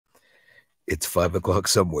It's 5 o'clock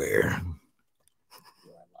somewhere.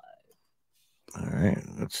 All right,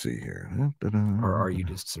 let's see here. Or are you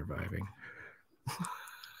just surviving?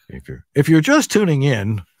 If you're just tuning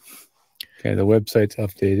in. Okay, the website's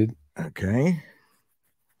updated. Okay.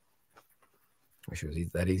 I wish it was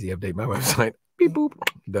that easy to update my website. Beep boop.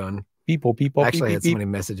 Done. People. Actually, I had beep,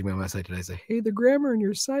 somebody messaging me on my site today say, hey, the grammar on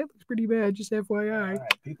your site looks pretty bad. Just FYI.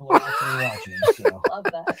 Right, people are actually watching. So. Love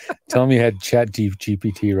that. Tell me you had Chat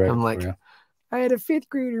GPT right. I'm like, I had a 5th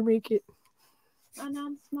grader make it. And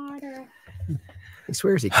I'm smarter. He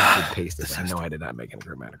swears he copied and pasted. I know I did not make a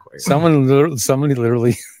grammatical error. Somebody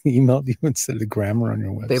literally emailed you and said the grammar on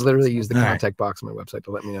your website. They literally used the contact box on my website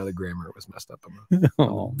to let me know the grammar was messed up on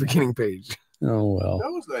the beginning page. Oh, well.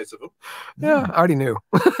 That was nice of him. Yeah, I already knew.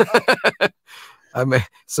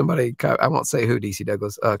 Somebody, I won't say who, DC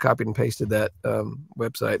Douglas, copied and pasted that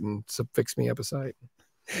website and fixed me up a site.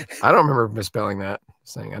 I don't remember misspelling that,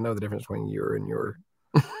 saying I know the difference between your and your.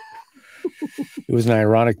 It was an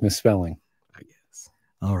ironic misspelling. I guess.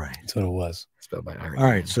 All right. That's what it was. Spelled by irony. All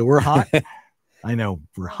right, so we're hot. I know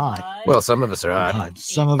we're hot. Well, some of us are hot.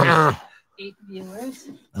 Some of us. 8 viewers.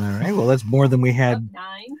 All right. Well, that's more than we had.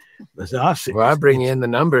 9. That's us. Well, I bring in the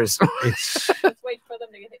numbers. It's. Let's wait for them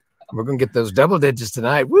to get it. We're gonna get those double digits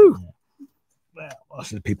tonight. Woo! Well,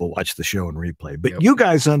 most of the people watch the show and replay, but you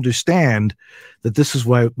guys understand that this is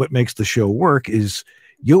what makes the show work is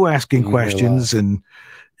you asking questions and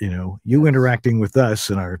you interacting with us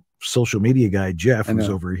and our social media guy Jeff who's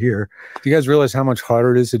over here. Do you guys realize how much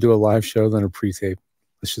harder it is to do a live show than a pre-tape?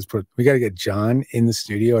 Let's just we got to get John in the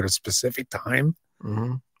studio at a specific time.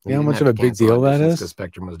 Mm-hmm. You know how much of a big deal that is? Because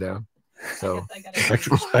Spectrum was down. So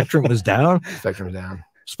Spectrum was down. Spectrum's down.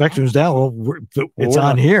 Spectrum's down. Well, it's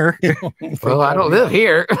on here. Well, I don't live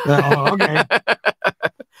here. Oh, okay.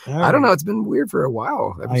 I don't know. It's been weird for a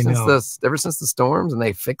while. Ever since the storms and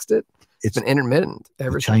they fixed it. It's been intermittent.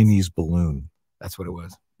 Chinese balloon. That's what it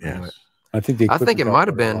was. Yes. Anyway. I think it might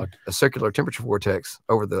have been a circular temperature vortex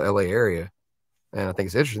over the LA area. And I think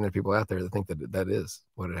it's interesting that people out there that think that is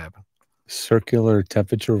what had happened. Circular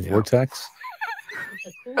temperature vortex?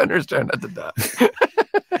 I understand not to die.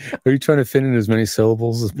 Are you trying to fit in as many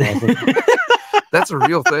syllables as possible? That's a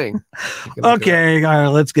real thing. Okay, all right,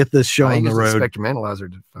 let's get this show on the road. Spectrum analyzer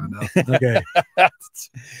to find out. Okay.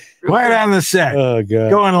 Right on the set. Oh, God.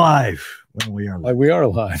 Going live. Well, we are live. We are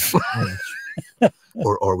live.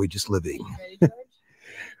 Or are we just living?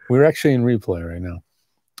 We're actually in replay right now.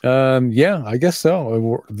 Yeah, I guess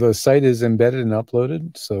so. The site is embedded and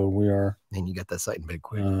uploaded, so we are. And you got that site in bed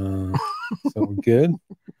quick. So we're good.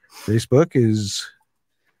 Facebook is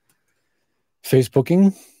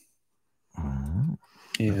Facebooking.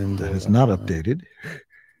 And that is not updated.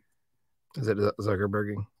 Is it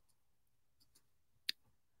Zuckerberging?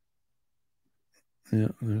 Yeah,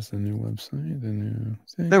 there's the new website. The new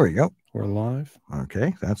thing. There we go. We're live.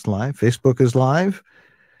 Okay, that's live. Facebook is live.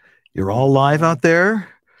 You're all live out there.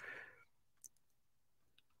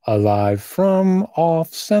 Alive from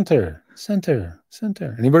off center.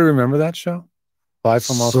 Anybody remember that show? Live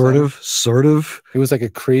from off center? Sort of. It was like a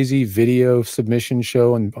crazy video submission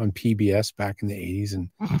show on PBS back in the 80s, and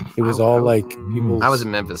it was all like people. I was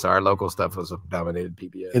in Memphis. Our local stuff was dominated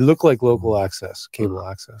PBS. It looked like local access, cable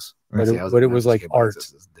access, but it was like art,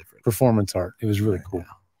 performance art. It was really cool.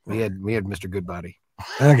 We had Mr. Goodbody.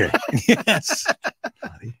 Okay. Yes.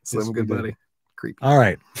 Slim Goodbody. Creepy. All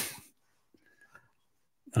right.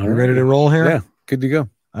 You ready to roll here? Yeah. Good to go.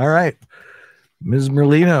 All right. Ms.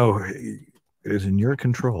 Merlino, it is in your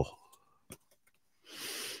control.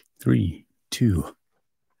 3, 2.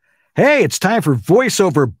 Hey, it's time for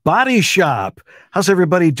VoiceOver Body Shop. How's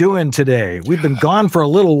everybody doing today? We've been gone for a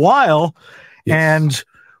little while, and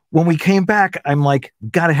when we came back, I'm like,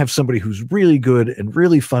 got to have somebody who's really good and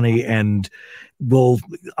really funny and will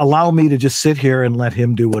allow me to just sit here and let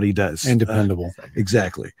him do what he does. And dependable.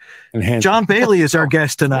 Exactly. And John Bailey is our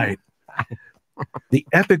guest tonight. The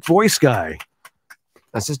epic voice guy.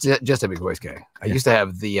 That's just epic voice guy. I used to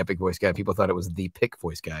have the epic voice guy. People thought it was the pick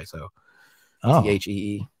voice guy. So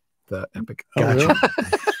THEE, the epic. Gotcha.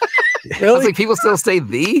 Really? I was like, people still say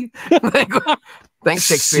the? Thanks,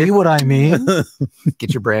 Shakespeare. See what I mean?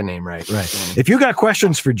 Get your brand name right. Right. If you got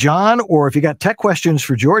questions for John or if you got tech questions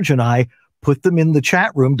for George and I, put them in the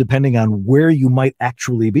chat room depending on where you might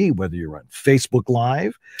actually be, whether you're on Facebook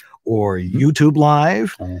Live or YouTube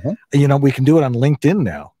Live. You know, we can do it on LinkedIn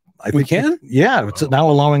now. We can? Yeah. It's now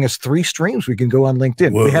allowing us 3 streams. We can go on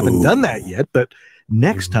LinkedIn. Whoa. We haven't done that yet, but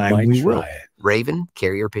next time we will. Raven,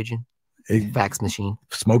 carrier pigeon, fax machine,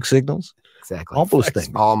 smoke signals. Exactly. All those things.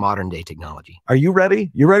 All modern day technology. Are you ready?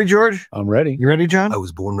 You ready, George? I'm ready. You ready, John? I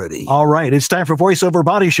was born ready. All right. It's time for VoiceOver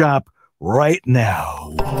Body Shop right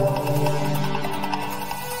now.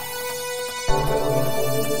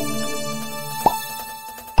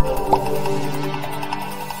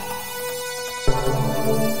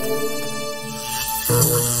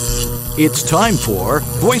 It's time for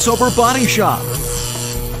VoiceOver Body Shop.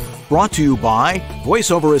 Brought to you by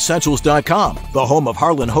VoiceOverEssentials.com, the home of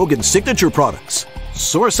Harlan Hogan's signature products.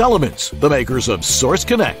 Source Elements, the makers of Source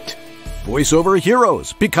Connect. VoiceOver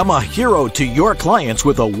Heroes, become a hero to your clients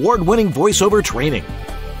with award-winning voiceover training.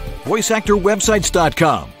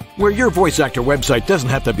 VoiceActorWebsites.com, where your voice actor website doesn't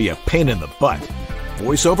have to be a pain in the butt.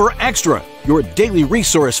 VoiceOver Extra, your daily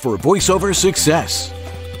resource for voiceover success.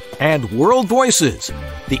 And World Voices,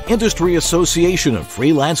 the industry association of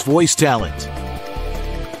freelance voice talent.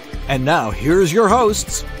 And now, here's your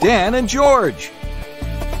hosts, Dan and George.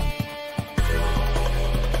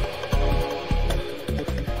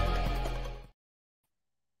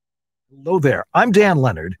 Hello there. I'm Dan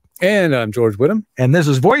Lenard. And I'm George Whittam. And this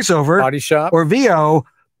is VoiceOver Body Shop. or VOBS.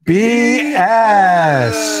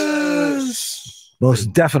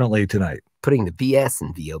 Most definitely tonight. Putting the BS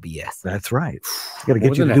in VOBS. That's right. Got to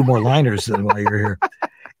get you to do more liners while you're here.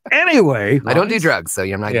 Anyway. I don't do drugs, so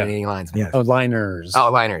I'm not getting any lines. Yeah. Oh, liners.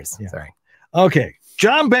 Oh, liners. Yeah. Sorry. Okay.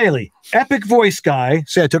 John Bailey, epic voice guy.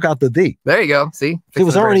 See, I took out the "the." There you go. See? It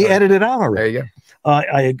was already edited out There already. you go.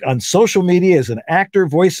 I on social media as an actor,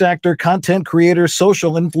 voice actor, content creator,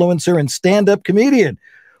 social influencer, and stand-up comedian.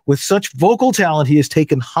 With such vocal talent, he has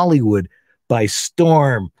taken Hollywood by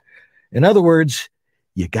storm. In other words,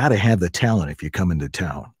 you got to have the talent if you come into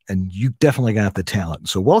town, and you definitely got the talent.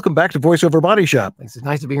 So welcome back to VoiceOver Body Shop. It's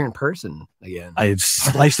nice to be here in person again.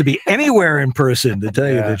 It's nice to be anywhere in person, to tell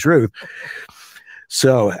you the truth.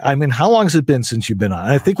 So, I mean, how long has it been since you've been on?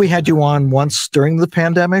 I think we had you on once during the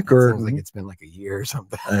pandemic, or Seems like it's been like a year or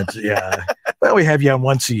something. yeah. Well, we have you on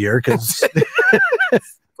once a year because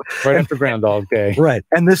Right after Groundhog Day. right,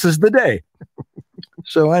 and this is the day.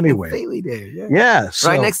 So anyway, Bailey Day. Yeah. yeah. So,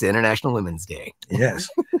 Right next to International Women's Day. yes.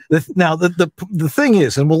 Now the thing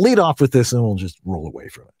is, and we'll lead off with this, and we'll just roll away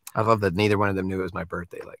from it. I love that neither one of them knew it was my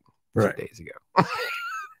birthday like 2 days ago.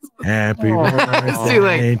 Happy birthday. It's too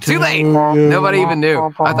late. Too late. to Nobody you. even knew.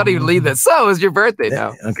 I thought he would leave that. So it's your birthday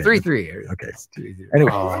now. Okay. 3-3. Okay. It's 3-3.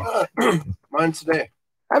 Anyway, Mine's today.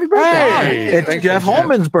 Happy birthday. Hey, it's thanks, Jeff Jeff.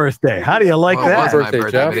 Holman's birthday. How do you like Well, it that? was my Birthday,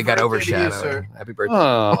 birthday, Jeff. but it got Happy birthday to you, overshadowed. sir. Happy birthday.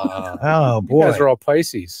 Oh You boy, guys are all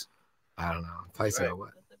Pisces. I don't know. Pisces or what?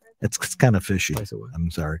 it's kind of fishy. Pisces what? I'm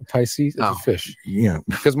sorry. Pisces is Oh. a fish. Yeah.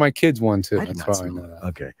 Because my kids won too. I did That's not why I see know that.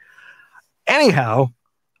 Okay. Anyhow,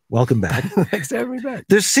 welcome back. Thanks for having me back.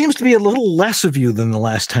 There seems to be a little less of you than the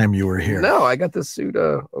last time you were here. No, I got this suit.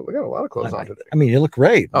 We got a lot of clothes on today. I mean, you look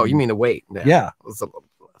great. Oh, you mean the weight? Yeah. It was a little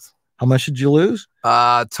less. How much did you lose?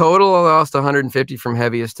 Total, I lost 150 from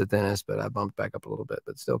heaviest to thinnest, but I bumped back up a little bit,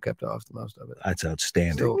 but still kept off the most of it. That's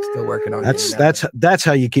outstanding. Still working on That's getting that. that's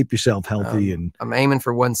how you keep yourself healthy. And I'm aiming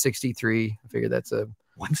for 163. I figure that's a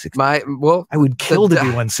 160. well. I would kill to the be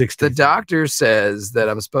doc- 160. The doctor says that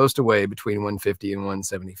I'm supposed to weigh between 150 and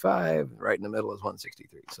 175. Right in the middle is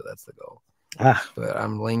 163, so that's the goal. But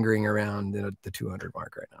I'm lingering around the 200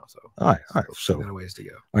 mark right now. So all right. still So got a ways to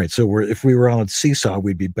go. all right. So if we were on a seesaw,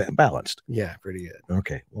 we'd be balanced. Yeah, pretty good.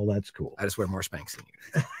 Okay. Well, that's cool. I just wear more Spanx than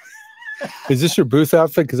you. Is this your booth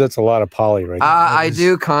outfit? Because that's a lot of poly right now. I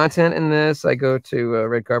do content in this. I go to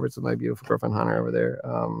red carpets with my beautiful girlfriend Hunter over there.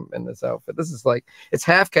 In this outfit, this is like it's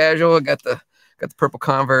half casual. I got the purple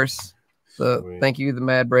Converse. Sweet. Thank you, the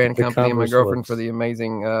Mad Brand The Company, and my Converse girlfriend looks. for the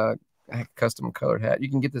amazing custom colored hat. You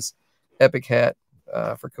can get this epic hat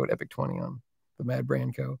for code Ep.248 on the Mad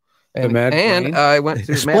Brand Co. And, Mad Brand? I went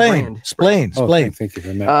to Mad Brand. Explain. Oh, thank you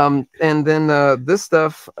very much. And then this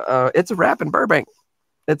stuff, it's a wrap in Burbank.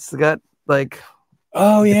 It's got like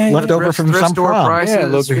Oh yeah, Left yeah. over from thrift some store prom. prices Yeah,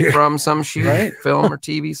 look here. from some shoot Right. film or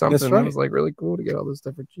TV something. right. It was like really cool to get all this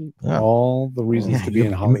stuff for cheap. Yeah. All the reasons Yeah, to be you-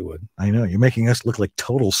 in Hollywood. I know you're making us look like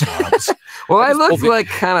total snobs. Well, I just looked pulled the- like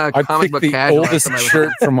kind I of comic picked book the casual. oldest last time I was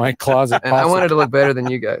shirt there. from my closet. And I wanted to look better than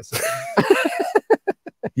you guys. So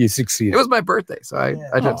You it succeeded. was my birthday, so I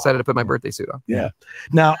Yeah. decided to put my birthday suit on.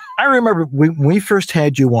 Now, I remember when we first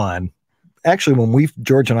had you on, actually, when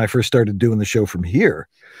George and I first started doing the show from here,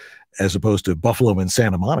 as opposed to Buffalo and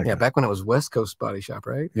Santa Monica. Yeah, back when it was West Coast Body Shop,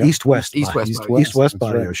 right? Yeah. East-West East-West Body- Body. East-West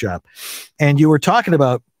That's Body right. Shop. And you were talking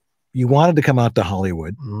about you wanted to come out to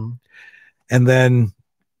Hollywood, Mhm. and then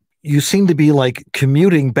you seemed to be like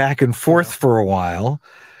commuting back and forth for a while,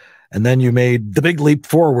 and then you made the big leap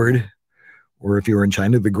forward, or if you were in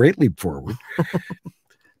China, the great leap forward,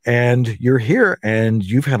 and you're here, and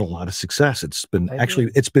you've had a lot of success. It's been Thank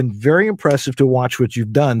you. it's been very impressive to watch what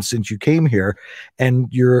you've done since you came here, and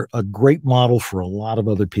you're a great model for a lot of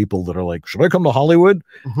other people that are like, should I come to Hollywood?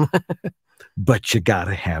 But you got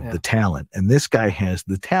to have the talent, and this guy has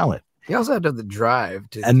the talent. You also have to have the drive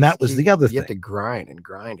to, and that was the other thing. You have to grind and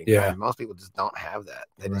grind and grind. Most people just don't have that.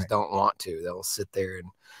 They just don't want to. They'll sit there and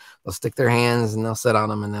they'll stick their hands and they'll sit on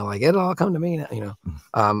them and they're like, it'll all come to me now, you know.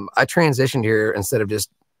 I transitioned here instead of just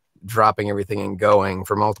dropping everything and going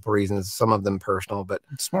for multiple reasons, some of them personal, but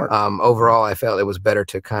smart. Overall, I felt it was better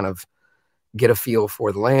to kind of get a feel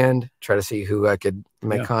for the land, try to see who I could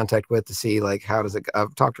make contact with, to see like how does it.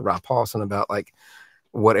 I've talked to Rob Paulson about like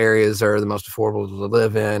what areas are the most affordable to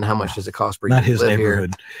live in, how much does it cost per year to live here?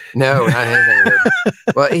 No, not his neighborhood.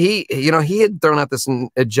 But he, you know, he had thrown out this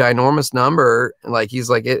a ginormous number. Like he's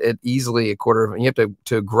like it easily you have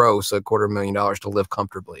to gross $250,000 to live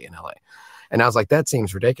comfortably in LA. And I was like, that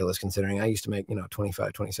seems ridiculous considering I used to make, you know,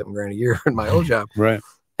 25, 27 grand a year in my old job. Right.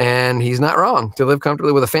 And he's not wrong to live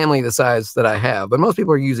comfortably with a family the size that I have. But most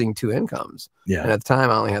people are using 2 incomes. Yeah. And at the time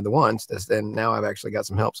I only had the one. And now I've actually got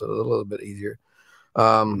some help, so it's a little bit easier.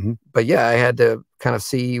 But yeah, I had to kind of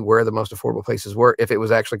see where the most affordable places were. If it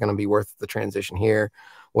was actually going to be worth the transition here,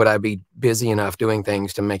 would I be busy enough doing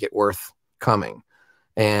things to make it worth coming?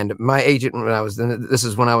 And my agent, this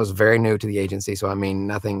is when I was very new to the agency. So I mean,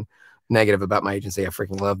 nothing negative about my agency. I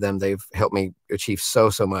freaking love them. They've helped me achieve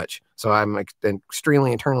so much. So I'm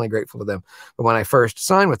extremely eternally grateful to them. But when I first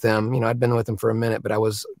signed with them, you know, I'd been with them for a minute, but I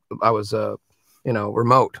was you know,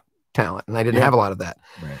 remote talent, and I didn't have a lot of that.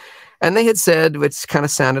 Right. And they had said, which kind of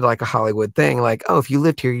sounded like a Hollywood thing, like, oh, if you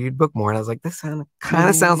lived here, you'd book more. And I was like, this kind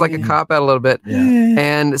of sounds like a cop out a little bit. Yeah.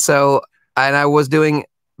 And so, and I was doing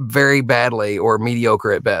very badly or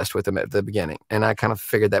mediocre at best with them at the beginning. And I kind of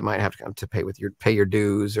figured that might have to pay your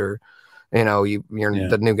dues, or, you know, you're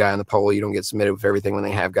the new guy on the pole. You don't get submitted with everything when they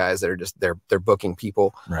have guys that are just, they're booking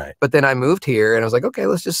people. Right. But then I moved here and I was like, okay,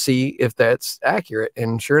 let's just see if that's accurate.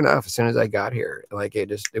 And sure enough, as soon as I got here, like it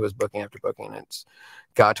was booking after booking. It's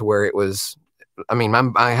got to where it was, I mean,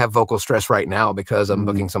 I have vocal stress right now because I'm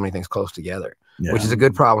booking so many things close together, which is a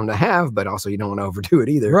good problem to have, but also you don't want to overdo it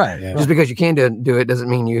either. Right. Yeah. Just because you can do it doesn't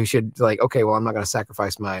mean you should like, okay, well, I'm not going to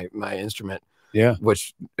sacrifice my instrument. Yeah.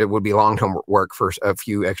 Which it would be long-term work for a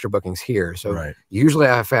few extra bookings here. So usually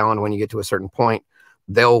I have found when you get to a certain point,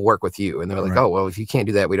 they'll work with you and they're like, oh, well, if you can't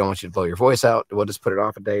do that, we don't want you to blow your voice out. We'll just put it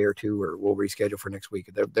off a day or two, or we'll reschedule for next week.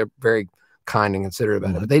 They're very kind and considerate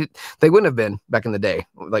about it. But they wouldn't have been back in the day.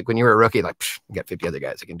 Like when you were a rookie, like you got 50 other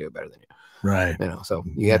guys that can do it better than you. Right. You know, so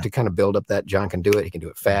you have to kind of build up that John can do it. He can do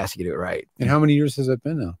it fast. He can do it right. And how many years has it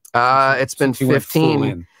been now? It's been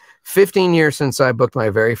 15 years since I booked my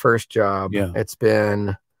very first job. Yeah. It's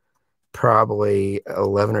been probably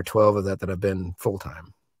 11 or 12 of that I've been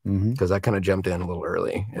full-time. Because I kind of jumped in a little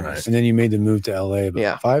early. Right. And then you made the move to LA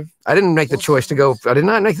about 5? I didn't make the choice to go. I did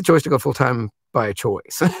not make the choice to go full-time by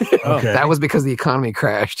choice. That was because the economy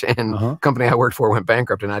crashed and the company I worked for went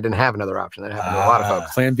bankrupt and I didn't have another option. That happened to a lot of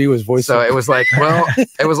folks. Plan B was voiceover. So it was like,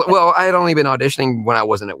 well, I had only been auditioning when I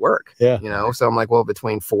wasn't at work. Yeah. You know, so I'm like, well,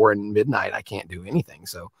 between 4 and midnight, I can't do anything.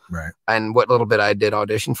 So, and what little bit I did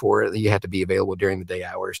audition for, you had to be available during the day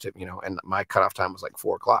hours to, you know, and my cutoff time was like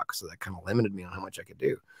 4 o'clock. So that kind of limited me on how much I could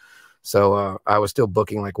do. So I was still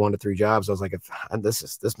booking like 1 to 3 jobs. I was like,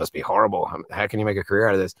 this must be horrible. How can you make a career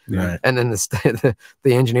out of this? Right. And then the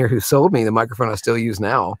engineer who sold me the microphone I still use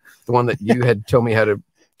now, the one that you had told me how to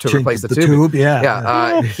replace the tube.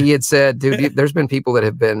 He had said, dude, there's been people that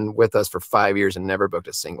have been with us for 5 years and never booked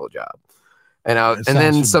a single job. And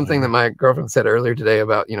then something that my girlfriend said earlier today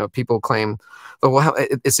about, you know, people claim, oh, well,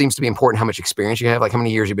 it seems to be important how much experience you have, like how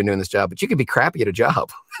many years you've been doing this job, but you could be crappy at a job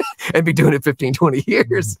and be doing it 15, 20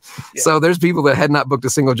 years. Yeah. So there's people that had not booked a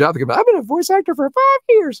single job. They go, I've been a voice actor for 5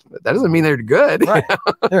 years. But that doesn't mean they're good. Right.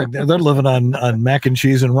 they're living on mac and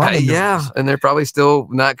cheese and ramen. Yeah. And they're probably still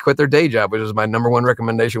not quit their day job, which is my #1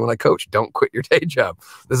 recommendation when I coach. Don't quit your day job.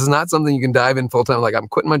 This is not something you can dive in full time. Like, I'm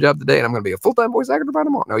quitting my job today and I'm going to be a full-time voice actor by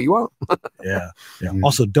tomorrow. No, you won't. Yeah.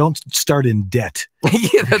 Also, don't start in debt.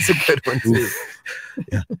 Yeah, that's a good one too.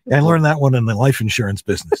 Yeah, I learned that one in the life insurance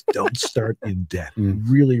business. Don't start in debt.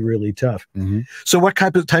 Really, really tough. So, what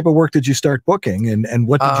type of work did you start booking, and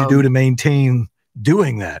what did you do to maintain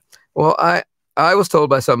doing that? Well, I was told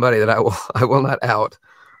by somebody that I will not out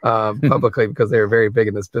publicly because they were very big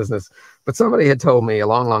in this business. But somebody had told me a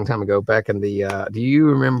long, long time ago, back in the do you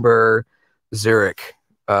remember Zurich?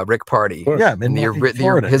 Rick Party, in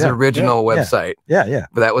his original website. Yeah.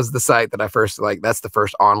 But that was the site that I first that's the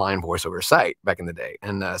first online voiceover site back in the day.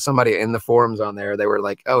 And somebody in the forums on there, they were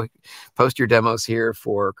like, "Oh, post your demos here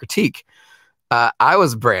for critique." I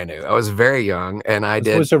was brand new. I was very young, and I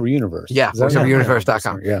did Voiceover Universe. Yeah,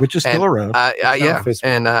 voiceoveruniverse.com. Yeah. Which is still around. Yeah, Facebook.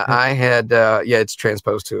 and I had it's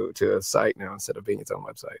transposed to a site now instead of being its own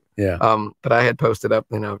website. Yeah. But I had posted up,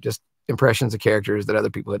 just impressions of characters that other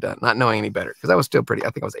people had done, not knowing any better, because I was still pretty. I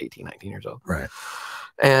think I was 18, 19 years old. Right.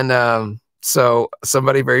 And so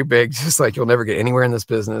somebody very big, just like, you'll never get anywhere in this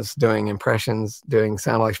business doing impressions, doing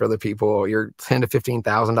sound likes for other people. You're $10,000 to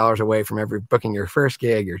 $15,000 away from ever booking your first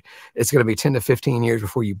gig. It's going to be 10 to 15 years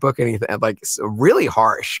before you book anything. Like, really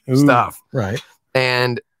harsh stuff. Right.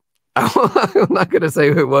 And I'm not going to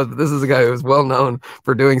say who it was, but this is a guy who was well known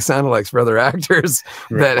for doing sound likes for other actors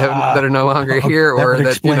that are no longer here, or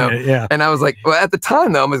that yeah. And I was like, well, at the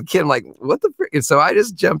time though, I'm a kid, I'm like, what the frick? And so I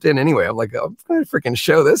just jumped in anyway. I'm like, I'm going to freaking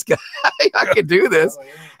show this guy I could do this.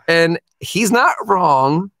 And he's not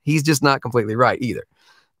wrong. He's just not completely right either.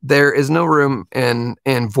 There is no room in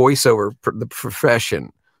voiceover, the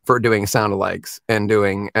profession, for doing sound alikes and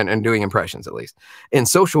doing impressions. At least in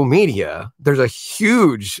social media, there's a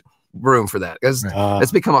huge room for that, because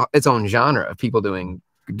it's become its own genre of people doing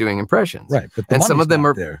impressions. Right. But and some of them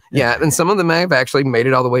are there. Yeah. And some of them have actually made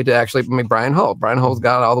it all the way to Brian Hull. Brian Hull's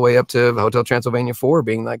got all the way up to Hotel Transylvania 4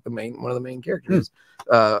 being like one of the main characters.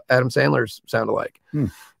 Adam Sandler's sound alike.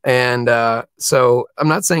 And so I'm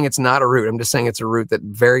not saying it's not a route. I'm just saying it's a route that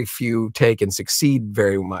very few take and succeed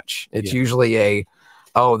very much. It's usually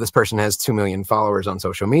this person has 2 million followers on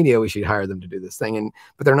social media, we should hire them to do this thing.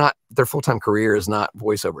 But they're not, their full-time career is not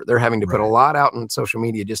voiceover. They're having to put a lot out on social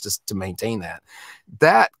media just to maintain that.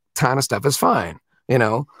 That kind of stuff is fine,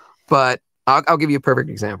 but I'll give you a perfect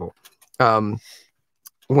example.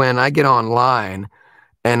 When I get online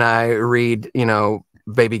and I read,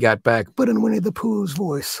 Baby Got Back, but in Winnie the Pooh's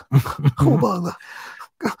voice. Oh, bother.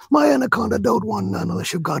 My anaconda don't want none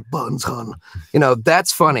unless you got buns, hon.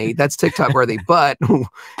 That's funny. That's TikTok worthy. But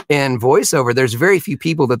in voiceover, there's very few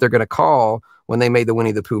people that they're going to call when they made the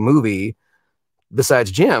Winnie the Pooh movie,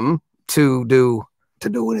 besides Jim, to do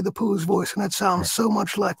Winnie the Pooh's voice. And it sounds so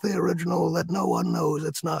much like the original that no one knows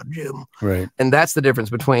it's not Jim. Right. And that's the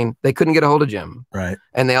difference between, they couldn't get a hold of Jim. Right.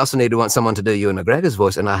 And they also need to want someone to do Ewan McGregor's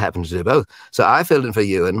voice. And I happen to do both. So I filled in for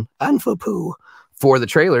Ewan and for Pooh for the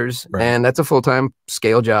trailers, and that's a full-time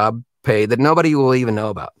scale job paid that nobody will even know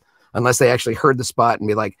about unless they actually heard the spot and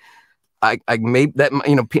be like, I made that,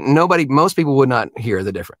 most people would not hear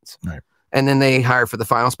the difference. Right. And then they hire for the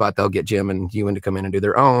final spot, they'll get Jim and Ewan to come in and do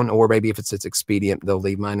their own, or maybe if it's expedient, they'll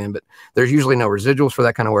leave mine in, but there's usually no residuals for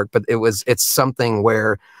that kind of work. But it's something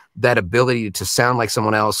where that ability to sound like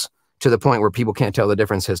someone else to the point where people can't tell the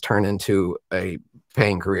difference has turned into a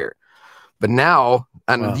paying career. But now,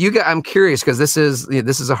 I'm curious, because this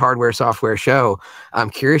is a hardware software show. I'm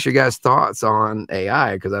curious your guys' thoughts on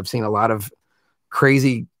AI, because I've seen a lot of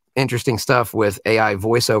crazy, interesting stuff with AI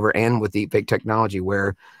voiceover and with deepfake technology,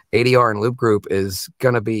 where ADR and loop group is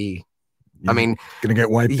going to be, going to get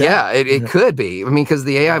wiped out. Yeah, it could be. Because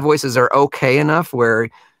the AI voices are okay enough where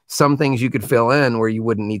some things you could fill in where you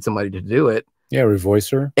wouldn't need somebody to do it. Yeah,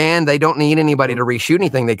 revoicer. And they don't need anybody to reshoot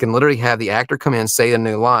anything. They can literally have the actor come in, say a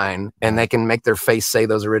new line, and they can make their face say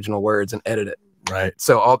those original words and edit it. Right.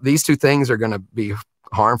 So all these two things are going to be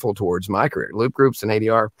harmful towards my career. Loop groups and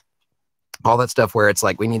ADR, all that stuff where it's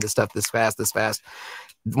like, we need this stuff this fast.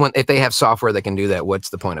 If they have software that can do that, what's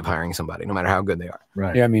the point of hiring somebody, no matter how good they are?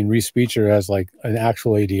 Right. Yeah, Respeecher has like an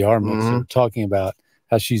actual ADR mixer talking about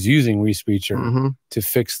how she's using Respeecher to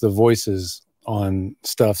fix the voices on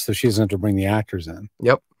stuff, so she doesn't have to bring the actors in.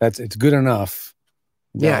 Yep, it's good enough.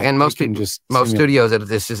 Yeah, and most studios,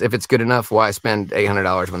 if it's good enough, why spend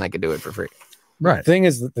 $800 when they could do it for free? Right.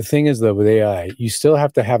 The thing is though, with AI, you still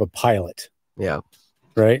have to have a pilot. Yeah.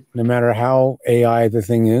 Right. No matter how AI the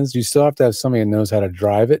thing is, you still have to have somebody that knows how to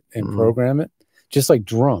drive it and program it. Just like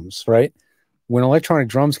drums, right? When electronic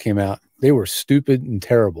drums came out, they were stupid and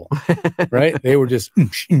terrible, right? They were just,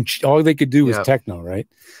 all they could do was techno, right?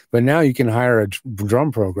 But now you can hire a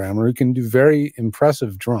drum programmer who can do very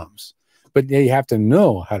impressive drums, but they have to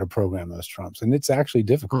know how to program those drums, and it's actually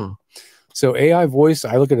difficult. So AI voice,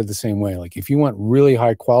 I look at it the same way. Like if you want really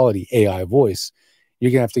high quality AI voice,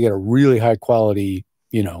 you're gonna have to get a really high quality,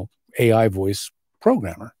 AI voice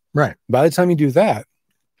programmer. Right. By the time you do that,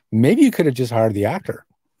 maybe you could have just hired the actor.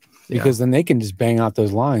 Because then they can just bang out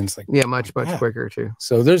those lines much quicker too.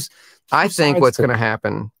 So I think what's going to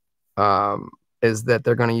happen is that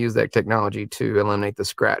they're going to use that technology to eliminate the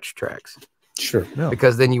scratch tracks. Sure. No.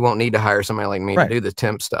 Because then you won't need to hire somebody like me to do the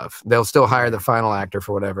temp stuff. They'll still hire the final actor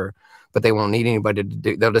for whatever, but they won't need anybody to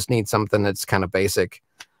do. They'll just need something that's kind of basic.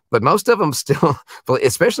 But most of them still,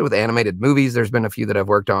 especially with animated movies, there's been a few that I've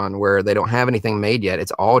worked on where they don't have anything made yet.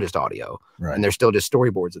 It's all just audio. Right. And they're still just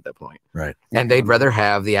storyboards at that point. Right. And they'd rather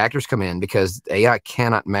have the actors come in because AI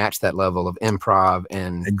cannot match that level of improv,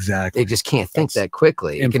 and exactly. it just can't think that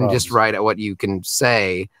quickly. It can just write out what you can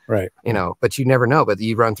say, right? You know, but you never know. But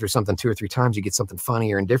you run through something 2 or 3 times, you get something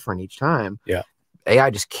funnier and different each time. Yeah.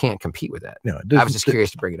 AI just can't compete with that. No, I was just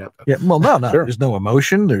curious to bring it up. Yeah, well, no, Sure. there's no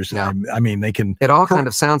emotion. There's, No. I mean, they can. It all kind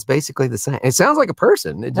of sounds basically the same. It sounds like a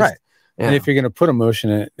person. It just, Right. Yeah. And if you're going to put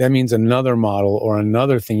emotion in it, that means another model or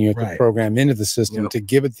another thing you have to Right. program into the system to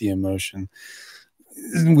give it the emotion,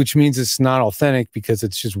 which means it's not authentic because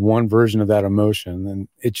it's just one version of that emotion, and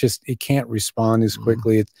it can't respond as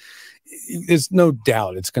quickly. There's no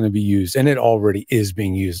doubt it's going to be used, and it already is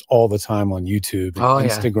being used all the time on YouTube and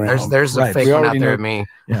Instagram. Yeah. There's a Right. fake We one out already there know- of me.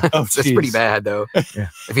 Yeah. Oh, It's pretty geez. bad though. Yeah.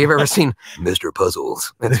 If you've ever seen Mr.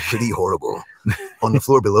 Puzzles, it's pretty horrible. On the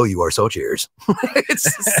floor below you are saw chairs.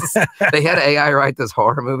 They had AI write this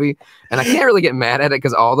horror movie, and I can't really get mad at it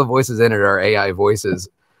because all the voices in it are AI voices,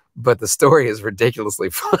 but the story is ridiculously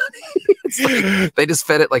funny. It's like, they just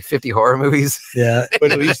fed it like 50 horror movies. Yeah.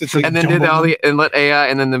 But at least it's And then did all the, and let AI,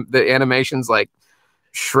 and then the animations like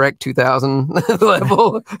Shrek 2000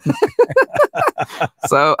 level.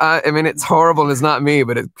 So I mean, it's horrible and it's not me,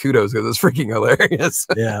 but kudos because it's freaking hilarious.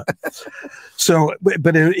 Yeah. So,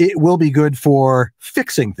 but it will be good for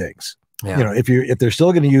fixing things. Yeah. You know, if they're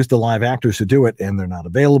still going to use the live actors to do it and they're not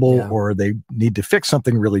available, Yeah. or they need to fix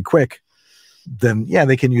something really quick, then yeah,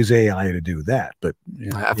 they can use AI to do that. But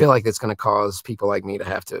I feel like it's going to cause people like me to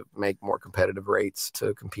have to make more competitive rates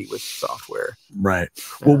to compete with software. right.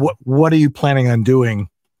 Well, what are you planning on doing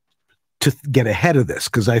to get ahead of this?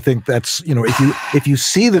 Because I think that's, you know, if you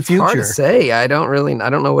see the future. Hard to say. I don't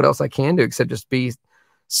know what else I can do except just be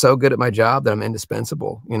so good at my job that I'm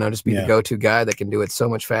indispensable. You know, just be the go-to guy that can do it so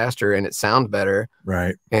much faster and it sounds better.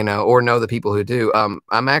 Right. You know, or know the people who do.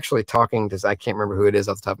 I'm actually talking to, I can't remember who it is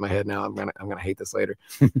off the top of my head now. I'm gonna hate this later.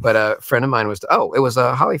 But a friend of mine was it was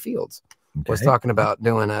Holly Fields. Was talking about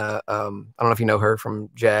doing I don't know if you know her from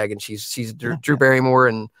JAG, and she's Drew Barrymore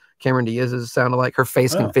and Cameron Diaz's sound alike. Her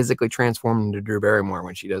face can physically transform into Drew Barrymore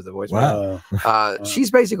when she does the voice. Wow. She's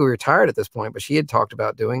basically retired at this point, but she had talked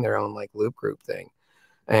about doing their own like loop group thing.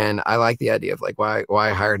 And I like the idea of like, why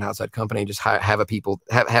hire an outside company? Just have people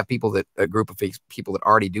that a group of people that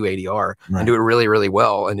already do ADR and do it really, really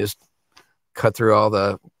well, and just cut through all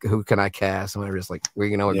the who can I cast and whatever. Just like a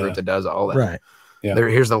group that does all that. Right. Yeah.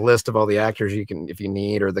 Here's the list of all the actors you can, if you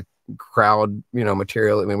need, or the crowd,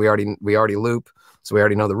 material. I mean, we already loop, so we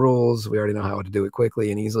already know the rules. We already know how to do it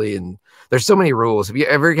quickly and easily. And there's so many rules. If you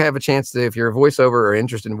ever have a chance to, if you're a voiceover or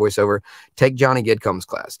interested in voiceover, take Johnny Gidcomb's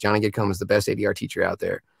class. Johnny Gidcomb is the best ADR teacher out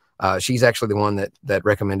there. She's actually the one that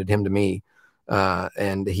recommended him to me.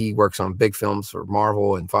 And he works on big films for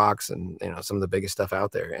Marvel and Fox and some of the biggest stuff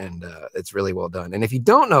out there. And it's really well done. And if you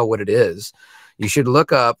don't know what it is, you should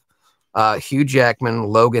look up Hugh Jackman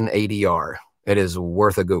Logan ADR. It is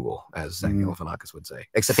worth a Google, as Zach Galifianakis would say.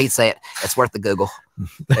 Except he'd say it's worth the Google.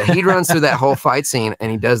 He runs through that whole fight scene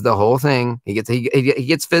and he does the whole thing. He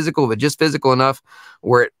gets physical, but just physical enough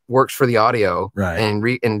where it works for the audio. Right.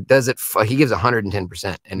 And does it. He gives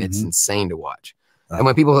 110%, and it's insane to watch. And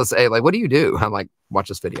when people say like, "What do you do?" I'm like, "Watch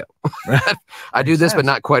this video." I do this, but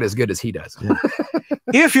not quite as good as he does. Yeah.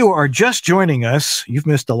 If you are just joining us, you've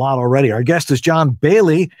missed a lot already. Our guest is John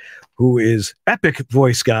Bailey, who is epic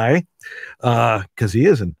voice guy, because he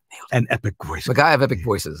is an epic voice. The guy of epic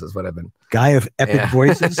voices is what I've been. Guy of epic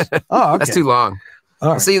voices. Oh, okay. That's too long.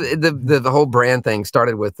 All right. See, the whole brand thing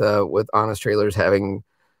started with Honest Trailers having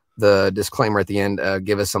the disclaimer at the end,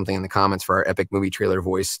 give us something in the comments for our epic movie trailer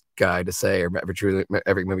voice guy to say, or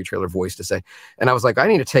epic movie trailer voice to say. And I was like, I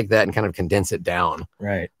need to take that and kind of condense it down.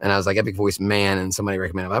 Right. And I was like, epic voice man, and somebody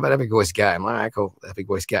recommended, how about epic voice guy? I'm like, all right, cool, epic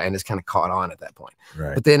voice guy. And it's kind of caught on at that point.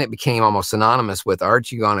 Right. But then it became almost synonymous with,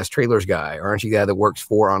 aren't you Honest Trailers guy? Or aren't you the guy that works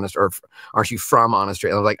for Honest, or aren't you from Honest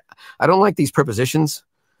Trailers? I was like, I don't like these prepositions.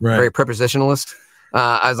 Right. Very prepositionalist.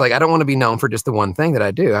 I was like, I don't want to be known for just the one thing that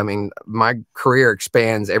I do. I mean, my career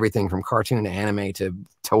expands everything from cartoon to anime to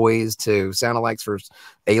toys to sound-alikes for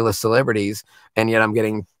A-list celebrities, and yet I'm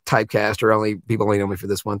getting typecast, or people only know me for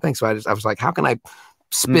this one thing. So I was like, how can I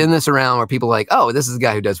spin this around where people are like, oh, this is a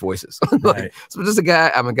guy who does voices. Right. So just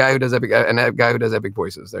I'm a guy who does epic, and a guy who does epic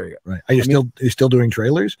voices. There you go. Right. Are you still doing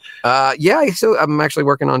trailers? Yeah. So I'm actually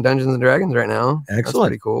working on Dungeons and Dragons right now. Excellent. That's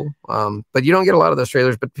pretty cool. But you don't get a lot of those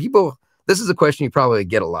trailers. But people, this is a question you probably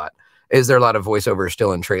get a lot. Is there a lot of voiceover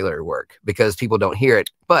still in trailer work? Because people don't hear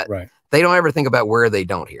it, but they don't ever think about where they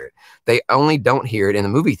don't hear it. They only don't hear it in the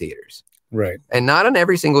movie theaters. Right. And not on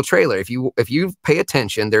every single trailer. If you pay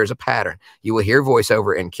attention, there's a pattern. You will hear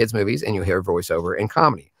voiceover in kids movies and you'll hear voiceover in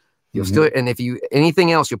comedy. You'll still, and if you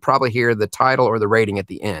anything else, you'll probably hear the title or the rating at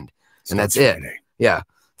the end. And that's it. Yeah.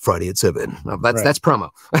 Friday at 7. That's promo.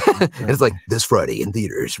 It's like this Friday in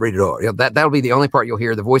theaters, rated R. You know, that'll be the only part you'll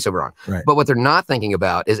hear the voiceover on. Right. But what they're not thinking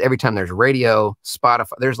about is every time there's radio,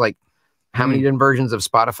 Spotify, there's like how many different versions of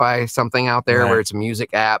Spotify something out there where it's a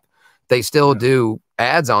music app. They still do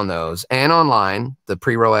ads on those and online, the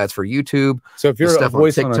pre-roll ads for YouTube. So if you're a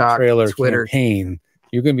voice on TikTok, on a trailer Twitter campaign,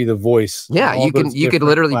 you can be the voice. Yeah, you could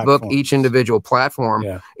literally book each individual platform.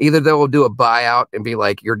 Yeah. Either they will do a buyout and be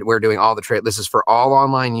like, we're doing all the trailer. This is for all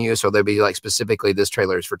online use, or they'll be like specifically this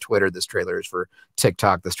trailer is for Twitter, this trailer is for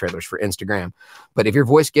TikTok, this trailer is for Instagram. But if your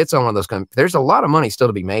voice gets on one of those, there's a lot of money still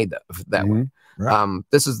to be made that way. Right.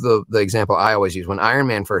 This is the example I always use when Iron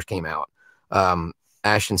Man first came out.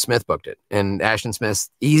 Ashton Smith booked it, and Ashton Smith's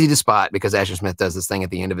easy to spot because Ashton Smith does this thing at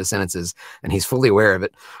the end of his sentences, and he's fully aware of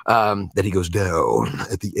it, that he goes down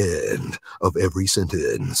at the end of every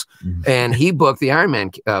sentence. And he booked the Iron Man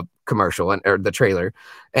commercial or the trailer,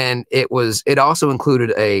 and it also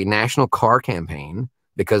included a national car campaign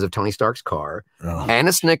because of Tony Stark's car, and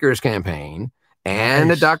a Snickers campaign,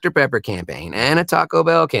 and a Dr. Pepper campaign, and a Taco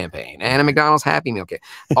Bell campaign, and a McDonald's Happy Meal campaign.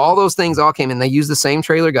 All those things all came in. They use the same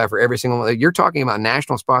trailer guy for every single one. You're talking about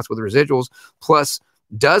national spots with residuals, plus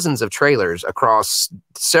dozens of trailers across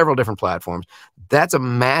several different platforms. That's a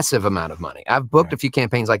massive amount of money. I've booked a few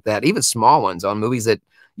campaigns like that, even small ones on movies that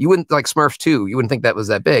you wouldn't, like Smurfs 2, you wouldn't think that was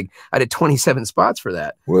that big. I did 27 spots for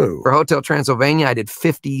that. Whoa. For Hotel Transylvania, I did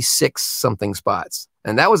 56 something spots.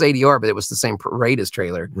 And that was ADR, but it was the same rate as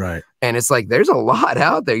trailer. Right. And it's like, there's a lot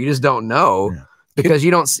out there. You just don't know because you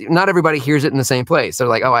don't see, not everybody hears it in the same place. They're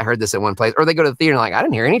like, oh, I heard this at one place. Or they go to the theater and like, I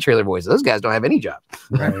didn't hear any trailer voices. Those guys don't have any job.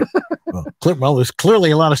 Right. Well, there's clearly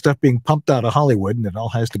a lot of stuff being pumped out of Hollywood, and it all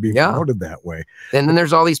has to be promoted that way. And then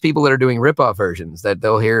there's all these people that are doing ripoff versions that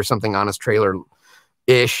they'll hear something on his trailer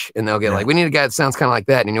ish, and they'll get like, we need a guy that sounds kind of like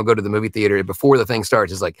that, and you'll go to the movie theater before the thing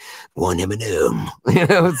starts. It's like one M&M, you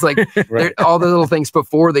know. It's like all the little things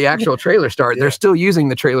before the actual trailer start. They're still using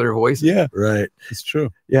the trailer voice. Yeah, right. It's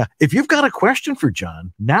true. Yeah, if you've got a question for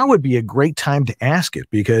John, now would be a great time to ask it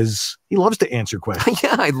because he loves to answer questions.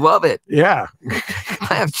 Yeah, I love it. Yeah,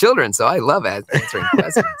 I have children, so I love answering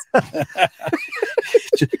questions.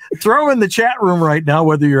 Throw in the chat room right now,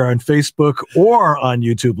 whether you're on Facebook or on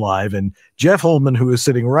YouTube Live. And Jeff Holman, who is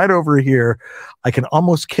sitting right over here, I can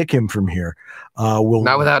almost kick him from here.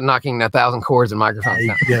 Not without knocking 1,000 cords and microphones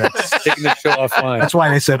down. Yeah, taking the show offline. That's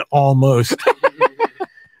why I said almost.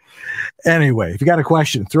 Anyway, if you got a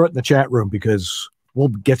question, throw it in the chat room because we'll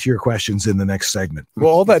get to your questions in the next segment.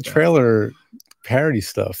 Well, all that trailer parody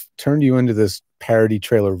stuff turned you into this parody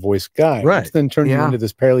trailer voice guy, right? Which then turned you into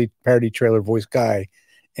this parody trailer voice guy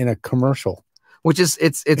in a commercial. Which is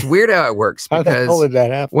it's weird how it works because how the hell did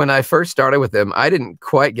that happen? When I first started with them, I didn't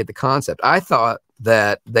quite get the concept. I thought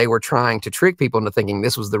that they were trying to trick people into thinking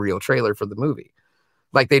this was the real trailer for the movie.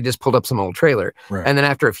 Like they just pulled up some old trailer. Right. And then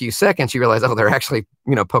after a few seconds, you realize, oh, they're actually,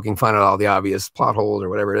 poking fun at all the obvious plot holes or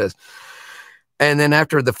whatever it is. And then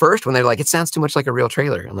after the first one, they're like, it sounds too much like a real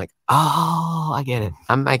trailer. I'm like, oh, I get it.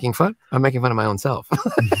 I'm making fun. I'm making fun of my own self.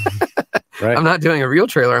 Right. I'm not doing a real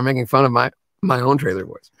trailer. I'm making fun of my own trailer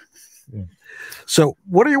voice. Yeah. So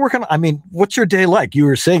what are you working on? I mean, what's your day like? You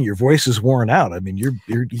were saying your voice is worn out. I mean, you're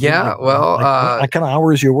what kind of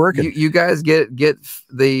hours you're working? You guys get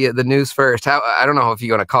the news first. I don't know if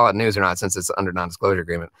you want to call it news or not since it's under non-disclosure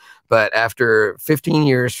agreement. But after 15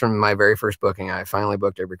 years from my very first booking, I finally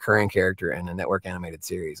booked a recurring character in a network animated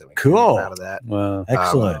series. Cool. Out of that. Wow.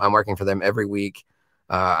 Excellent. I'm working for them every week.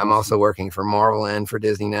 I'm also working for Marvel and for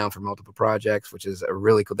Disney now for multiple projects, which is a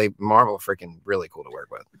really cool. Marvel freaking really cool to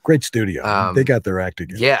work with. Great studio. They got their act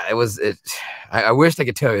together. Yeah, it was. I wish I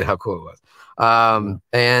could tell you how cool it was.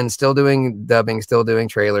 And still doing dubbing, still doing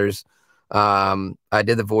trailers. I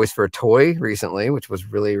did the voice for a toy recently, which was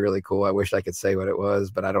really, really cool. I wish I could say what it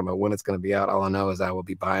was, but I don't know when it's going to be out. All I know is I will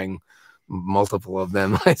be buying multiple of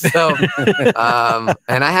them myself.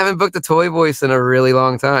 And I haven't booked a toy voice in a really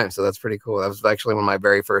long time, so that's pretty cool. That was actually one of my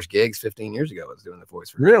very first gigs 15 years ago. I was doing the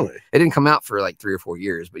voice for really. It didn't come out for like 3 or 4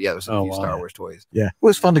 years, but yeah, there's a few Star Wars toys. Yeah, it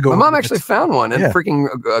was fun to go. My mom actually found one in freaking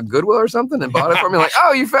Goodwill or something and bought it for me. Like,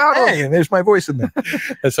 oh, you found one? Hey, and there's my voice in there.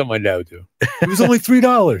 That's what my dad would do. It was only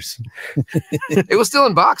 $3. It was still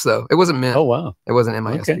in box though. It wasn't mint. Oh wow, it wasn't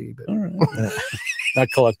MISD. Okay. But all right. Not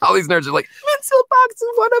collectible. All these nerds are like, pencil box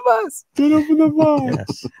in front of us. Get open the box.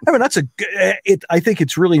 Yes. I mean, I think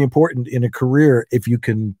it's really important in a career if you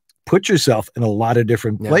can put yourself in a lot of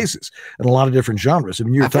different places and a lot of different genres. I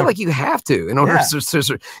mean, I feel like you have to in order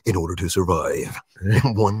to survive.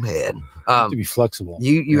 One man. You have to be flexible.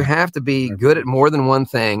 You have to be good at more than one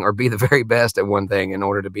thing, or be the very best at one thing in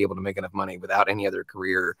order to be able to make enough money without any other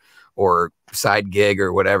career or side gig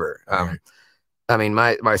or whatever. I mean,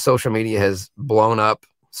 my social media has blown up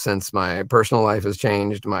since my personal life has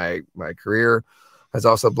changed. My career has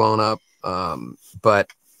also blown up.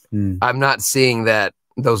 But I'm not seeing that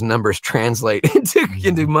those numbers translate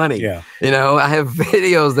into money. Yeah. You know, I have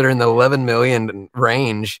videos that are in the 11 million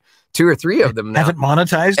range, 2 or 3 of them now. Haven't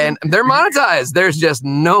monetized, and they're monetized. There's just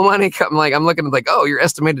no money coming. Like, I'm looking at like, oh, your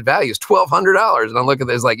estimated value is $1,200, and I'm looking at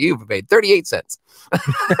this like, you've paid 38 cents.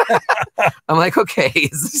 I'm like, okay,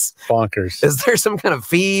 is this bonkers? Is there some kind of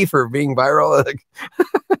fee for being viral? Like,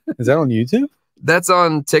 is that on YouTube? That's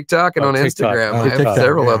on TikTok and on TikTok. Instagram. I have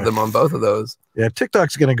several of them on both of those. Yeah,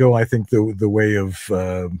 TikTok's going to go, I think, the way of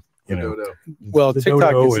well,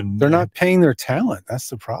 TikTok they're not paying their talent. That's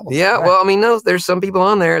the problem. Yeah, well, I mean, there's some people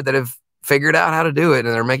on there that have figured out how to do it,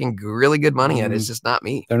 and they're making really good money at it. It's just not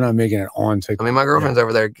me. They're not making it on TikTok. I mean, my girlfriend's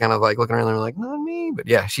over there, kind of like looking around, and like, not me. But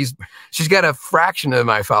yeah, she's got a fraction of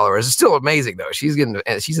my followers. It's still amazing though. She's in the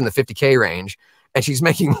 50K range. And she's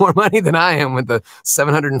making more money than I am with the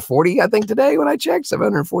 740, I think today when I checked,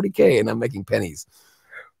 740K, and I'm making pennies.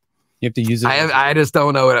 You have to use it. I just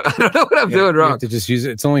don't know what I'm doing wrong. You have to just use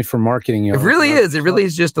it. It's only for marketing. It really is. It really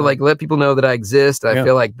is just to like let people know that I exist. I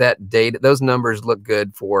feel like that data, those numbers look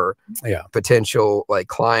good for potential like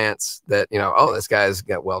clients that, you know, oh, this guy's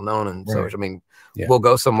got well known. And so, I mean, we'll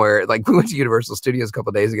go somewhere. Like we went to Universal Studios a couple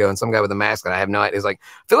of days ago, and some guy with a mask that I have no idea is like,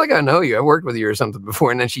 I feel like I know you. I worked with you or something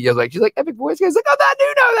before. And then she's like, Epic Voice Guy's like, oh, I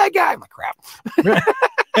do know that guy. I'm like, crap.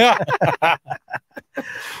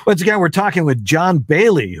 Once again, we're talking with John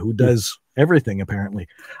Bailey, who does everything apparently.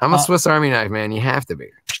 I'm a Swiss Army knife, man. You have to be.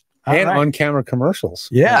 And on-camera commercials.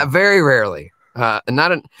 Yeah, very rarely. My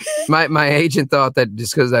agent thought that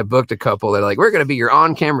just because I booked a couple, they're like, we're going to be your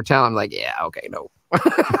on-camera talent. I'm like, yeah, okay, no.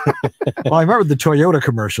 Well, I remember the Toyota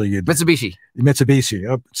commercial. Mitsubishi,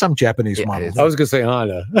 some Japanese model. I was going to say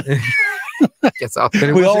Honda.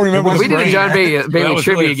 We all remember. We did a John Bailey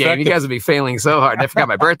trivia game. You guys would be failing so hard. I forgot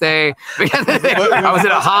my birthday. I was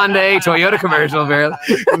in a Hyundai Toyota commercial. It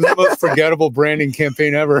was the most forgettable branding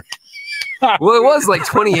campaign ever. Well, it was like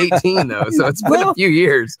 2018 though, so it's been a few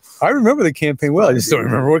years. I remember the campaign well. I just don't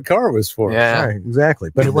remember what car it was for. Yeah, right, exactly.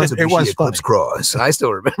 But it was fun. Cross. I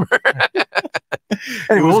still remember.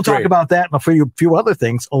 Anyway, we'll talk about that and a few other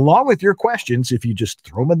things along with your questions if you just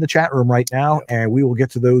throw them in the chat room right now, and we will get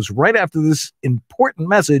to those right after this important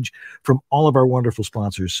message from all of our wonderful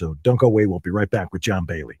sponsors. So don't go away. We'll be right back with John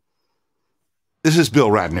Bailey. This is Bill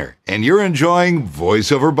Ratner, and you're enjoying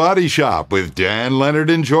VoiceOver Body Shop with Dan Lenard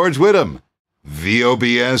and George Whittam.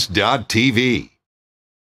 VOBS.TV.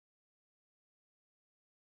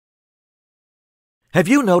 Have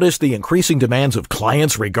you noticed the increasing demands of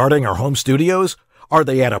clients regarding our home studios? Are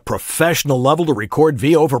they at a professional level to record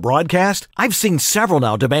via over broadcast? I've seen several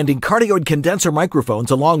now demanding cardioid condenser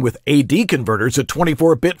microphones along with AD converters at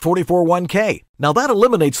 24-bit 441K. Now that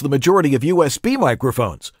eliminates the majority of USB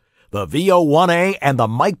microphones. The VO1A and the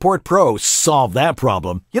MicPort Pro solve that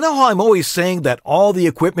problem. You know how I'm always saying that all the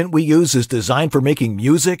equipment we use is designed for making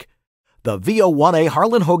music? The VO1A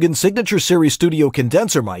Harlan Hogan Signature Series Studio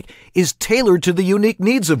Condenser Mic is tailored to the unique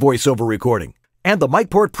needs of voiceover recording. And the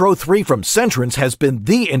MicPort Pro 3 from Centrance has been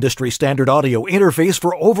the industry standard audio interface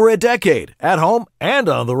for over a decade, at home and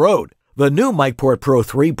on the road. The new MicPort Pro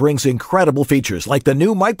 3 brings incredible features like the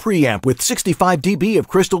new mic preamp with 65 dB of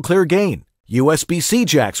crystal clear gain, USB-C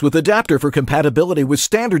jacks with adapter for compatibility with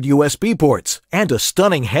standard USB ports, and a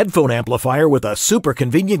stunning headphone amplifier with a super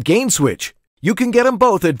convenient gain switch. You can get them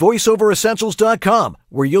both at voiceoveressentials.com,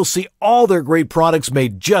 where you'll see all their great products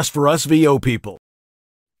made just for us VO people.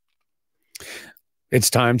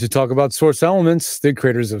 It's time to talk about Source Elements, the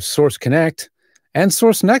creators of Source Connect and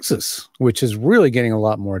Source Nexus, which is really getting a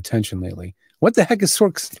lot more attention lately. What the heck is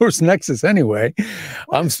Source Nexus anyway?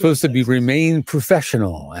 I'm supposed to remain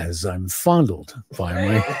professional as I'm fondled by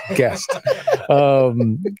my guest.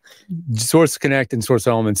 Source Connect and Source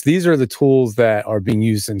Elements, these are the tools that are being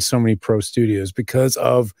used in so many pro studios because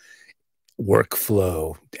of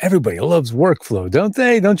workflow. Everybody loves workflow, don't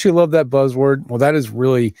they? Don't you love that buzzword? Well, that is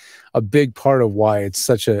really a big part of why it's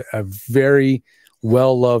such a very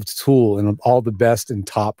well-loved tool in all the best and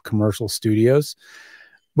top commercial studios.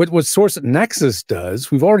 But what Source Nexus does,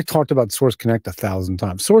 we've already talked about Source Connect 1,000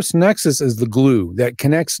 times. Source Nexus is the glue that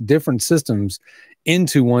connects different systems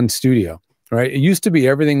into one studio. right? It used to be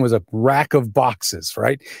everything was a rack of boxes,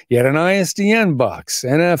 right? You had an ISDN box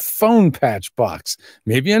and a phone patch box,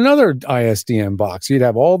 maybe another ISDN box. You'd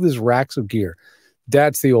have all these racks of gear.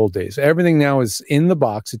 That's the old days. Everything now is in the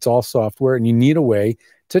box. It's all software, and you need a way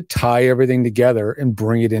to tie everything together and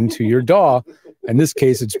bring it into your DAW. In this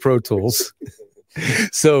case, it's Pro Tools.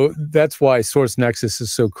 So that's why Source Nexus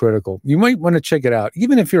is so critical. You might want to check it out.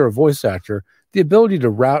 Even if you're a voice actor, the ability to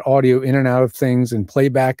route audio in and out of things and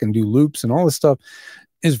playback and do loops and all this stuff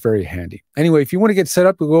is very handy. Anyway, if you want to get set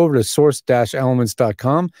up, we'll go over to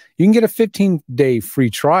source-elements.com. You can get a 15-day free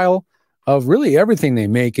trial of really everything they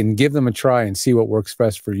make and give them a try and see what works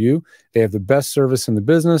best for you. They have the best service in the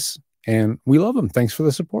business, and we love them. Thanks for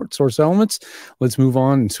the support, Source Elements. Let's move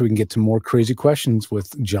on so we can get to more crazy questions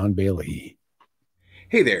with John Bailey.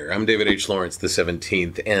 Hey there, I'm David H. Lawrence, the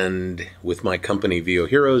 17th, and with my company VO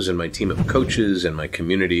Heroes and my team of coaches and my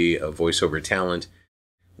community of voiceover talent,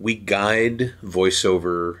 we guide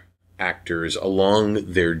voiceover actors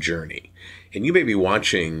along their journey. And you may be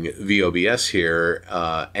watching VOBS here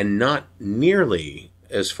and not nearly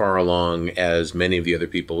as far along as many of the other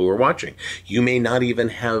people who are watching. You may not even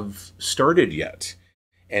have started yet.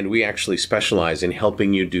 And we actually specialize in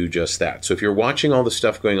helping you do just that. So if you're watching all the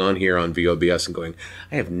stuff going on here on VOBS and going,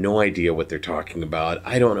 I have no idea what they're talking about,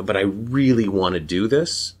 I don't know, but I really want to do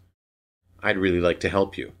this, I'd really like to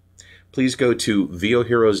help you. Please go to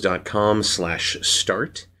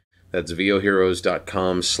voheroes.com/start. That's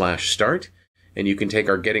voheroes.com/start. And you can take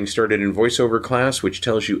our Getting Started in Voiceover class, which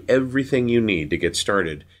tells you everything you need to get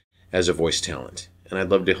started as a voice talent. And I'd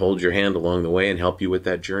love to hold your hand along the way and help you with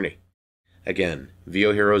that journey. Again,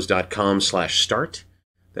 voheroes.com/start.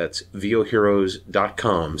 That's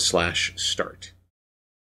voheroes.com/start.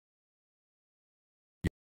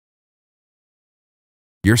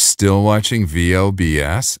 You're still watching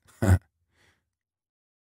VOBS?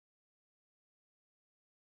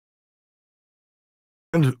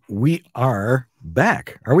 And we are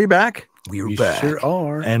back. Are we back? We sure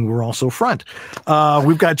are. And we're also front.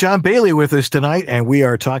 We've got John Bailey with us tonight, and we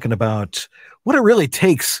are talking about what it really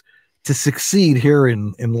takes to succeed here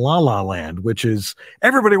in La La Land, which is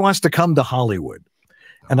everybody wants to come to Hollywood.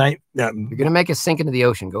 And you're going to make us sink into the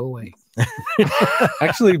ocean. Go away.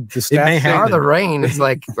 Actually, the stats the rain is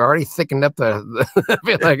like already thickened up I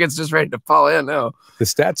feel like it's just ready to fall in now. The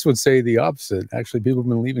stats would say the opposite. Actually, people have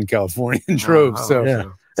been leaving California in droves. Yeah.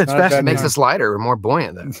 It's best. It makes us lighter or more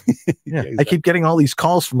buoyant then. Yeah, exactly. I keep getting all these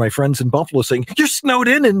calls from my friends in Buffalo saying, "You're snowed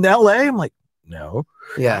in LA." I'm like, no.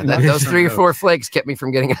 Yeah, those 3 or 4 flakes kept me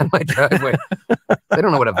from getting out of my driveway. They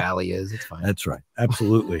don't know what a valley is. It's fine. That's right.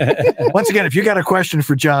 Absolutely. Once again, if you got a question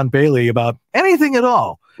for John Bailey about anything at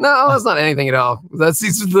all. No, that's not anything at all. That's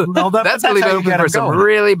really open for some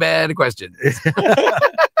really bad questions.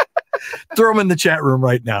 Throw them in the chat room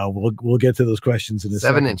right now. We'll get to those questions in a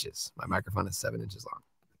 7 second. inches. My microphone is 7 inches long.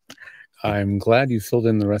 I'm glad you filled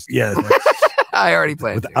in the rest. Yeah. I already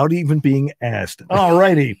planned without even being asked. All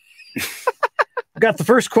righty. Got the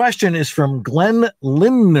first question is from Glenn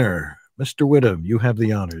Lindner. Mr. Whittam, you have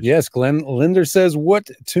the honors. Yes, Glenn Linder says,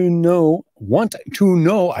 want to know,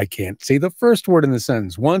 I can't say the first word in the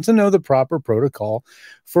sentence, want to know the proper protocol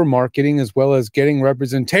for marketing as well as getting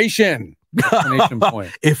representation. Exclamation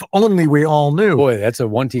point. If only we all knew. Boy, that's a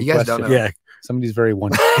 1T question. Don't know. Yeah. Somebody's very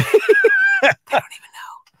 1T. I don't even know.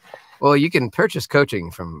 Well, you can purchase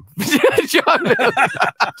coaching from John.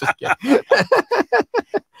 Just kidding.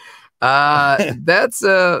 That's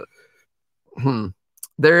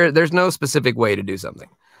there's no specific way to do something.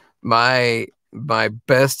 My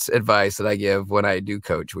best advice that I give when I do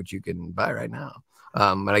coach, which you can buy right now,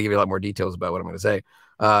 and I give you a lot more details about what I'm going to say,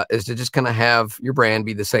 is to just kind of have your brand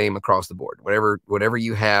be the same across the board. Whatever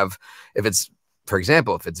you have, if it's, for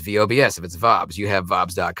example, if it's VOBS, if it's VOBS, you have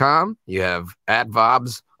VOBS.com, you have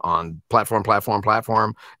 @VOBS on platform.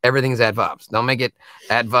 Everything's @VOBS. Don't make it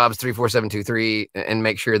 @VOBS 34723 and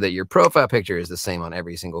make sure that your profile picture is the same on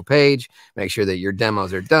every single page. Make sure that your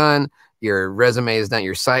demos are done, your resume is done,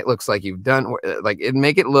 your site looks like you've done,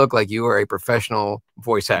 make it look like you are a professional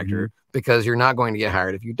voice actor, because you're not going to get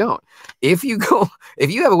hired if you don't. If you have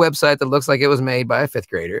a website that looks like it was made by a 5th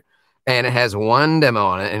grader and it has one demo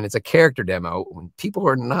on it and it's a character demo, people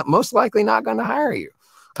are most likely not going to hire you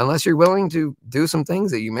unless you're willing to do some things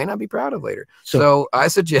that you may not be proud of later. So I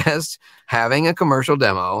suggest having a commercial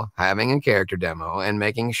demo, having a character demo, and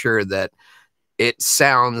making sure that it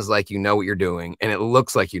sounds like you know what you're doing and it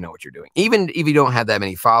looks like you know what you're doing. Even if you don't have that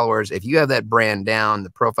many followers, if you have that brand down, the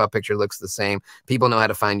profile picture looks the same, people know how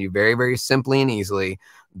to find you very, very simply and easily.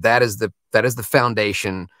 That is the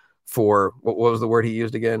foundation for what was the word he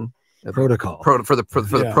used again? Protocol. For the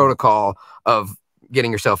protocol of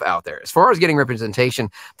getting yourself out there. As far as getting representation,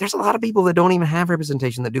 there's a lot of people that don't even have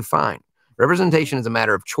representation that do fine. Representation is a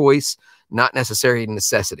matter of choice, not necessarily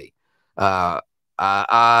necessity.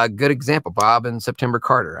 Good example, Bob and September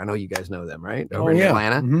Carter. I know you guys know them, right? Over in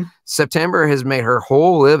Atlanta. September has made her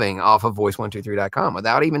whole living off of voice123.com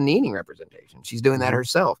without even needing representation. She's doing that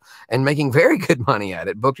herself and making very good money at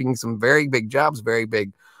it, booking some very big jobs, very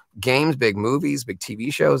big games, big movies, big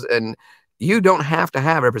TV shows. And you don't have to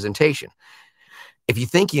have representation. If you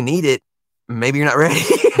think you need it, maybe you're not ready.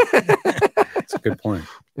 That's a good point.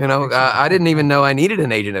 You know, I didn't even know I needed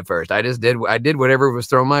an agent at first. I did whatever was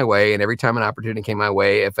thrown my way. And every time an opportunity came my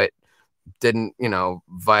way, if it didn't, you know,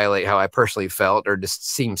 violate how I personally felt or just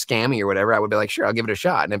seem scammy or whatever, I would be like, sure, I'll give it a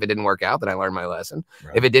shot. And if it didn't work out, then I learned my lesson.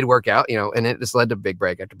 Right. If it did work out, you know, and it just led to big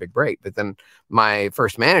break after big break. But then my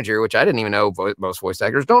first manager, which I didn't even know most voice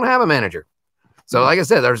actors don't have a manager. So like I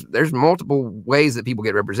said, there's multiple ways that people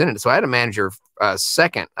get represented. So I had a manager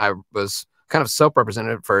second. I was kind of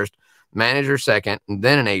self-represented at first, manager second, and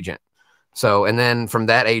then an agent. So, and then from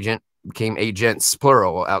that agent became agents,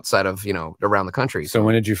 plural, outside of, you know, around the country. So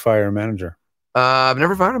when did you fire a manager? I've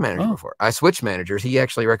never fired a manager before. I switched managers. He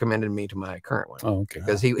actually recommended me to my current one. Oh, okay.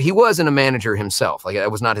 Because he wasn't a manager himself. Like,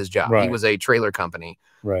 it was not his job. Right. He was a trailer company.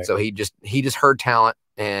 Right. So he just heard talent,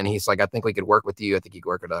 and he's like, I think we could work with you. I think you could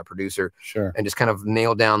work with a producer. Sure. And just kind of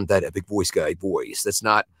nail down that epic voice guy voice. That's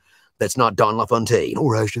not Don LaFontaine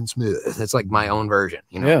or Ashton Smith. That's like my own version,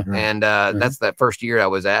 you know? Yeah. And that's that first year I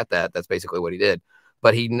was at that. That's basically what he did.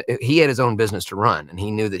 But he had his own business to run, and he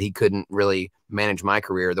knew that he couldn't really manage my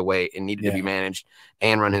career the way it needed to be managed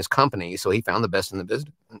and run his company. So he found the best in the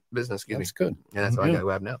business. That's good. And that's what I got who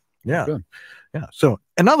I have now. Yeah. Good. Yeah. So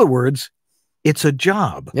in other words, it's a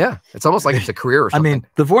job. Yeah. It's almost like it's a career or something. I mean,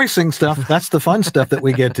 the voicing stuff, that's the fun stuff that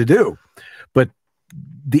we get to do. But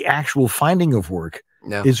the actual finding of work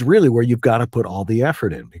is really where you've got to put all the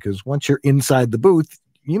effort in, because once you're inside the booth,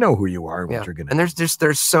 you know who you are and what you're going to do. And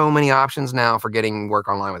there's so many options now for getting work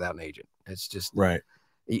online without an agent. It's just right.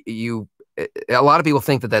 A lot of people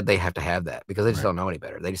think that they have to have that because they just don't know any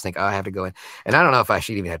better. They just think, oh, I have to go in. And I don't know if I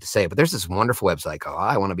should even have to say it, but there's this wonderful website called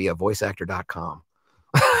I want to be a voiceactor.com.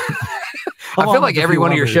 I feel like every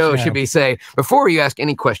one of your shows should be say, before you ask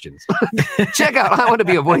any questions, check out I want to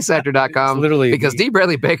be a voiceactor.com, literally because D.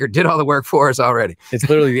 Bradley Baker did all the work for us already. It's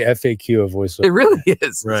literally the FAQ of voiceover. It really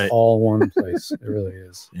is. Right. It's all one place. It really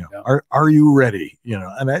is. Yeah. Are you ready? You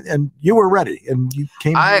know, and you were ready, and you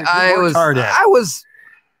came. I was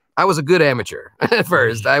a good amateur at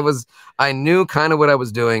first. I knew kind of what I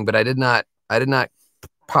was doing, but I did not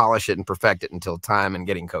polish it and perfect it until time and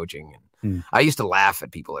getting coaching. I used to laugh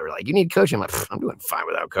at people that were like, you need coaching. I'm like, I'm doing fine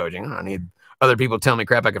without coaching. I don't need other people telling me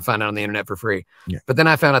crap I can find out on the internet for free. Yeah. But then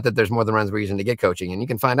I found out that there's more than one reason to get coaching, and you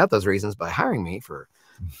can find out those reasons by hiring me for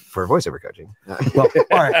voiceover coaching. Well,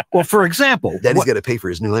 all right. Well, for example, Daddy's got to pay for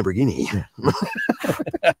his new Lamborghini.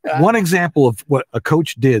 One example of what a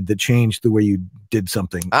coach did that changed the way you did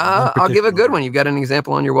something. I'll give a good one. You've got an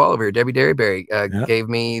example on your wall over here. Debbie Derryberry gave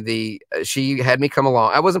me she had me come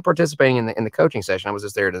along. I wasn't participating in the coaching session. I was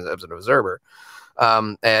just there as an observer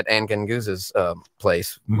at Ann Guz's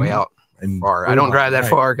place, way out far. I don't drive that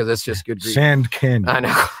far because it's just good grief. Sand Canyon. I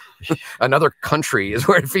know. Another country is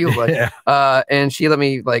where it feels like. And she let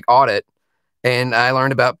me like audit, and I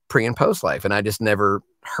learned about pre and post life, and I just never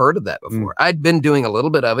heard of that before. I'd been doing a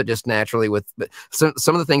little bit of it just naturally with some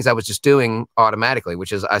of the things I was just doing automatically,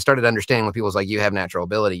 which is I started understanding when people was like, you have natural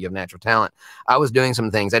ability, you have natural talent. I was doing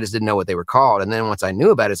some things, I just didn't know what they were called. And then once I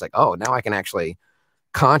knew about it, it's like, oh, now I can actually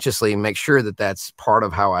consciously make sure that that's part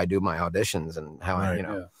of how I do my auditions and how I, you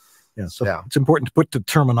know. Yeah, so it's important to put the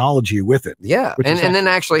terminology with it. Yeah, and then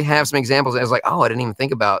actually have some examples. I was like, oh, I didn't even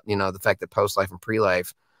think about, you know, the fact that post-life and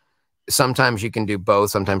pre-life, sometimes you can do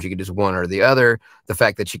both. Sometimes you can do one or the other. The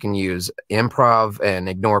fact that you can use improv and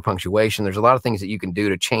ignore punctuation. There's a lot of things that you can do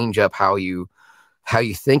to change up how you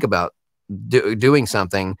think about doing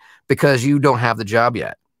something because you don't have the job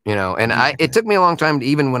yet, you know. And it took me a long time to,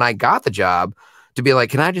 even when I got the job, to be like,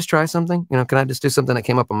 can I just try something? You know, can I just do something that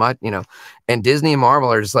came up on my, you know? And Disney and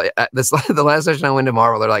Marvel are just like, the last session I went to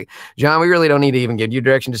Marvel, they're like, John, we really don't need to even give you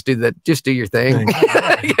direction. Just do that. Just do your thing.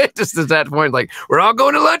 Just at that point, like, we're all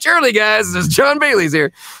going to lunch early, guys. There's John Bailey's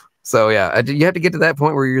here. So yeah, you have to get to that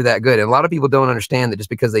point where you're that good. And a lot of people don't understand that just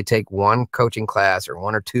because they take one coaching class or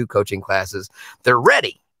one or two coaching classes, they're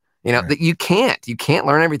ready. You know, that you can't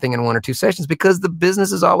learn everything in one or two sessions because the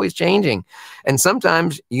business is always changing. And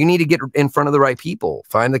sometimes you need to get in front of the right people,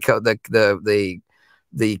 find the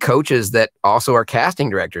coaches that also are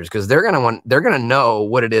casting directors, because they're going to know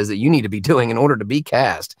what it is that you need to be doing in order to be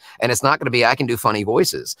cast. And it's not going to be, I can do funny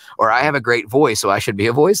voices, or I have a great voice, so I should be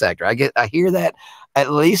a voice actor. I hear that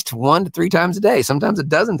at least 1 to 3 times a day, sometimes a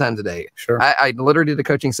dozen times a day. Sure. I literally did a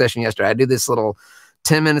coaching session yesterday. I do this little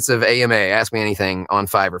 10 minutes of AMA, ask me anything on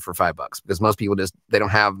Fiverr for $5 because most people they don't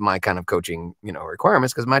have my kind of coaching,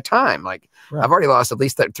 requirements because my time, like I've already lost at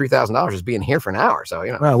least that $3,000 just being here for an hour. So,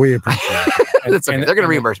 Well, we appreciate it. That's okay. They're going to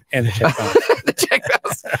reimburse me. And the check balance. The check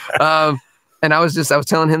balance. And I was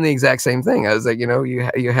telling him the exact same thing. I was like,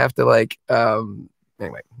 you have to like,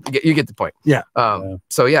 anyway, you get the point. Yeah.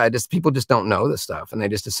 So yeah, people just don't know this stuff and they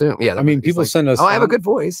just assume. Yeah. I mean, people send us. Oh, I have a good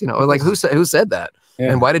voice. Like who said that?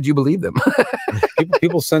 Yeah. And why did you believe them?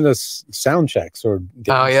 people send us sound checks or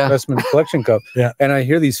yeah. specimen collection cup. Yeah. And I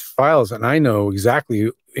hear these files and I know exactly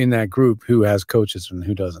in that group who has coaches and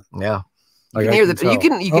who doesn't. Yeah. Like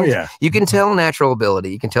you can tell natural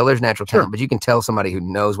ability. You can tell there's natural talent, but you can tell somebody who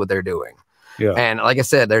knows what they're doing. Yeah. And like I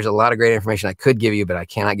said, there's a lot of great information I could give you, but I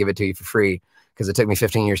cannot give it to you for free because it took me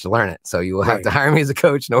 15 years to learn it. So you will have to hire me as a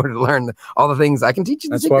coach in order to learn all the things I can teach you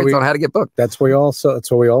the secrets on how to get booked. That's why we all sell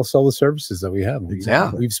the services that we have.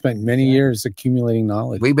 We've spent many years accumulating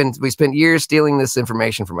knowledge. We spent years stealing this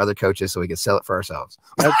information from other coaches so we could sell it for ourselves.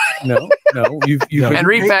 No, and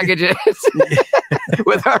repackage it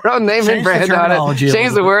with our own name and brand on it.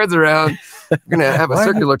 Change the words around. We're gonna have a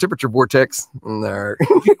circular temperature vortex in there.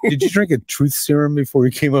 Did you drink a truth serum before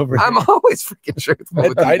you came over here? I'm always freaking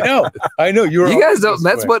truthful. I know. You guys don't.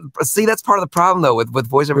 That's part of the problem though with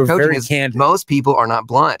voiceover coaching is candid. Most people are not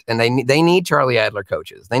blunt, and they need Charlie Adler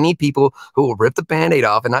coaches. They need people who will rip the Band-Aid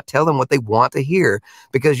off and not tell them what they want to hear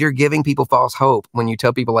because you're giving people false hope when you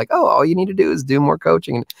tell people like, oh, all you need to do is do more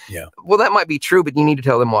coaching. Yeah. Well, that might be true, but you need to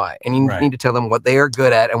tell them why, and you need to tell them what they are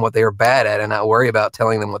good at and what they are bad at, and not worry about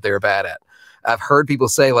telling them what they are bad at. I've heard people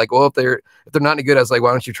say like, well, if they're not any good, I was like,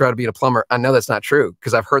 why don't you try to be a plumber? I know that's not true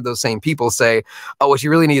because I've heard those same people say, oh, what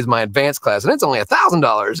you really need is my advanced class. And it's only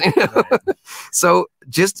 $1,000. So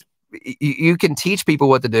just, you can teach people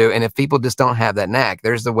what to do. And if people just don't have that knack,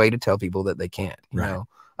 there's the way to tell people that they can't, you know?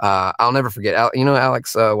 I'll never forget,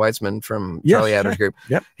 Alex Weitzman from Charlie Adler's group.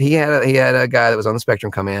 Yep. He had a guy that was on the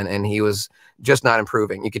spectrum come in and he was just not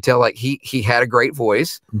improving. You could tell like he had a great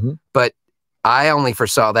voice, but I only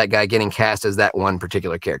foresaw that guy getting cast as that one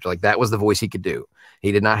particular character. Like that was the voice he could do.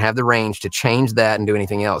 He did not have the range to change that and do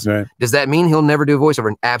anything else. Right. Does that mean he'll never do a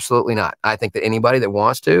voiceover? Absolutely not. I think that anybody that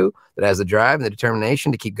wants to, that has the drive and the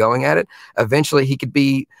determination to keep going at it, eventually he could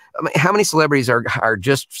be. I mean, how many celebrities are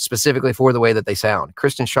just specifically for the way that they sound?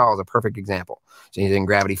 Kristen Shaw is a perfect example. She's in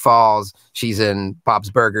Gravity Falls. She's in Bob's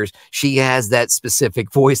Burgers. She has that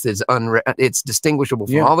specific voice that's it's distinguishable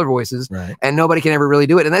from all their voices, and nobody can ever really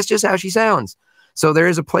do it. And that's just how she sounds. So there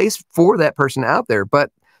is a place for that person out there,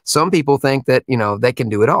 but some people think that, they can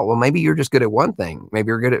do it all. Well, maybe you're just good at one thing.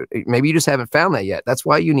 Maybe you just haven't found that yet. That's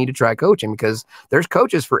why you need to try coaching because there's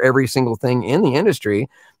coaches for every single thing in the industry.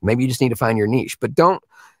 Maybe you just need to find your niche, but don't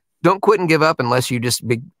quit and give up unless you just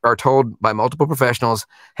are told by multiple professionals,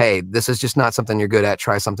 hey, this is just not something you're good at.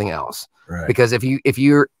 Try something else. Right. Because if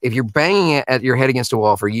you're banging it at your head against a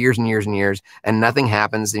wall for years and years and years and nothing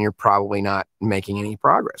happens, then you're probably not making any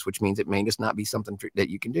progress, which means it may just not be something that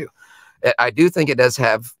you can do. I do think it does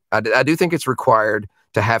have, I do think it's required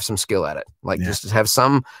to have some skill at it, just to have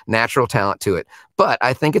some natural talent to it. But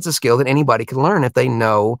I think it's a skill that anybody can learn if they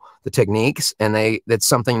know the techniques and that's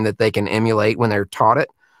something that they can emulate when they're taught it.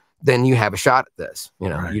 Then you have a shot at this.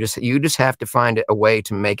 You just have to find a way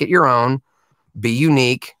to make it your own, be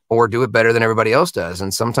unique, or do it better than everybody else does.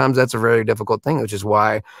 And sometimes that's a very difficult thing, which is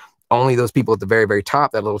why only those people at the very, very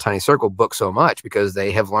top, that little tiny circle, book so much because they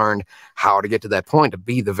have learned how to get to that point to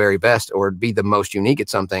be the very best or be the most unique at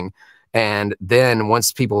something. And then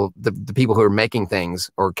once people, the people who are making things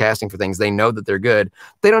or casting for things, they know that they're good.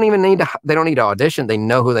 They don't even need to audition. They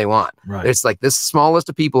know who they want. Right. It's like this small list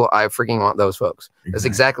of people. I freaking want those folks. Exactly. That's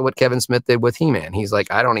exactly what Kevin Smith did with He-Man. He's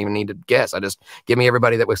like, I don't even need to guess. I just give me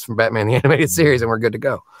everybody that was from Batman the Animated Series and we're good to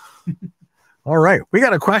go. All right. We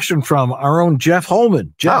got a question from our own Jeff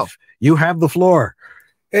Holman. Jeff, you have the floor.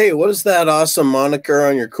 Hey, what does that awesome moniker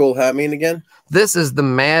on your cool hat mean again? This is the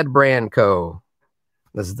Mad Brand Co.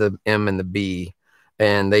 This is the M and the B.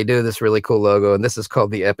 And they do this really cool logo. And this is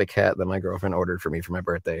called the Epic hat that my girlfriend ordered for me for my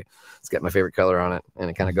birthday. It's got my favorite color on it. And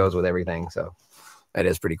it kind of goes with everything. So that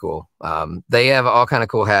is pretty cool. They have all kind of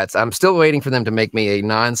cool hats. I'm still waiting for them to make me a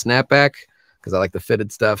non-snapback because I like the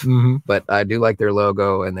fitted stuff. But I do like their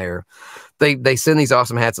logo. And they send these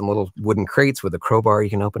awesome hats in little wooden crates with a crowbar.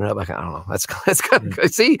 You can open it up. I don't know. That's kind of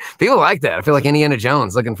good. See, people like that. I feel like Indiana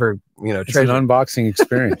Jones looking for, it's an unboxing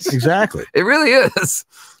experience. Exactly. It really is.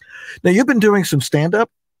 Now you've been doing some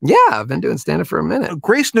stand-up. Yeah, I've been doing stand-up for a minute.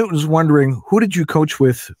 Grace Newton's wondering, who did you coach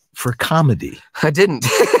with for comedy? I didn't.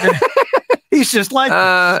 He's just like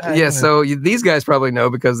yeah. So these guys probably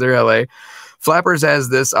know because they're LA. Flappers has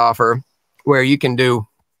this offer where you can do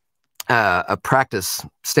a practice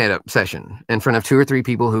stand-up session in front of 2 or 3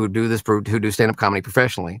 people who do stand-up comedy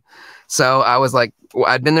professionally. So I was like,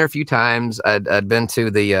 I'd been there a few times. I'd been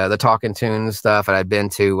to the Talking Tunes stuff, and I'd been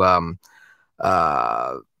to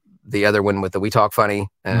the other one with the We Talk Funny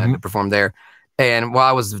and performed there. And while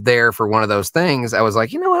I was there for one of those things, I was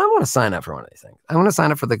like, you know what? I want to sign up for one of these things. I want to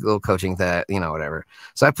sign up for the little coaching that, whatever.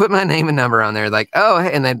 So I put my name and number on there, like, oh,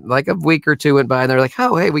 hey, and then like a week or two went by, and they're like,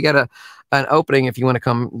 oh, hey, we got an opening if you want to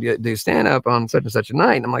come do stand up on such and such a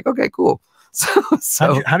night. And I'm like, okay, cool.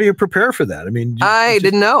 So how do you prepare for that? I mean, I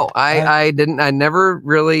didn't know. I never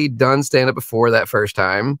really done stand up before that first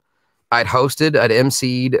time. I'd hosted, I'd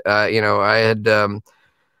emceed,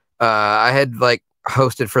 I had like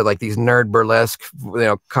hosted for like these nerd burlesque,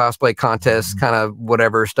 cosplay contests, kind of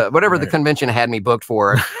whatever stuff, whatever the convention had me booked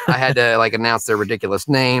for. I had to like announce their ridiculous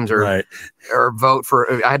names or vote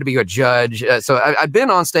for. I had to be a judge. So I'd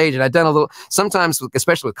been on stage and I'd done a little. Sometimes,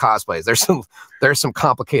 especially with cosplays, there's some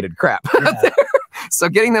complicated crap out there. So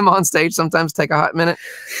getting them on stage sometimes take a hot minute,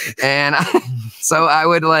 and so I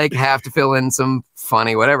would like have to fill in some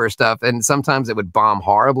funny whatever stuff, and sometimes it would bomb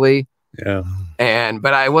horribly. Yeah.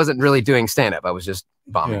 But I wasn't really doing stand up. I was just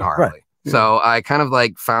bombing horribly. Right. Yeah. So I kind of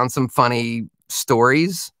like found some funny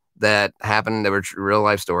stories that happened. They were real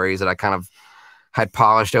life stories that I kind of had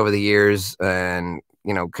polished over the years, and,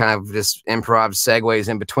 kind of just improv segues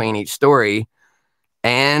in between each story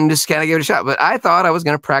and just kind of give it a shot. But I thought I was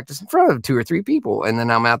going to practice in front of 2 or 3 people. And then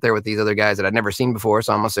I'm out there with these other guys that I'd never seen before.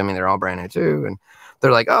 So I'm assuming they're all brand new too. And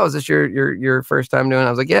they're like, oh, is this your first time doing it? I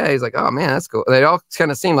was like, yeah. He's like, oh man, that's cool. They all kind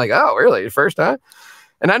of seemed like, oh, really? Your first time?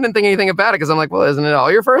 And I didn't think anything about it because I'm like, well, isn't it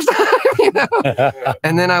all your first time?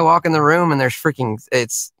 And then I walk in the room and there's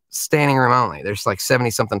it's standing room only. There's like 70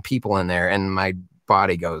 something people in there, and my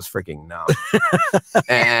body goes freaking numb.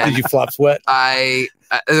 And did you flop sweat?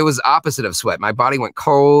 It was opposite of sweat. My body went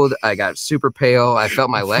cold. I got super pale. I felt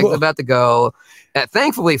my legs about to go.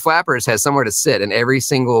 Thankfully, Flappers has somewhere to sit in every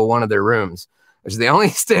single one of their rooms, which is the only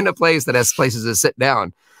stand-up place that has places to sit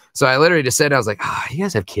down. So I literally just said, I was like, oh, you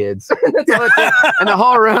guys have kids. And the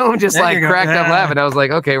whole room just like cracked up laughing. I was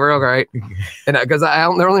like, okay, we're all right. And because the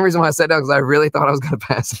only reason why I sat down, because I really thought I was going to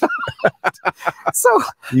pass out. So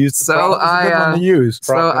I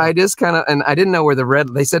just kind of, and I didn't know where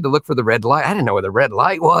they said to look for the red light. I didn't know where the red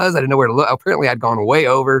light was. I didn't know where to look. Apparently I'd gone way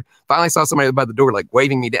over. Finally saw somebody by the door, like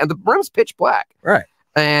waving me down. The room's pitch black. Right.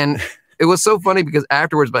 And it was so funny because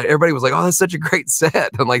afterwards, but everybody was like, oh, that's such a great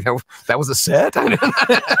set. I'm like, that was a set? And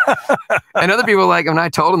other people like, when I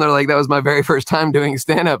told them, they're like, that was my very first time doing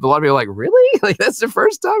stand-up. A lot of people were like, really? Like, that's the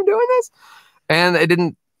first time doing this? And a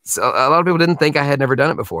lot of people didn't think I had never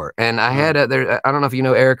done it before. And I had, I don't know if you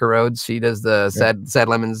know Erica Rhodes. She does the Sad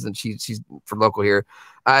Lemons, and she's from local here.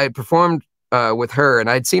 I performed with her, and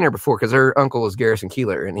I'd seen her before because her uncle was Garrison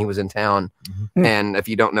Keillor, and he was in town. And if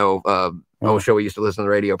you don't know, show we used to listen to the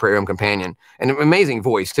radio, Prairie Home Companion, and an amazing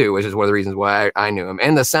voice too, which is one of the reasons why I knew him.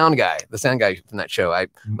 And the sound guy from that show, I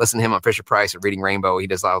listened to him on Fisher Price and Reading Rainbow. He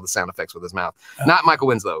does all the sound effects with his mouth. Not Michael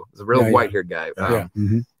Winslow. He's a real white-haired guy.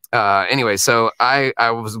 Anyway, so I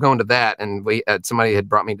was going to that, and somebody had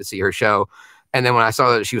brought me to see her show. And then when I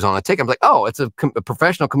saw that she was on the ticket, I was like, oh, it's a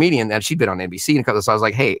professional comedian that she'd been on NBC. And so I was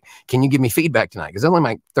like, hey, can you give me feedback tonight? Because it's only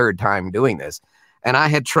my 3rd time doing this. And I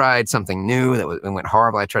had tried something new that went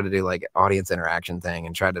horrible. I tried to do like audience interaction thing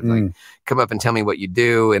and tried to like come up and tell me what you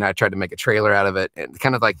do. And I tried to make a trailer out of it, and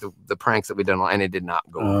kind of like the pranks that we'd done, and it did not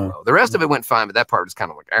go well. The rest of it went fine, but that part was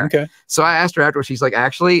kind of like, okay. So I asked her afterwards, she's like,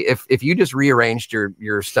 actually, if you just rearranged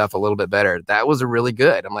your stuff a little bit better, that was really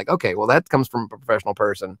good. I'm like, okay, well, that comes from a professional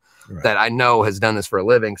person that I know has done this for a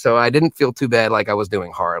living. So I didn't feel too bad like I was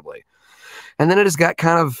doing horribly. And then it just got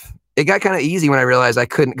kind of easy when I realized I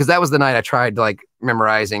couldn't, because that was the night I tried like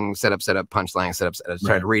memorizing setup, punchline, setup.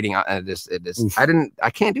 Tried reading, and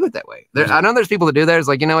I can't do it that way. I know there's people that do that. It's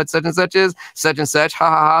like, it's such and such is such and such, ha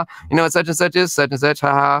ha ha. What such and such is such and such,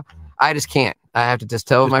 ha ha. I just can't. I have to just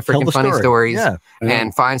tell my freaking funny stories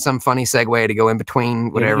and find some funny segue to go in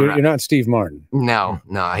between whatever. You're not Steve Martin. No,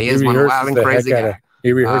 he is one wild and crazy guy.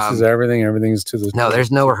 He rehearses everything. Everything's to the. No,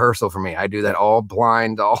 there's no rehearsal for me. I do that all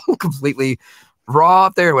blind, all completely raw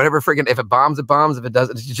up there, whatever freaking, if it bombs, it bombs. If it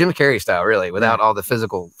doesn't, it's Jim Carrey style, really, without all the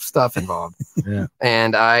physical stuff involved.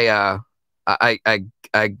 And I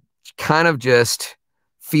kind of just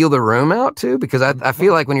feel the room out too, because I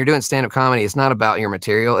feel like when you're doing stand-up comedy, it's not about your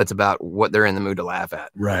material, it's about what they're in the mood to laugh at.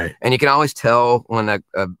 Right. And you can always tell when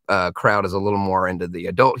a crowd is a little more into the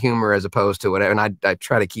adult humor as opposed to whatever. And I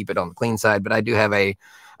try to keep it on the clean side, but I do have a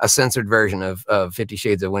a censored version of 50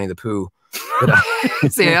 Shades of Winnie the Pooh.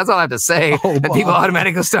 See, that's all I have to say. And people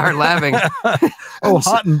automatically start laughing.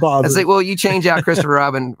 Hot and bothered. It's like, well, you change out Christopher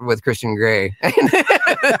Robin with Christian Grey.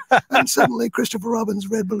 And suddenly Christopher Robin's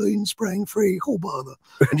red balloon sprang free. Oh, bother.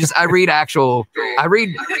 And just, I read the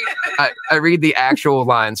actual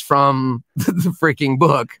lines from the freaking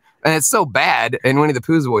book. And it's so bad. And Winnie the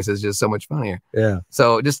Pooh's voice is just so much funnier. Yeah.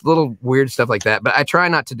 So just little weird stuff like that. But I try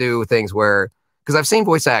not to do things where, because I've seen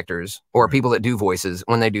voice actors or people that do voices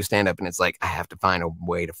when they do stand up, and it's like, I have to find a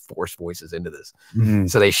way to force voices into this. Mm-hmm.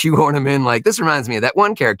 So they shoehorn them in like, this reminds me of that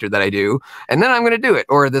one character that I do, and then I'm going to do it.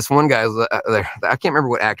 Or this one guy, I can't remember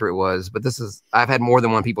what actor it was, but I've had more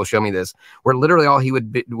than one people show me this, where literally all he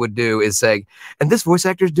would do is say, and this voice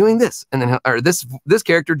actor is doing this, and then, or this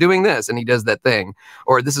character doing this, and he does that thing.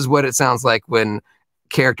 Or this is what it sounds like when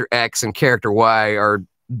character X and character Y are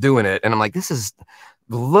doing it. And I'm like, this is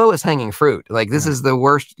the lowest hanging fruit. Like, this is the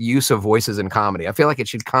worst use of voices in comedy. I feel like it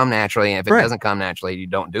should come naturally, and if it doesn't come naturally, you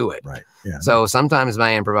don't do it. Right. Yeah. So sometimes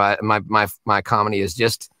my comedy is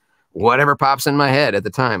just whatever pops in my head at the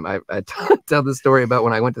time. I tell this story about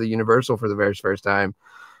when I went to the Universal for the very first time.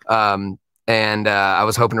 And I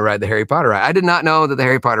was hoping to ride the Harry Potter ride. I did not know that the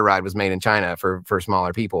Harry Potter ride was made in China for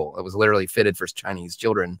smaller people. It was literally fitted for Chinese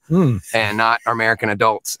children and not American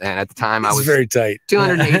adults. And at the time, I was very tight.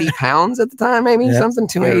 280 pounds at the time, maybe something,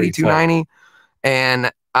 280, 290.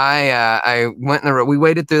 And I went in we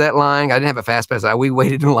waited through that line. I didn't have a fast pass. We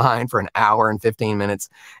waited in line for an hour and 15 minutes.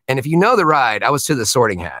 And if you know the ride, I was to the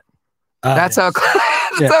Sorting Hat. That's how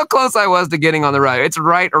close I was to getting on the ride. It's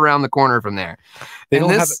right around the corner from there. They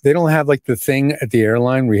don't have like the thing at the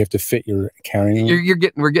airline where you have to fit your carrying.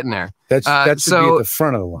 We're getting there. That should be at the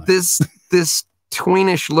front of the line. This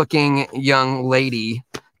tweenish looking young lady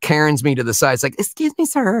Karens me to the side. It's like, excuse me,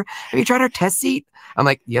 sir, have you tried our test seat? I'm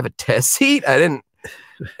like, you have a test seat? I didn't.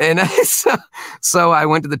 And so I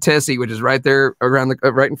went to the test seat, which is right there around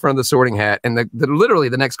right in front of the Sorting Hat. And literally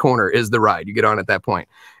the next corner is the ride. You get on at that point.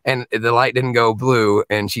 And the light didn't go blue.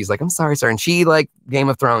 And she's like, I'm sorry, sir. And she, like Game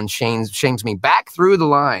of Thrones, shames me back through the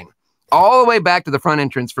line, all the way back to the front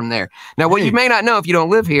entrance from there. Now, what you may not know if you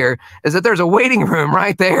don't live here is that there's a waiting room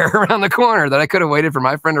right there around the corner that I could have waited for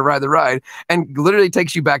my friend to ride the ride, and literally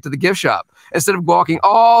takes you back to the gift shop instead of walking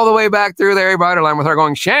all the way back through the Harry Potter line with her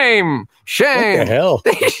going, shame, shame. What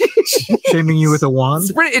the hell? Shaming you with a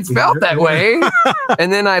wand? It felt that way.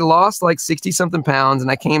 And then I lost like 60 something pounds,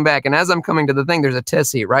 and I came back. And as I'm coming to the thing, there's a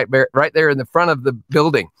test seat right there in the front of the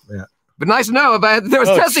building. Yeah. But nice to know if there was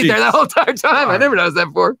a test seat there that whole entire time. I never noticed that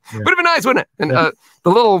before. Yeah. Would have been nice, wouldn't it? And the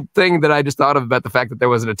little thing that I just thought of about the fact that there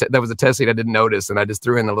was a test seat I didn't notice, and I just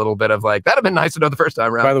threw in a little bit of like, that'd have been nice to know the first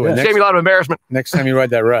time around. By the way, gave me a lot of embarrassment. Next time you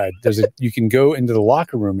ride that ride, you can go into the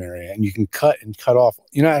locker room area and you can cut off.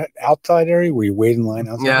 You know, outside area where you wait in line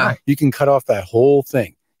outside. Yeah, you can cut off that whole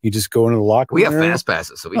thing. You just go into the locker room. We have fast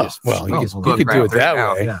passes, so we you could do it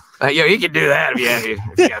that way. Yeah, you can do that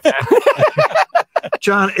if you got that.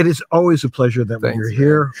 John, it is always a pleasure that when you're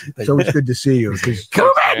here. It's always good to see you.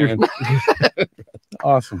 Come back.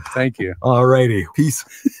 Awesome. Thank you. All righty. Peace.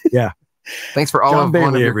 Yeah. Thanks for all of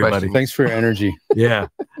one of your questions. Thanks for your energy. Yeah.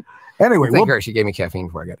 Anyway, thank her. She gave me caffeine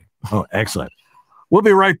before I got it. Oh, excellent. We'll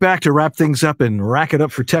be right back to wrap things up and rack it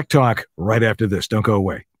up for Tech Talk right after this. Don't go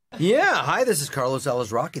away. Yeah. Hi, this is Carlos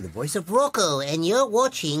Alazraqui, the voice of Rocco, and you're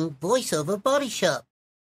watching VoiceOver Body Shop.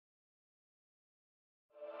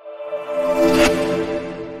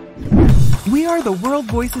 We are the World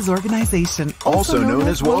Voices Organization, also known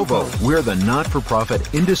as WOVO. We're the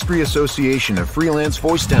not-for-profit industry association of freelance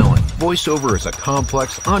voice talent. VoiceOver is a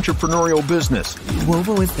complex entrepreneurial business.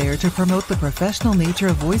 WOVO is there to promote the professional nature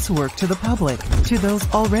of voice work to the public, to those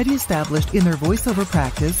already established in their voiceover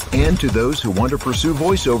practice, and to those who want to pursue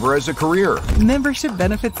voiceover as a career. Membership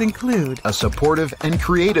benefits include a supportive and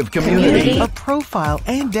creative community, a profile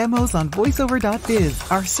and demos on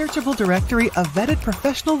voiceover.biz, our searchable directory of vetted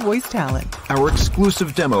professional voice talent, our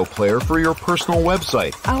exclusive demo player for your personal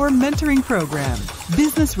website, our mentoring program,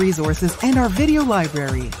 business resources, and our video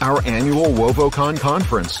library, our annual WovoCon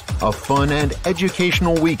conference, a fun and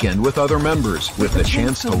educational weekend with other members with the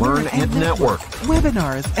chance to learn and network,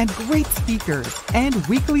 webinars and great speakers, and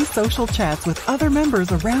weekly social chats with other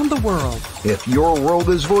members around the world. If your world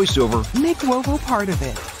is voiceover, make WOVO part of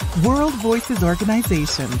it. World Voices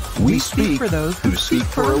Organization. We speak for those who speak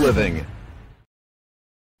for a living.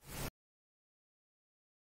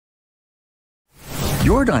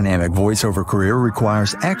 Your dynamic voiceover career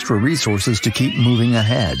requires extra resources to keep moving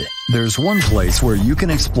ahead. There's one place where you can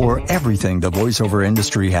explore everything the voiceover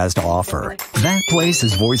industry has to offer. That place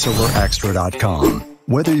is voiceoverextra.com.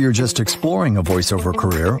 Whether you're just exploring a voiceover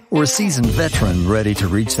career or a seasoned veteran ready to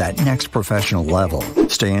reach that next professional level,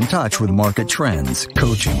 stay in touch with market trends,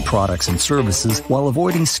 coaching, products, and services while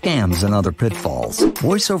avoiding scams and other pitfalls.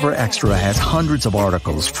 VoiceOver Extra has hundreds of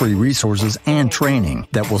articles, free resources, and training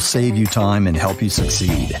that will save you time and help you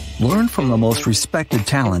succeed. Learn from the most respected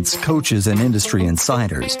talents, coaches, and industry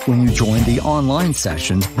insiders when you join the online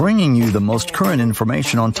sessions, bringing you the most current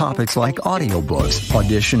information on topics like audiobooks,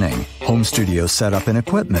 auditioning, home studio setup and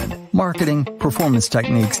equipment, marketing, performance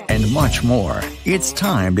techniques, and much more. It's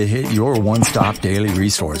time to hit your one-stop daily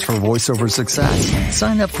resource for voiceover success.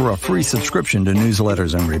 Sign up for a free subscription to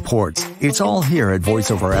newsletters and reports. It's all here at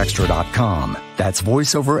voiceoverextra.com. That's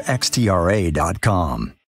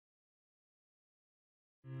voiceoverextra.com.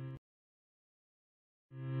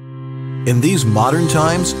 In these modern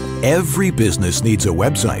times, every business needs a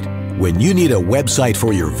website. When you need a website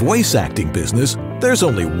for your voice acting business, there's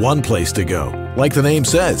only one place to go. Like the name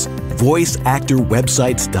says,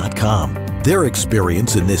 voiceactorwebsites.com. Their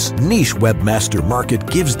experience in this niche webmaster market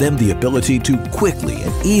gives them the ability to quickly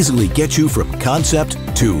and easily get you from concept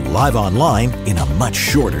to live online in a much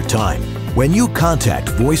shorter time. When you contact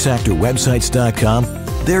voiceactorwebsites.com,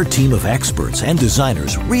 their team of experts and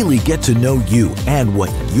designers really get to know you and what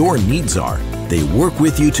your needs are. They work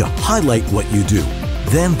with you to highlight what you do.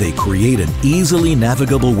 Then they create an easily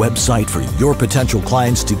navigable website for your potential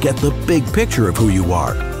clients to get the big picture of who you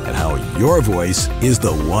are and how your voice is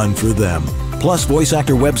the one for them. Plus,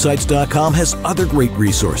 VoiceActorWebsites.com has other great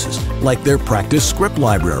resources, like their practice script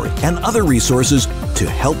library and other resources to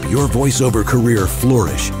help your voiceover career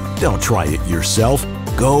flourish. Don't try it yourself.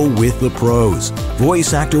 Go with the pros.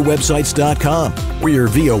 VoiceActorWebsites.com, where your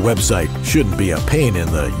VO website shouldn't be a pain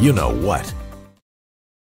in the you-know-what.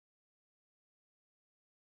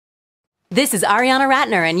 This is Ariana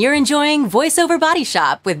Ratner, and you're enjoying VoiceOver Body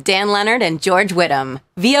Shop with Dan Lenard and George Whittam.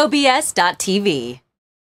 VOBS.TV.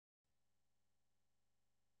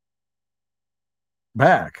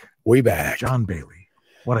 Back. Way back. John Bailey.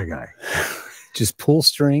 What a guy. Just pull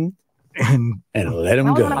string and let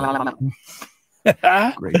him go.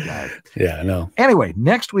 Great guy. Yeah, I know. Anyway,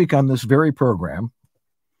 next week on this very program,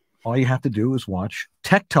 all you have to do is watch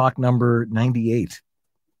Tech Talk number 98.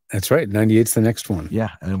 That's right. 98's the next one. Yeah,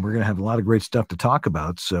 and we're going to have a lot of great stuff to talk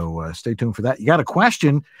about, so stay tuned for that. You got a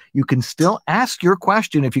question, you can still ask your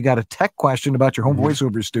question if you got a tech question about your home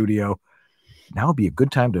voiceover studio. Now would be a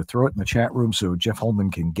good time to throw it in the chat room so Jeff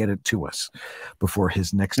Holman can get it to us before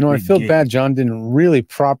his next I feel gig. bad John didn't really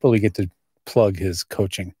properly get to plug his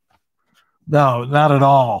coaching. No, not at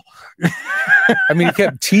all. I mean, he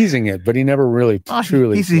kept teasing it, but he never really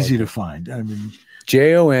truly. He's easy to find. I mean,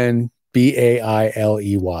 JONBAILEY.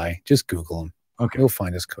 Just Google him. Okay, you'll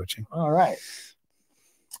find his coaching. All right.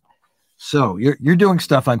 So you're doing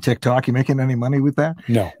stuff on TikTok. You making any money with that?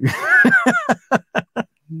 No.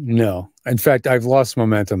 No. In fact, I've lost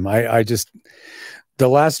momentum. I just the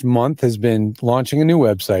last month has been launching a new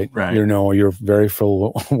website. Right. You're very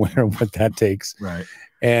full aware of what that takes. Right.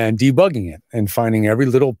 And debugging it and finding every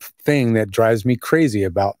little thing that drives me crazy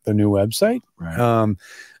about the new website. Right.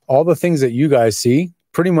 All the things that you guys see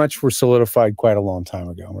pretty much were solidified quite a long time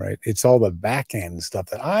ago, right? It's all the back end stuff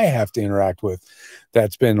that I have to interact with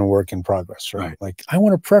that's been a work in progress, right? Like, I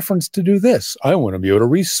want a preference to do this. I want to be able to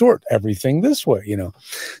resort everything this way,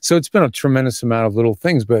 So it's been a tremendous amount of little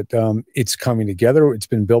things, but it's coming together. It's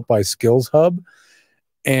been built by Skills Hub,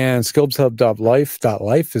 and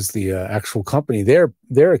skillshub.life is the actual company.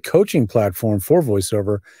 They're a coaching platform for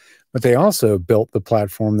voiceover, but they also built the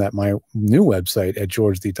platform that my new website at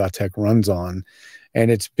georgethe.tech runs on. And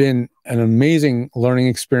it's been an amazing learning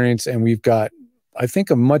experience. And we've got, I think,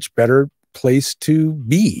 a much better place to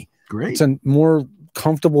be. Great. It's a more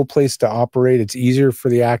comfortable place to operate. It's easier for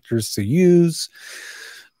the actors to use.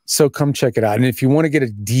 So come check it out. And if you want to get a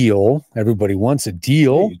deal, everybody wants a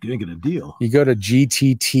deal. You're going to get a deal. You go to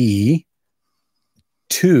GTT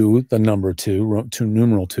 2, the number 2,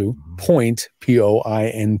 numeral 2, point,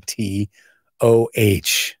 POINTOH.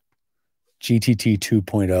 GTT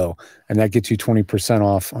 2.0, and that gets you 20%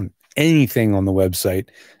 off on anything on the website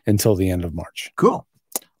until the end of March. Cool.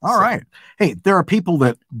 All right. Hey, there are people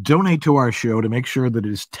that donate to our show to make sure that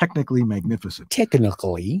it is technically magnificent.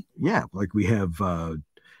 Technically? Yeah, like we have,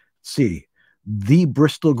 the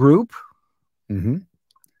Bristol Group,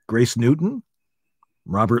 Grace Newton,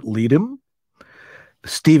 Robert Leadham,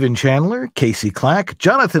 Stephen Chandler, Casey Clack,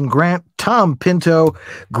 Jonathan Grant, Tom Pinto,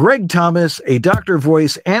 Greg Thomas, A Doctor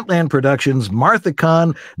Voice, Antland Productions, Martha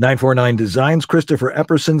Kahn, 949 Designs, Christopher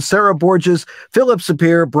Epperson, Sarah Borges, Philip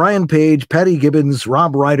Sapir, Brian Page, Patty Gibbons,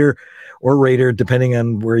 Rob Ryder, or Raider, depending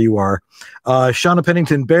on where you are, Shauna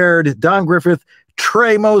Pennington Baird, Don Griffith,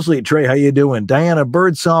 Trey Mosley. Trey, how you doing? Diana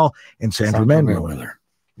Birdsall and Sandra Manmiller.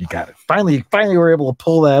 You got it. Finally, we were able to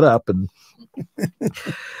pull that up, and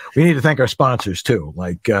we need to thank our sponsors too,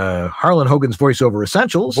 like Harlan Hogan's Voiceover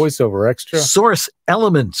Essentials, Voiceover Extra, Source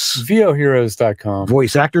Elements, VOHeroes.com,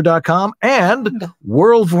 VoiceActor.com, and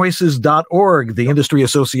WorldVoices.org, the Industry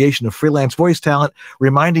Association of Freelance Voice Talent,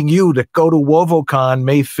 reminding you to go to WovoCon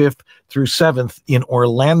May 5th through 7th in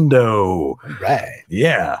Orlando. Right.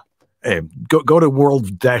 Yeah. Hey, go to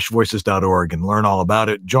world-voices.org and learn all about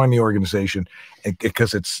it. Join the organization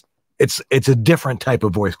because it's a different type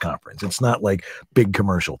of voice conference. It's not like big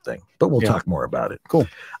commercial thing, but we'll talk more about it. Cool.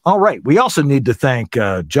 All right. We also need to thank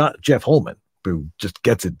Jeff Holman, who just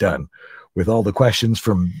gets it done with all the questions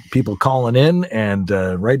from people calling in and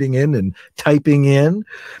writing in and typing in.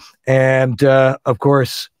 And of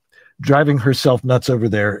course, driving herself nuts over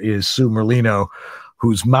there is Sue Merlino,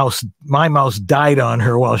 whose my mouse died on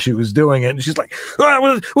her while she was doing it. And she's like,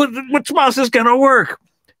 which mouse is going to work?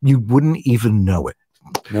 You wouldn't even know it.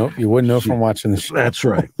 Nope, you wouldn't know from watching the show. That's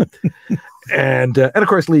right. and of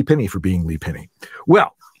course, Lee Penny for being Lee Penny.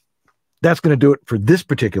 Well, that's going to do it for this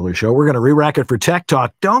particular show. We're going to re-rack it for Tech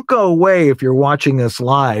Talk. Don't go away if you're watching us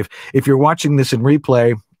live. If you're watching this in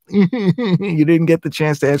replay, you didn't get the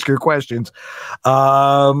chance to ask your questions.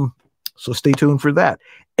 So stay tuned for that.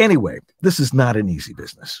 Anyway, this is not an easy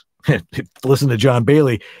business. Listen to John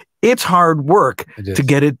Bailey. It's hard work to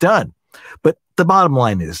get it done. But the bottom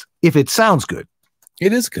line is, if it sounds good,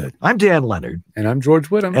 it is good. I'm Dan Leonard. And I'm George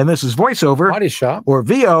Whittam. And this is Voiceover Body Shop, or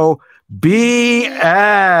VOBS.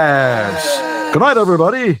 Good night,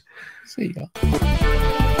 everybody. See ya.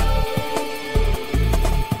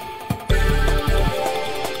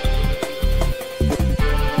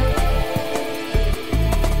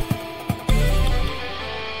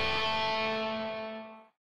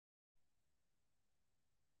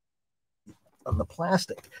 On the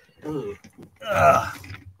plastic.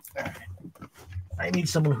 I need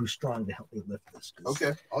someone who's strong to help me lift this.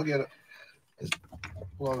 Okay, I'll get it.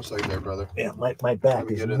 Hold on a second there, brother. Yeah, my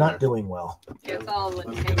back is not doing well. It's all Let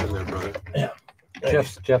me get in there, brother. Yeah.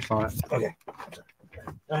 Jeff's on it. Okay.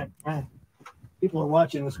 All right. People are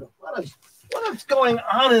watching this. What is going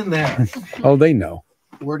on in there? Oh, they know.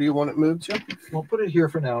 Where do you want it moved to? We'll put it here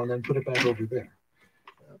for now and then put it back over there.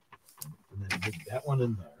 And then put that one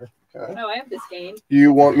in there. Okay. Oh, I have this game.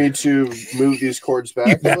 You want me to move these cords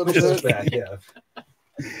back a little bit? Back, yeah.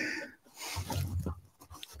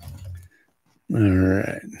 All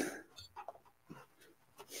right.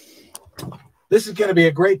 This is going to be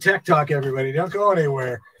a great Tech Talk, everybody. Don't go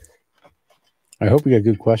anywhere. I hope we got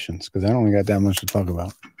good questions because I don't got that much to talk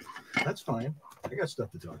about. That's fine. I got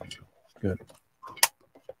stuff to talk about. Good.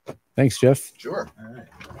 Thanks, Jeff. Sure. All right.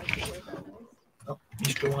 Oh,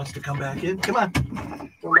 he still wants to come back in. Come on.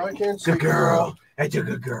 Come back in. Good girl. That's a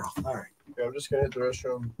good girl. All right. Okay, I'm just going to hit the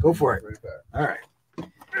restroom. Go for it. Right back. All right.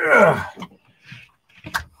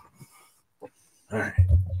 All right.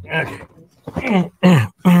 Okay.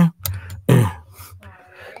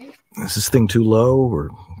 Is this thing too low or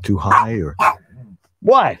too high or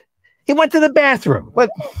what? He went to the bathroom. What?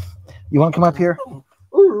 You want to come up here?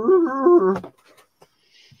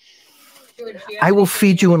 I will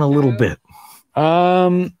feed you in a little bit.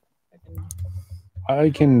 I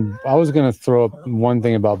was going to throw up one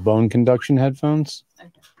thing about bone conduction headphones,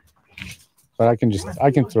 but I can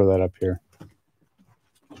throw that up here.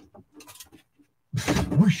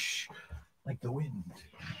 Whoosh, like the wind.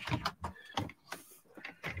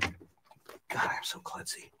 God, I'm so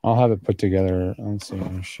klutzy. I'll have it put together. Let's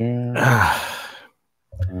see. Share.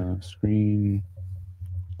 Screen.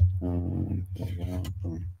 There you go.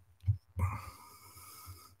 Boom.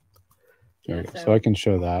 Yeah, so I can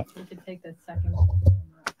show that. You could take the second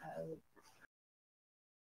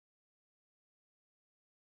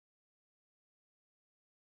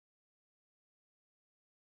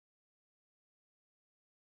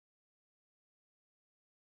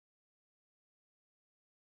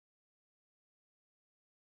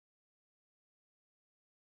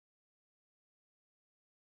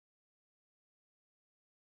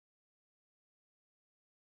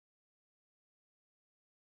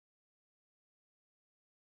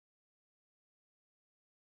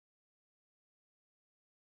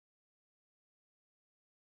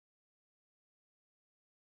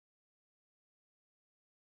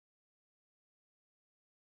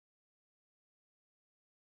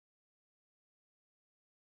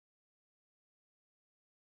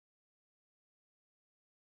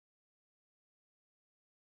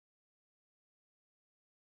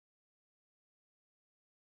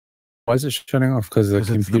Why is it shutting off? Because the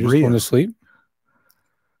computer's going to sleep?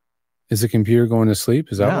 Is the computer going to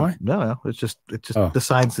sleep? Is that why? No. It just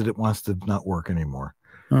decides that it wants to not work anymore.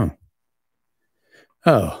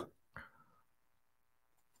 Oh.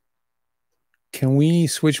 Can we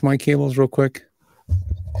switch mic cables real quick?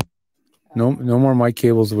 No more mic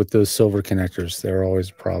cables with those silver connectors. They're always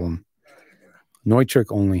a problem. Neutrik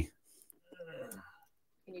only.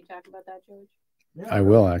 Can you talk about that, George? I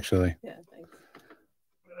will, actually. Yeah, thanks.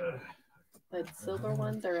 The silver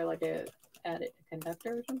ones are like a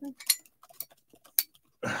conductor or something?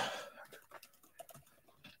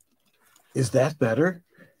 Is that better?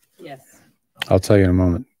 Yes. I'll tell you in a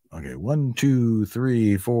moment. Okay, 1, 2,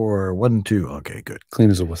 3, 4, 1, 2. Okay, good.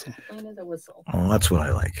 Clean as a whistle. Clean as a whistle. Oh, that's what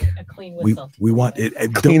I like. A clean whistle. We want it.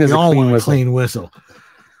 Clean as a clean whistle. Clean whistle.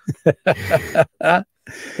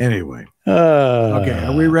 Anyway. Okay,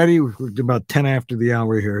 are we ready? We're about 10 after the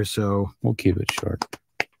hour here, so we'll keep it short.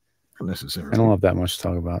 Unnecessary. I don't have that much to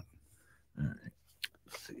talk about. All right.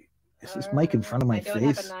 Let's see. Is this mic in front of my face? I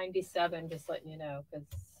don't have a 97, just letting you know, because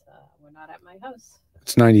we're not at my house.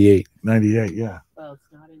 It's 98. 98, yeah. Well, it's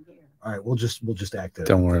not in here. All right, we'll just act it.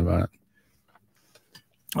 Don't worry about it.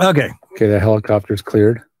 Okay. Okay, the helicopter's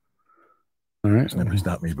cleared. All right. Somebody's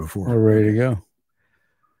not me before. We're ready to go.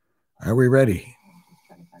 Are we ready?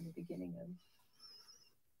 I'm trying to find the beginning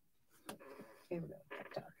of. Here we go.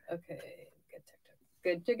 TikTok. Okay. Good TikTok.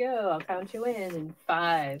 Good to go. I'll count you in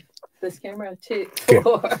 5. This camera. 2,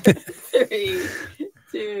 4, 3,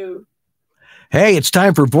 2. Hey, it's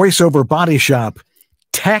time for VoiceOver Body Shop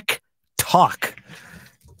Tech Talk.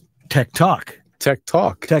 Tech Talk. Tech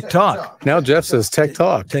Talk. Tech Talk. Now Jeff says Tech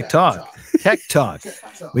Talk. Tech Talk. Tech Talk.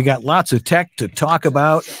 We got lots of tech to talk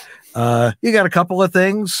about. You got a couple of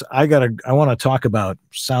things. I want to talk about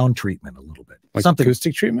sound treatment a little bit. Like something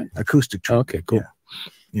acoustic treatment? Acoustic treatment. Okay, cool. Yeah.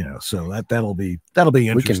 You know, so that'll be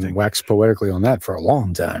interesting. We can wax poetically on that for a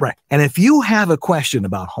long time. Right. And if you have a question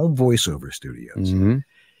about home voiceover studios,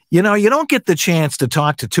 you know, you don't get the chance to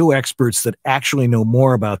talk to 2 experts that actually know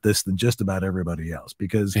more about this than just about everybody else,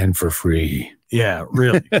 because and for free. Yeah,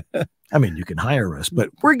 really. I mean, you can hire us, but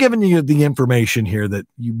we're giving you the information here that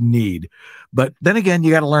you need. But then again,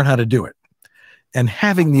 you got to learn how to do it. And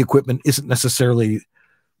having the equipment isn't necessarily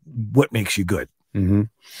what makes you good.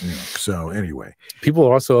 So anyway, people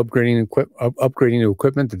are also upgrading to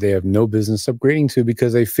equipment that they have no business upgrading to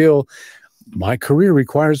because they feel my career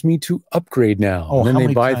requires me to upgrade now. Oh, and then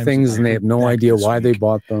they buy things and they have no idea why they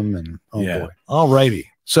bought them. And boy. All righty.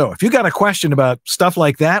 So if you got a question about stuff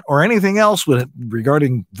like that or anything else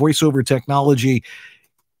regarding voiceover technology,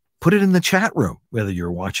 put it in the chat room, whether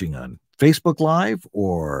you're watching on Facebook Live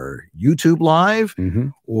or YouTube Live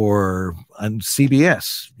or on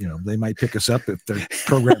CBS. You know, they might pick us up if their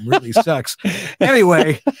program really sucks.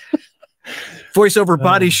 Anyway, VoiceOver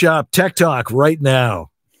Body Shop Tech Talk right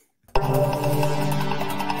now.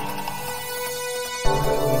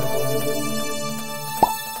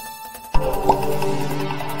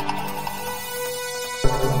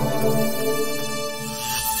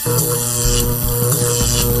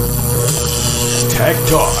 Tech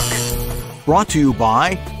Talk. Brought to you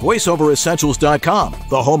by VoiceOverEssentials.com,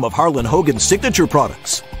 the home of Harlan Hogan's signature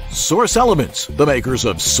products. Source Elements, the makers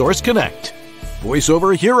of Source Connect.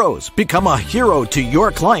 VoiceOver Heroes, become a hero to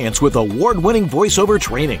your clients with award-winning voiceover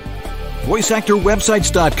training.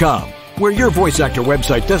 VoiceActorWebsites.com, where your voice actor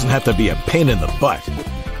website doesn't have to be a pain in the butt.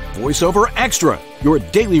 VoiceOver Extra, your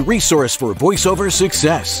daily resource for voiceover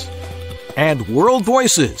success. And World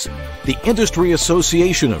Voices, the industry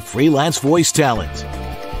association of freelance voice talent.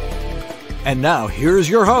 And now, here's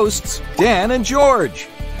your hosts, Dan and George.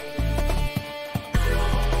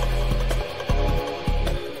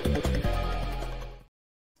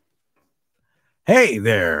 Hey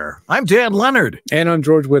there, I'm Dan Lenard. And I'm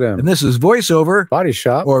George Whittam. And this is VoiceOver Body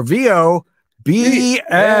Shop, or VOBS.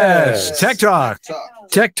 Tech Talk.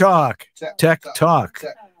 Tech Talk. Tech Talk.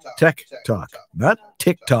 Tech Talk. Not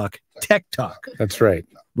TikTok. Tech Talk. That's right.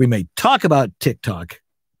 We may talk about TikTok,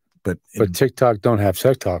 but TikTok don't have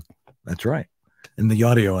Tech Talk. That's right. And the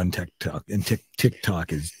audio on TikTok and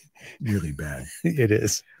TikTok is really bad. It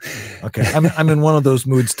is. Okay, I'm in one of those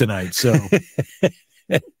moods tonight. So,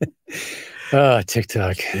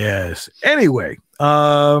 TikTok. Yes. Anyway,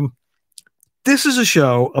 this is a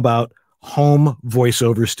show about home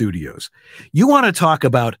voiceover studios. You want to talk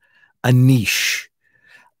about a niche.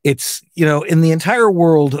 It's, you know, in the entire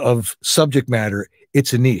world of subject matter,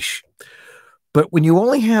 it's a niche. But when you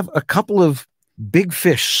only have a couple of big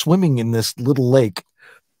fish swimming in this little lake,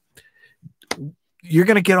 you're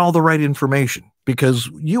going to get all the right information, because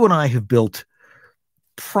you and I have built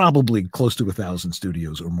probably close to 1,000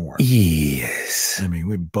 studios or more. Yes. I mean,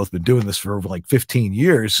 we've both been doing this for over like 15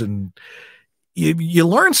 years, and you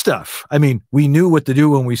learn stuff. I mean, we knew what to do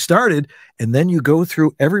when we started, and then you go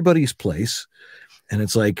through everybody's place, and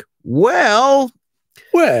it's like, well,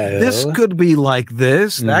 this could be like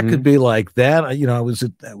this, that could be like that. You know, I was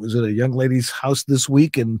at a young lady's house this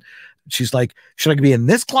week, and she's like, should I be in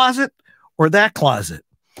this closet or that closet?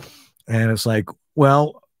 And it's like,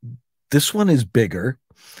 well, this one is bigger.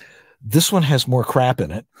 This one has more crap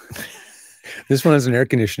in it. This one has an air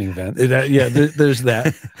conditioning vent. There's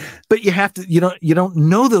that. But you have to, you don't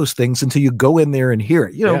know those things until you go in there and hear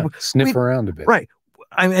it. You know, sniff around a bit. Right.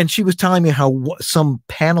 And she was telling me how some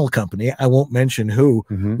panel company, I won't mention who,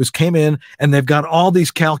 came in and they've got all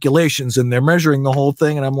these calculations and they're measuring the whole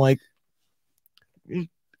thing. And I'm like, you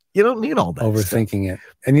don't need all that. Overthinking it.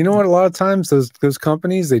 And you know what? A lot of times those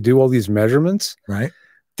companies, they do all these measurements. Right.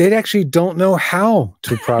 They actually don't know how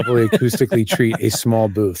to properly acoustically treat a small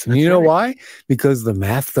booth. And you know why? Because the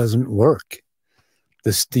math doesn't work.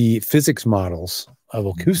 The physics models of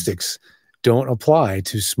acoustics don't apply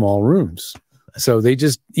to small rooms. So they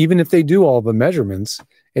just, even if they do all the measurements,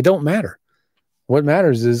 it don't matter. What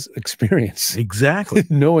matters is experience. Exactly.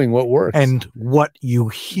 Knowing what works. And what you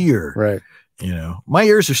hear. Right. You know, my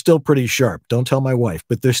ears are still pretty sharp. Don't tell my wife,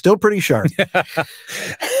 but they're still pretty sharp.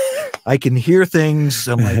 I can hear things.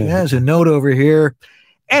 I'm like, there's a note over here.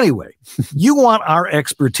 Anyway, you want our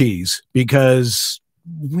expertise because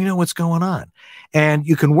we know what's going on. And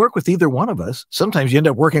you can work with either one of us. Sometimes you end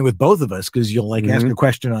up working with both of us because you'll like ask a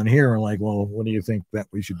question on here and like, well, what do you think that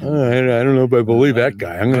we should do? I don't know if I believe that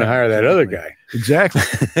guy. I'm going to hire that other guy. Exactly.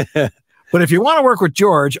 But if you want to work with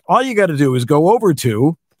George, all you got to do is go over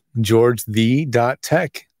to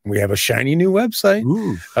georgethe.tech. We have a shiny new website.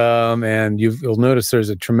 And you'll notice there's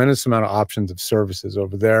a tremendous amount of options of services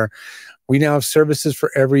over there. We now have services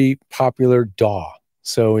for every popular DAW.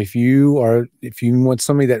 So if you want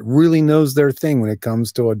somebody that really knows their thing when it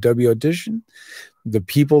comes to a W audition, the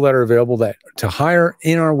people that are available to hire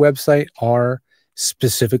in our website are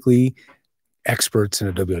specifically experts in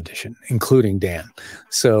a W audition, including Dan.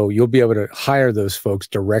 So you'll be able to hire those folks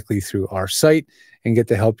directly through our site and get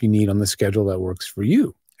the help you need on the schedule that works for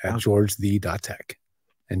you at georgethe.tech.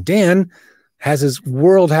 And Dan has his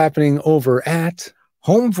world happening over at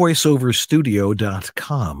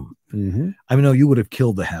homevoiceoverstudio.com. I know you would have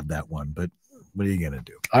killed to have that one, but what are you going to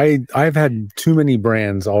do? I've had too many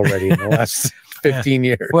brands already in the last 15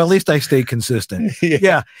 years. Well, at least I stay consistent.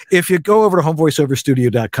 Yeah. If you go over to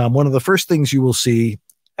homevoiceoverstudio.com, one of the first things you will see,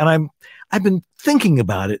 and I've been thinking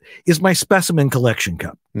about it, is my specimen collection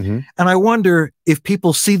cup. And I wonder if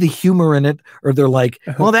people see the humor in it, or they're like,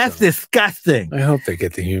 well, that's disgusting. I hope they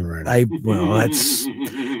get the humor in it. That's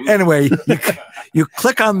anyway, you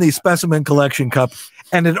click on the specimen collection cup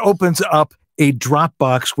and it opens up a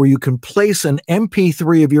Dropbox where you can place an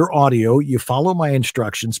MP3 of your audio. You follow my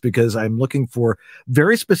instructions because I'm looking for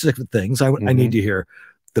very specific things. I need to hear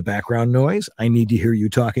the background noise. I need to hear you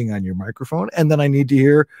talking on your microphone. And then I need to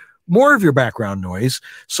hear more of your background noise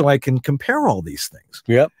so I can compare all these things.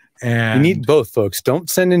 Yep. And you need both, folks. Don't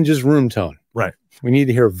send in just room tone. Right. We need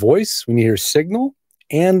to hear voice. We need to hear signal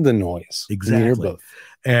and the noise. Exactly. We need to hear both.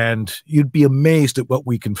 And you'd be amazed at what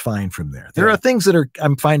we can find from there. There are things that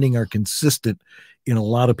I'm finding are consistent in a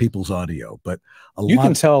lot of people's audio, but you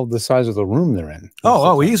can tell the size of the room they're in.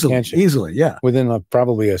 Easily. Yeah. Within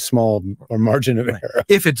probably a small margin of error.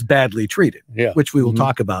 If it's badly treated, which we will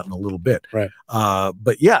talk about in a little bit. Right.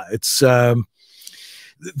 But yeah, it's,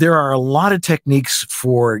 there are a lot of techniques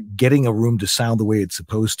for getting a room to sound the way it's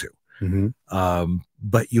supposed to.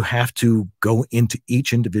 But you have to go into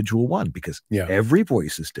each individual one because every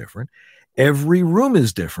voice is different. Every room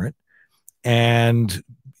is different. And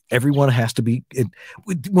everyone has to be,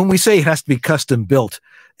 when we say it has to be custom built,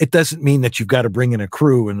 it doesn't mean that you've got to bring in a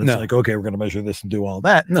crew and it's like, okay, we're going to measure this and do all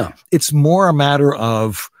that. No, it's more a matter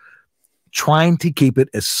of trying to keep it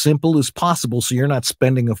as simple as possible. So you're not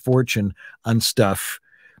spending a fortune on stuff,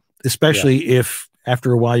 especially if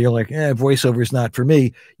after a while you're like, voiceover is not for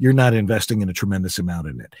me. You're not investing in a tremendous amount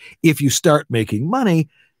in it. If you start making money,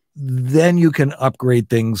 then you can upgrade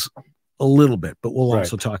things a little bit, but we'll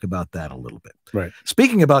also talk about that a little bit. Right.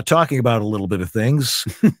 Speaking about talking about a little bit of things,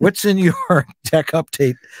 what's in your tech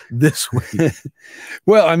update this week?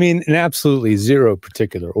 Well, I mean, in absolutely zero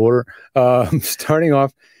particular order. Starting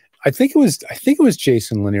off, I think it was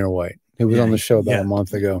Jason Lanier White who was on the show about a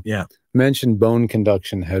month ago. Mentioned bone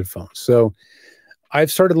conduction headphones. So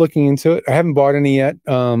I've started looking into it. I haven't bought any yet,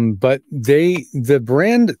 but the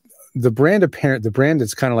brand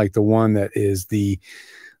is kind of like the one that is the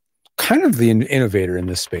kind of the innovator in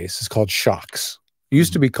this space. Is called Shocks. It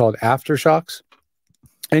used to be called Aftershocks,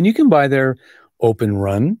 and you can buy their open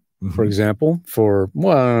run for example, for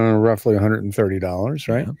roughly $130,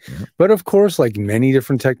 right? But of course, like many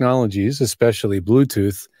different technologies, especially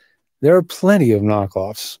Bluetooth, there are plenty of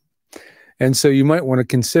knockoffs. And so you might want to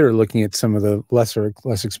consider looking at some of the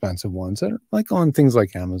less expensive ones that are like on things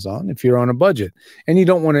like Amazon if you're on a budget and you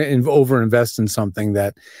don't want to over-invest in something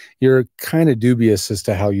that you're kind of dubious as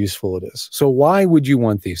to how useful it is. So why would you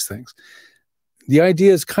want these things? The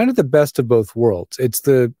idea is kind of the best of both worlds. It's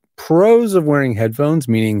the pros of wearing headphones,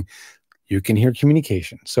 meaning you can hear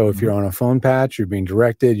communication. So if you're on a phone patch, you're being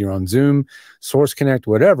directed, you're on Zoom, Source Connect,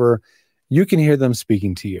 whatever, you can hear them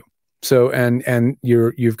speaking to you. So, and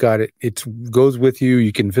you've got it, it goes with you.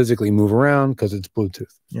 You can physically move around because it's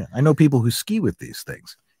Bluetooth. Yeah. I know people who ski with these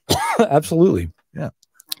things. Absolutely. Yeah.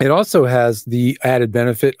 It also has the added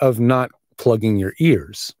benefit of not plugging your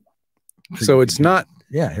ears. So it's not,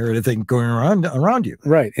 hear anything going around you.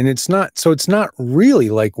 Right. And it's not really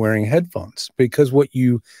like wearing headphones, because what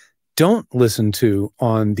you don't listen to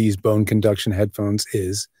on these bone conduction headphones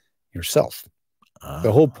is yourself.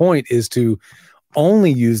 The whole point is to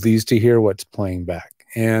only use these to hear what's playing back.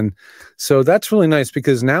 And so that's really nice,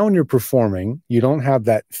 because now when you're performing, you don't have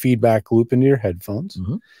that feedback loop into your headphones.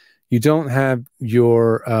 You don't have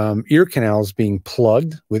your ear canals being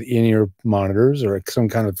plugged with in-ear monitors or some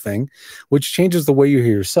kind of thing, which changes the way you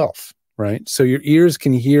hear yourself, right? So your ears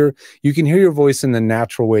can hear, you can hear your voice in the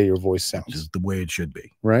natural way your voice sounds. Which is the way it should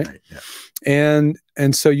be. Right? Yeah.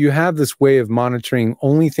 And so you have this way of monitoring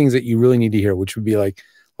only things that you really need to hear, which would be like,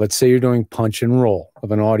 let's say you're doing punch and roll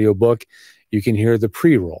of an audiobook, you can hear the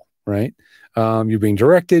pre-roll, right? You're being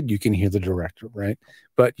directed, you can hear the director, right?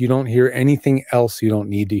 But you don't hear anything else you don't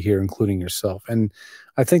need to hear, including yourself. And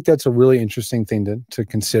I think that's a really interesting thing to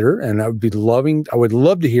consider. And I would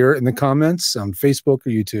love to hear in the comments on Facebook or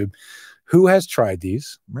YouTube who has tried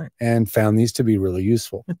these and found these to be really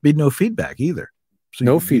useful. It'd be no feedback either. So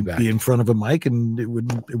no feedback. Be in front of a mic and it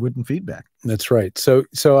wouldn't feedback. That's right. So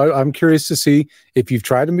I'm curious to see if you've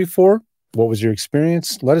tried them before. What was your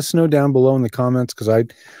experience? Let us know down below in the comments, because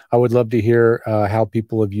I would love to hear how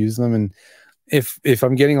people have used them. And if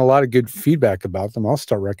I'm getting a lot of good feedback about them, I'll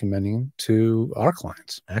start recommending them to our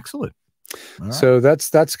clients. Excellent. So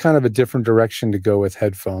that's kind of a different direction to go with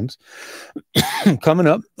headphones. Coming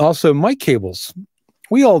up, also mic cables.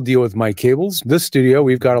 We all deal with mic cables. This studio,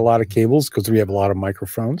 we've got a lot of cables because we have a lot of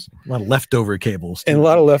microphones. A lot of leftover cables. And a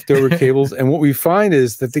lot of leftover cables. And what we find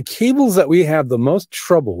is that the cables that we have the most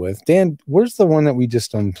trouble with, Dan, where's the one that we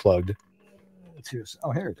just unplugged?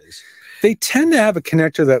 Oh, here it is. They tend to have a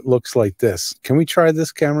connector that looks like this. Can we try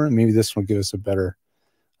this camera? Maybe this will give us a better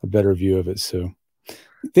view of it, Sue.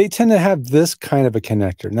 They tend to have this kind of a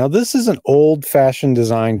connector. Now, this is an old-fashioned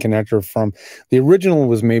design connector from the original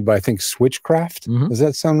was made by, I think, Switchcraft. Does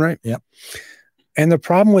that sound right? Yeah. And the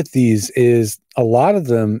problem with these is a lot of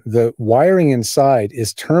them, the wiring inside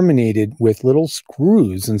is terminated with little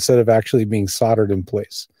screws instead of actually being soldered in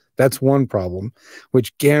place. That's one problem,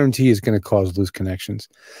 which guarantee is going to cause loose connections.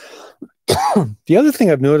 The other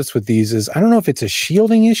thing I've noticed with these is, I don't know if it's a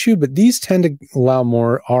shielding issue, but these tend to allow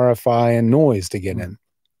more RFI and noise to get in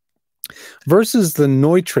versus the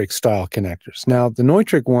Neutrik style connectors. Now, the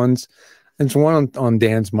Neutrik ones, there's one on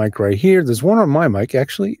Dan's mic right here. There's one on my mic.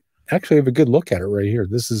 Actually have a good look at it right here.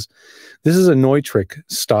 This is a Neutrik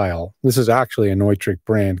style. This is actually a Neutrik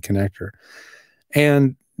brand connector.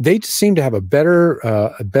 And they just seem to have a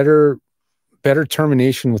better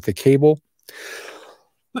termination with the cable.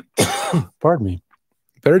 Pardon me.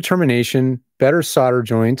 Better termination, better solder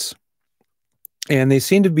joints, and they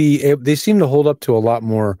seem to hold up to a lot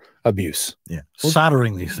more abuse. Yeah,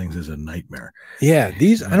 soldering these things is a nightmare. Yeah,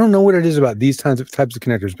 I don't know what it is about these types of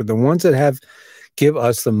connectors, but the ones that give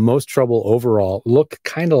us the most trouble overall look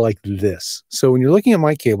kind of like this. So when you're looking at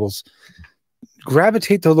my cables,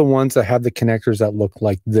 gravitate to the ones that have the connectors that look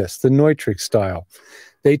like this, the Neutrik style.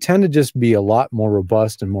 They tend to just be a lot more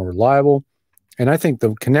robust and more reliable. And I think the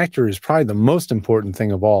connector is probably the most important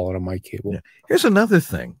thing of all on a mic cable. Yeah. Here's another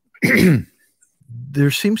thing.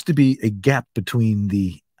 There seems to be a gap between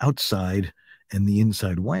the outside and the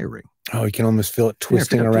inside wiring. Oh, you can almost feel it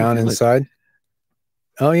twisting around inside.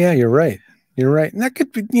 Oh, yeah, you're right. You're right. And that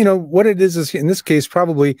could be, what it is in this case,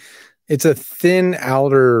 probably it's a thin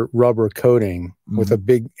outer rubber coating with a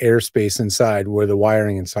big airspace inside where the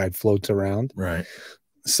wiring inside floats around. Right.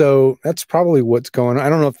 So that's probably what's going on. I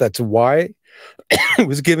don't know if that's why it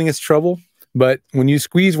was giving us trouble, but when you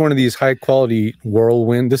squeeze one of these high quality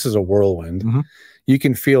whirlwind, this is a whirlwind, you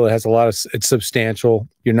can feel it has it's substantial.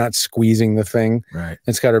 You're not squeezing the thing. Right.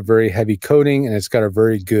 It's got a very heavy coating and it's got a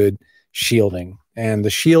very good shielding. And the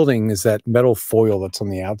shielding is that metal foil that's on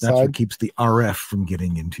the outside. That's what keeps the RF from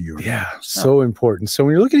getting into your... Yeah, so important. So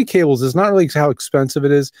when you're looking at cables, it's not really how expensive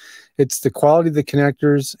it is. It's the quality of the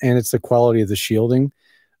connectors and it's the quality of the shielding.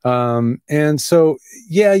 And so,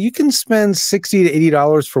 yeah, you can spend $60 to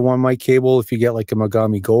 $80 for one mic cable if you get like a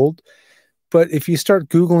Mogami Gold. But if you start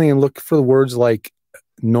Googling and look for the words like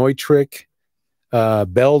Neutrik,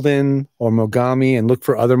 Belden, or Mogami, and look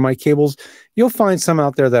for other mic cables, you'll find some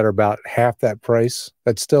out there that are about half that price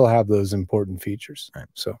that still have those important features. Right.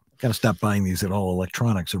 So gotta stop buying these at all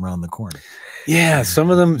electronics around the corner. Yeah,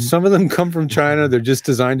 some of them come from China. They're just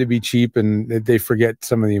designed to be cheap, and they forget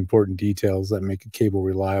some of the important details that make a cable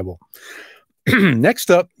reliable.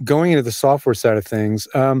 Next up, going into the software side of things,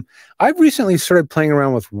 I've recently started playing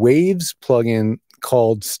around with Waves plugin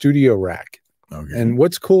called Studio Rack. Okay. And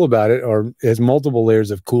what's cool about it, or it has multiple layers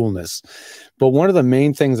of coolness, but one of the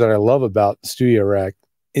main things that I love about Studio Rack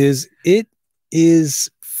is it is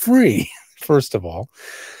free. First of all,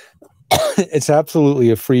 it's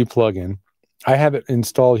absolutely a free plugin. I have it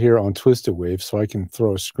installed here on Twisted Wave, so I can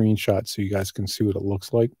throw a screenshot so you guys can see what it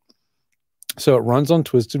looks like. So it runs on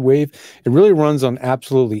Twisted Wave. It really runs on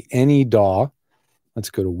absolutely any DAW. Let's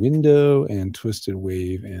go to Window and Twisted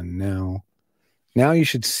Wave, and now you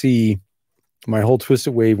should see my whole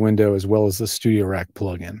Twisted Wave window as well as the Studio Rack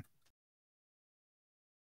plugin.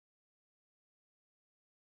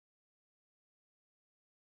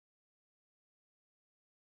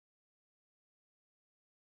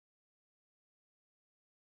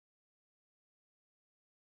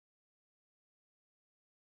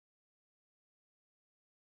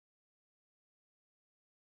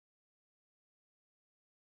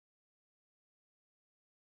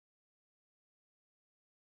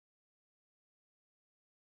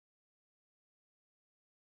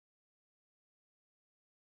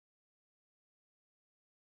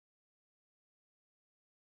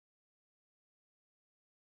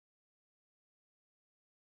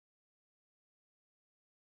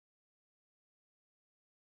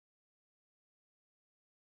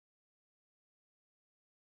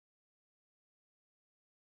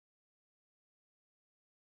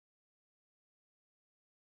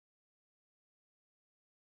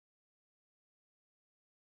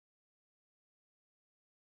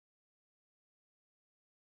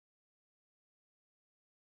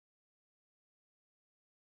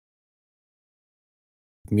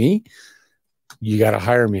 Me, you got to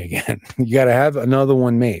hire me again. You got to have another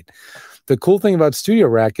one made. The cool thing about Studio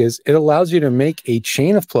Rack is it allows you to make a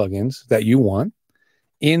chain of plugins that you want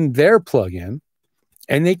in their plugin,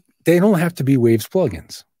 and they don't have to be Waves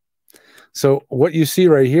plugins. So what you see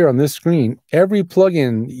right here on this screen, every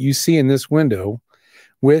plugin you see in this window,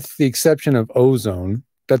 with the exception of Ozone,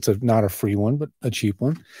 that's not a free one, but a cheap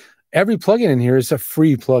one. Every plugin in here is a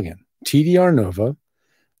free plugin. TDR Nova,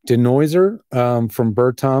 Denoiser from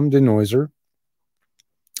Bertom Denoiser,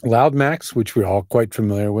 Loudmax, which we're all quite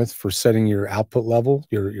familiar with for setting your output level,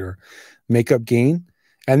 your makeup gain,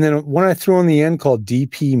 and then one I threw on the end called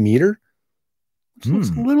DP Meter. It's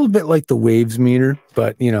a little bit like the Waves meter,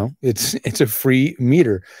 but you know, it's a free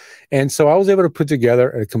meter. And so I was able to put together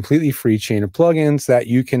a completely free chain of plugins that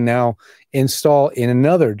you can now install in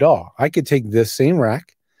another DAW. I could take this same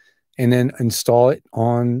rack and then install it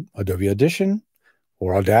on Adobe Audition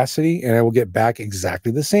or Audacity, and I will get back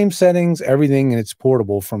exactly the same settings, everything, and it's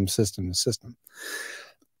portable from system to system.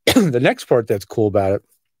 The next part that's cool about it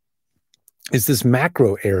is this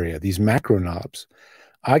macro area, these macro knobs.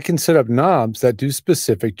 I can set up knobs that do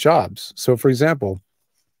specific jobs. So for example,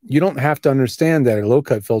 you don't have to understand that a low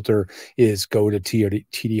cut filter is go to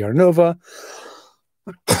TDR Nova.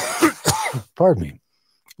 Pardon me.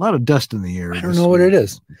 A lot of dust in the air. I don't know what it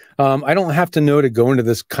is. I don't have to know to go into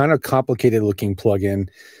this kind of complicated looking plugin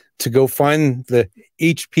to go find the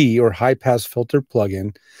HP or high pass filter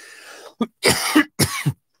plugin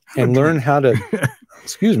and learn how to,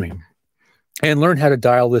 excuse me, and learn how to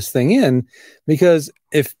dial this thing in. Because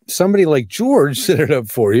if somebody like George set it up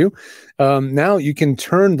for you, now you can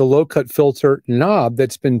turn the low cut filter knob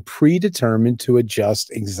that's been predetermined to adjust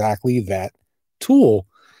exactly that tool.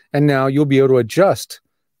 And now you'll be able to adjust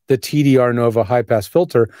the TDR Nova high pass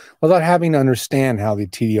filter without having to understand how the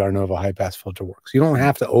TDR Nova high pass filter works. You don't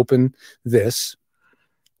have to open this,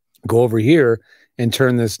 go over here and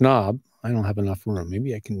turn this knob. I don't have enough room.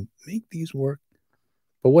 Maybe I can make these work.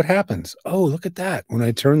 But what happens? Oh, look at that. When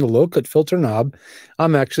I turn the low cut filter knob,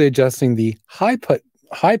 I'm actually adjusting the high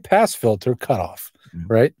pass filter cutoff,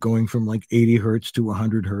 right? Going from like 80 hertz to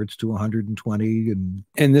 100 hertz to 120.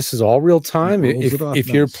 And this is all real time. If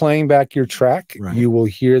you're playing back your track, you will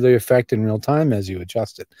hear the effect in real time as you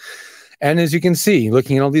adjust it. And as you can see,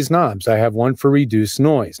 looking at all these knobs, I have one for reduce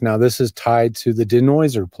noise. Now this is tied to the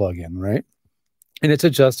denoiser plugin, right? And it's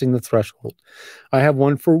adjusting the threshold. I have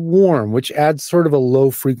one for warm, which adds sort of a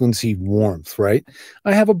low frequency warmth, right?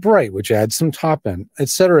 I have a bright, which adds some top end, et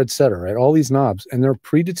cetera, right? All these knobs, and they're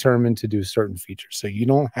predetermined to do certain features. So you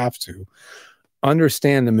don't have to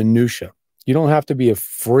understand the minutia. You don't have to be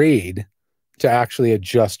afraid to actually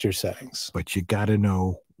adjust your settings. But you got to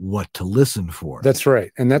know what to listen for. That's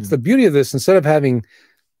right. And that's the beauty of this. Instead of having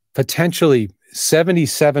potentially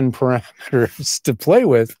 77 parameters to play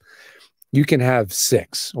with, you can have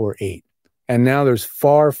 6 or 8. And now there's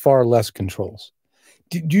far, far less controls.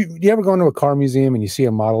 Do you ever go into a car museum and you see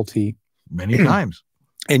a Model T? Many times.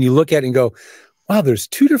 And you look at it and go, wow, there's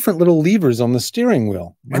 2 different little levers on the steering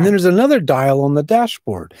wheel. Right. And then there's another dial on the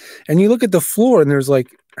dashboard. And you look at the floor and there's like,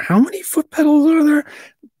 how many foot pedals are there?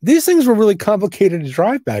 These things were really complicated to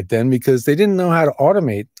drive back then because they didn't know how to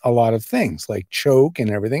automate a lot of things like choke and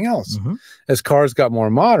everything else. As cars got more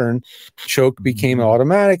modern, choke became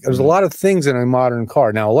automatic. There's a lot of things in a modern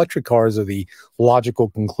car. Now, electric cars are the logical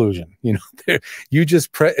conclusion. You know, you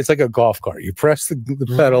just press, it's like a golf cart. You press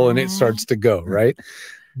the pedal and it starts to go, right?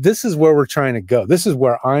 This is where we're trying to go. This is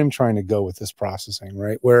where I'm trying to go with this processing,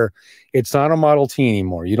 right? Where it's not a Model T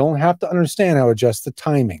anymore. You don't have to understand how to adjust the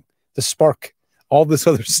timing, the spark, all this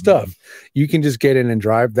other stuff. You can just get in and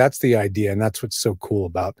drive. That's the idea. And that's what's so cool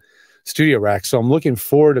about Studio Rack. So I'm looking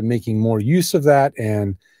forward to making more use of that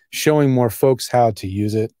and showing more folks how to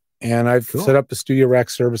use it. And I've set up a Studio Rack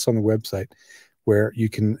service on the website where you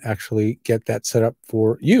can actually get that set up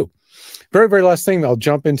for you. Very, very last thing I'll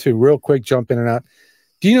jump into real quick, jump in and out.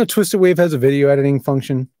 Do you know Twisted Wave has a video editing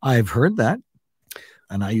function? I've heard that.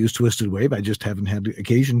 And I use Twisted Wave. I just haven't had the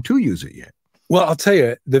occasion to use it yet. Well, I'll tell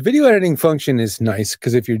you, the video editing function is nice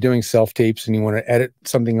because if you're doing self-tapes and you want to edit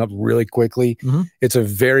something up really quickly, it's a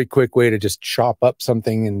very quick way to just chop up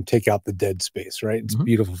something and take out the dead space, right? It's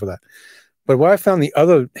beautiful for that. But what I found the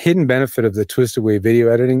other hidden benefit of the Twisted Wave video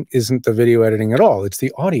editing isn't the video editing at all. It's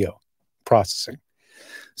the audio processing.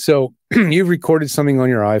 So you've recorded something on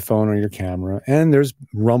your iPhone or your camera, and there's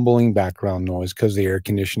rumbling background noise because the air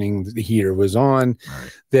conditioning, the heater was on.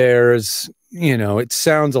 Right. There's, you know, it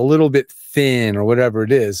sounds a little bit thin or whatever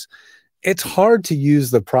it is. It's hard to use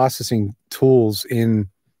the processing tools in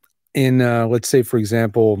let's say, for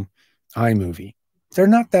example, iMovie. They're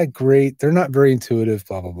not that great. They're not very intuitive,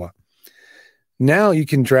 blah, blah, blah. Now you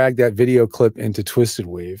can drag that video clip into Twisted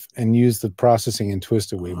Wave and use the processing in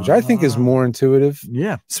Twisted Wave, which I think is more intuitive.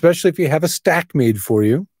 Yeah. Especially if you have a stack made for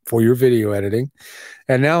you for your video editing.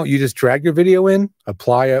 And now you just drag your video in,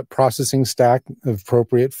 apply a processing stack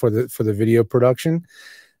appropriate for the video production,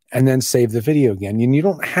 and then save the video again. And you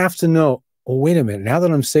don't have to know, oh, wait a minute, now that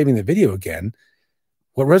I'm saving the video again,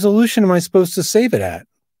 what resolution am I supposed to save it at?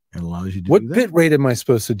 It allows you to what do that. bit rate am I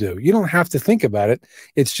supposed to do? You don't have to think about it.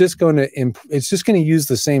 It's just going to use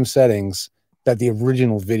the same settings that the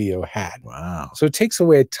original video had. Wow. So it takes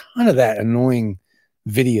away a ton of that annoying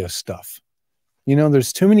video stuff. You know,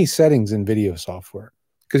 there's too many settings in video software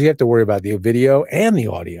because you have to worry about the video and the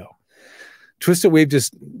audio. Twisted Wave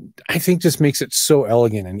I think just makes it so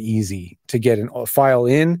elegant and easy to get a file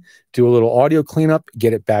in, do a little audio cleanup,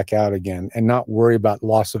 get it back out again, and not worry about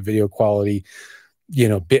loss of video quality, you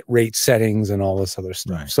know, bit rate settings and all this other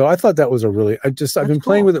stuff. Right. So I thought that was a really, I've been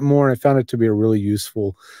playing with it more, and I found it to be a really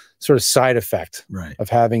useful sort of side effect of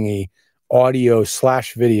having a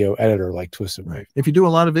audio/video editor like Twisted Wave. If you do a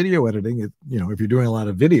lot of video editing, if you're doing a lot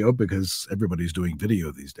of video, because everybody's doing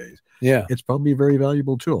video these days, it's probably a very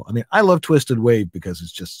valuable tool. I mean, I love Twisted Wave because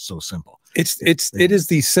it's just so simple. It is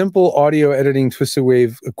the simple audio editing Twisted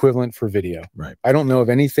Wave equivalent for video. Right. I don't know of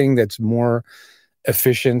anything that's more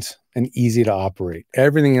efficient and easy to operate.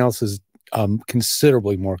 Everything else is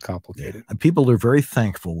considerably more complicated. And people are very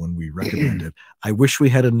thankful when we recommend it. I wish we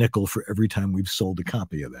had a nickel for every time we've sold a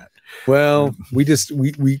copy of that. Well, we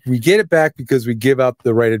get it back because we give out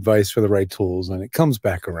the right advice for the right tools, and it comes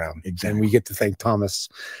back around. Exactly. And we get to thank Thomas,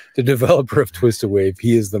 the developer of Twisted Wave.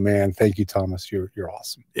 He is the man. Thank you, Thomas. You're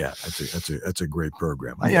awesome. Yeah, that's a great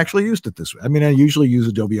program. I actually used it this way. I mean, I usually use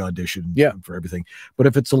Adobe Audition for everything, but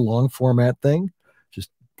if it's a long format thing,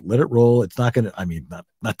 let it roll. It's not going to, I mean,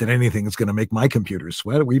 not that anything is going to make my computer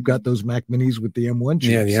sweat. We've got those Mac Minis with the M1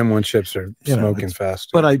 chips. Yeah, the M1 chips are smoking fast.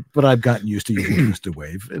 But I've gotten used to using Twisted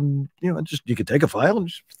Wave, and you can take a file and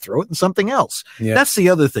just throw it in something else. Yeah. That's the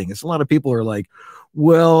other thing. Is a lot of people are like,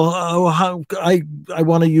 well, I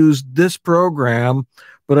want to use this program,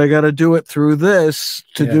 but I got to do it through this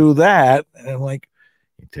to do that. And I'm like,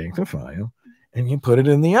 you take the file, and you put it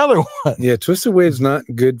in the other one. Yeah, twisted wave's not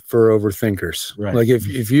good for overthinkers. Right. Like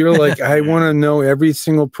if you're like, I want to know every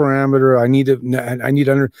single parameter,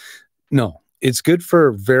 no, it's good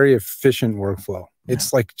for very efficient workflow. Yeah.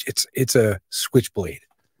 It's like it's a switchblade.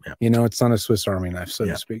 Yeah. You know, it's not a Swiss Army knife, so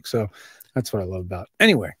to speak. So that's what I love about it.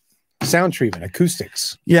 Anyway, sound treatment,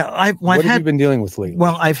 acoustics. Yeah, what have you been dealing with lately?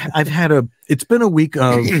 Well, it's been a week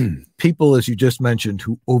of people, as you just mentioned,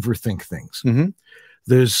 who overthink things.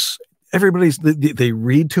 They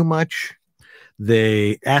read too much.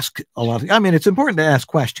 They ask a lot. I mean, it's important to ask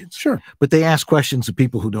questions, sure, but they ask questions of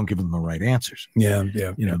people who don't give them the right answers. Yeah.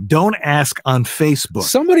 You know, don't ask on Facebook.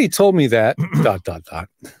 Somebody told me that. ...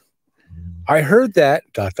 I heard that. ...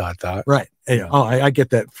 Right. Yeah. Oh, I get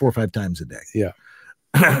that 4 or 5 times a day.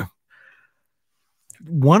 Yeah.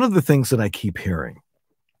 One of the things that I keep hearing,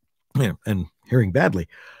 and hearing badly,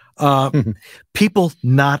 people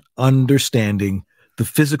not understanding the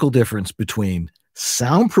physical difference between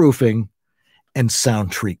soundproofing and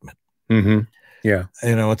sound treatment. Yeah.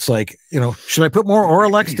 You know, it's like, should I put more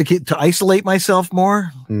Oralex to isolate myself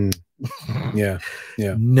more? Yeah.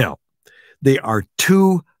 No, they are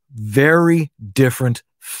two very different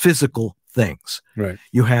physical things. Right.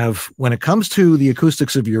 You have, when it comes to the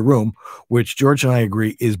acoustics of your room, which George and I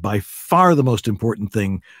agree is by far the most important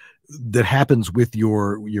thing that happens with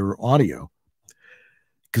your audio,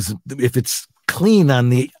 because if it's clean on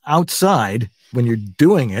the outside when you're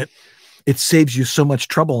doing it, it saves you so much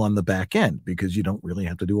trouble on the back end, because you don't really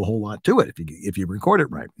have to do a whole lot to it if you record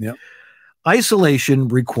it right. Yep. Isolation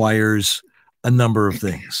requires a number of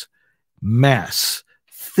things: mass,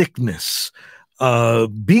 thickness,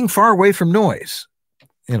 being far away from noise.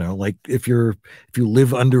 Like if you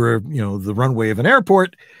live under the runway of an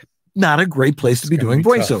airport, not a great place to be doing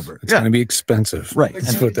voiceover. It's going to be expensive. Right.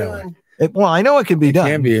 Let's put it that way. Well, I know it can be done.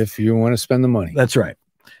 It can be if you want to spend the money. That's right.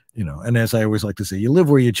 And as I always like to say, you live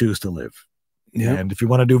where you choose to live. Yeah. And if you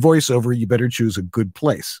want to do voiceover, you better choose a good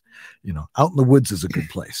place. Out in the woods is a good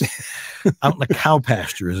place. Out in a cow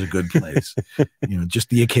pasture is a good place. Just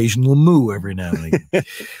the occasional moo every now and again.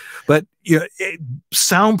 But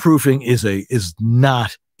soundproofing is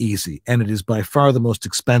not easy, and it is by far the most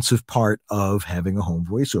expensive part of having a home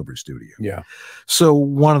voiceover studio. Yeah. So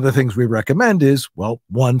one of the things we recommend is, well,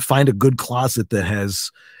 one, find a good closet that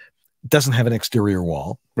doesn't have an exterior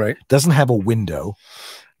wall, right? Doesn't have a window.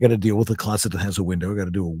 You got to deal with a closet that has a window. Got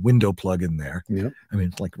to do a window plug in there. Yeah. I mean,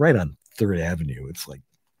 it's like right on 3rd Avenue. It's like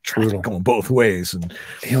traffic going both ways. And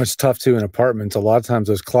it's tough too in apartments. A lot of times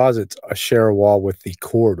those closets share a wall with the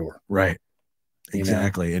corridor. Right.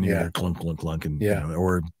 Exactly. And yeah, you're clunk, clunk, clunk, and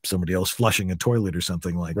or somebody else flushing a toilet or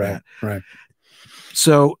something like that. Right.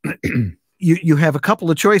 So you have a couple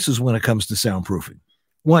of choices when it comes to soundproofing.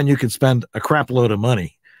 One, you could spend a crap load of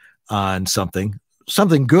money on something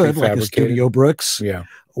good like a Studio Brooks,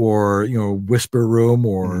 or Whisper Room,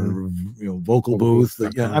 or Vocal Booth.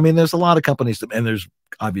 I mean, there's a lot of companies and there's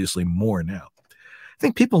obviously more now. I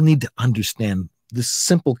think people need to understand this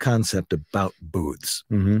simple concept about booths.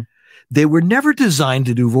 They were never designed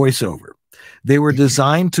to do voiceover. They were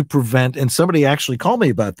designed to prevent, and somebody actually called me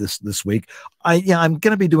about this week. I'm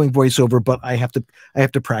going to be doing voiceover, but I have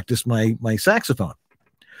to practice my saxophone.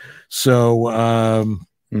 So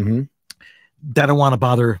that I don't want to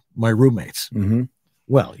bother my roommates.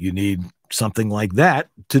 Well, you need something like that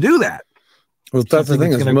to do that. Well, that's the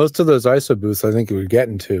thing is most of those ISO booths I think we're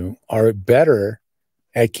getting to are better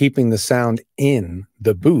at keeping the sound in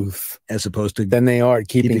the booth as opposed to than they are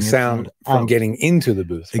keeping sound from getting into the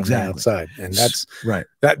booth from the outside. And that's right.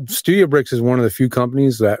 That Studio Bricks is one of the few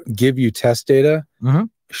companies that give you test data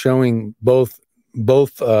showing both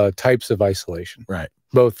types of isolation. Right.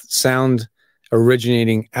 Both sound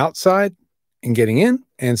originating outside and getting in,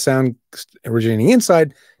 and sound originating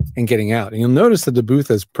inside and getting out. And you'll notice that the booth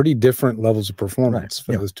has pretty different levels of performance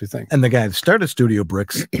for those two things. And the guy that started Studio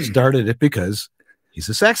Bricks started it because he's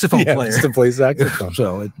a saxophone player. He's to play saxophone.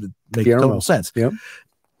 So it makes total sense. Yep.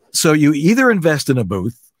 So you either invest in a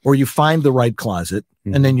booth or you find the right closet,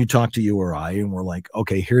 and then you talk to you or I, and we're like,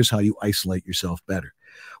 okay, here's how you isolate yourself better.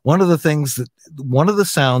 One of the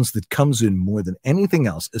sounds that comes in more than anything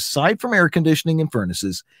else, aside from air conditioning and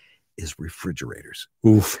furnaces, is refrigerators.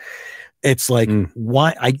 Oof. It's like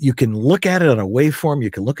you can look at it on a waveform, you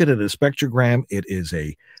can look at it as a spectrogram. It is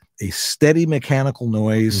a steady mechanical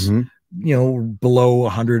noise, below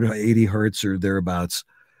 180 hertz or thereabouts.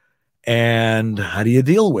 And how do you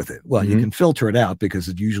deal with it? Well, you can filter it out because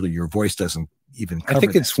usually your voice doesn't even cover I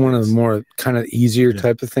think it's one of the more kind of easier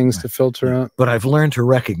type of things to filter out. But I've learned to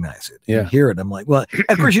recognize it and hear it. I'm like, well,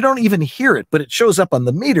 of course you don't even hear it, but it shows up on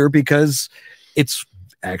the meter because it's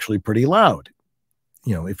actually pretty loud.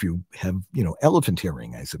 if you have, elephant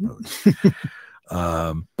hearing, I suppose.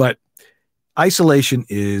 But isolation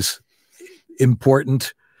is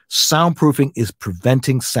important. Soundproofing is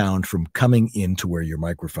preventing sound from coming into where your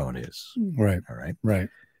microphone is. Right. All right. Right.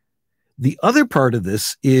 The other part of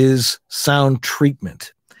this is sound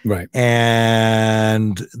treatment. Right.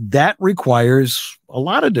 And that requires a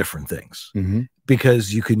lot of different things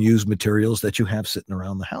because you can use materials that you have sitting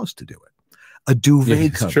around the house to do it. A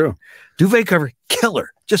duvet cover. True. Duvet cover,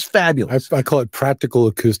 killer, just fabulous. I call it practical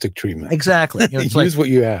acoustic treatment. Exactly. Use what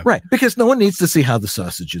you have. Right. Because no one needs to see how the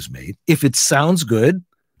sausage is made. If it sounds good,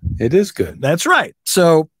 it is good. That's right.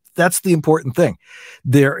 So that's the important thing.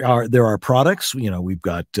 There are products, we've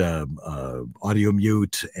got Audio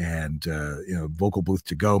Mute and Vocal Booth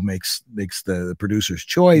to Go makes the producer's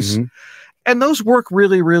choice. And those work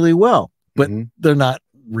really, really well, but they're not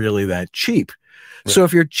really that cheap. Right. So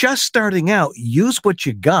if you're just starting out, use what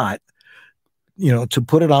you got, to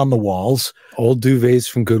put it on the walls. Old duvets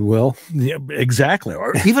from Goodwill. Yeah, exactly.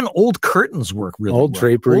 Or even old curtains work really well. Old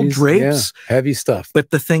draperies. Old drapes. Yeah. Heavy stuff. But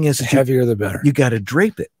the thing is, the heavier the better. You got to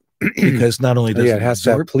drape it because not only does it has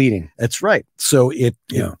to have pleating. That's right. So it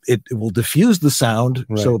will diffuse the sound,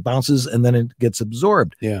 so it bounces and then it gets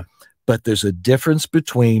absorbed. Yeah. But there's a difference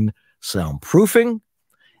between soundproofing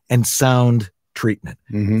and sound treatment.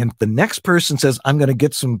 And if the next person says, I'm going to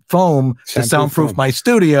get some foam to soundproof my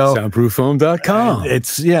studio, soundprooffoam.com.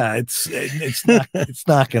 It's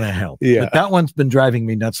not going to help. Yeah. But that one's been driving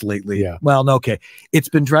me nuts lately. Yeah. Well, okay. It's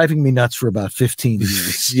been driving me nuts for about 15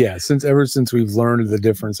 years. Yeah. Ever since we've learned the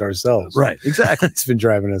difference ourselves. Right. Exactly. It's been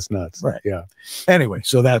driving us nuts. Right. Yeah. Anyway,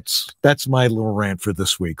 so that's my little rant for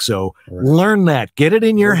this week. So learn that. Get it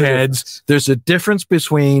in your heads. There's a difference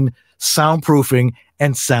between soundproofing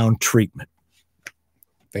and sound treatment.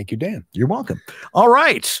 Thank you, Dan. You're welcome. All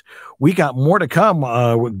right. We got more to come.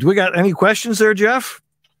 Do we got any questions there, Jeff?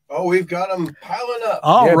 Oh, we've got them piling up.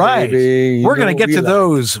 All right. We're going to get to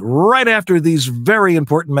those right after these very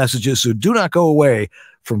important messages. So do not go away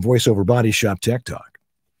from VoiceOver Body Shop Tech Talk.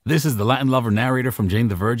 This is the Latin lover narrator from Jane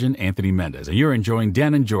the Virgin, Anthony Mendez, and you're enjoying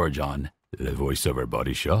Dan and George on the VoiceOver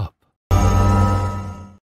Body Shop.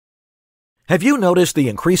 Have you noticed the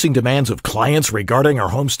increasing demands of clients regarding our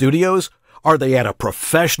home studios? Are they at a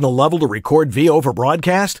professional level to record via over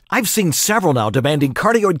broadcast? I've seen several now demanding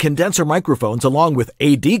cardioid condenser microphones along with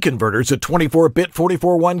AD converters at 24-bit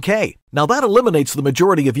 441K. Now that eliminates the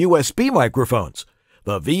majority of USB microphones.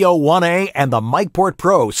 The VO1A and the MicPort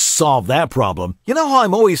Pro solve that problem. You know how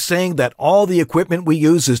I'm always saying that all the equipment we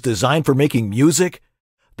use is designed for making music?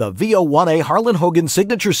 The VO1A Harlan Hogan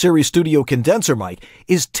Signature Series Studio Condenser mic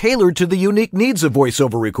is tailored to the unique needs of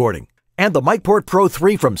voiceover recording. And the MicPort Pro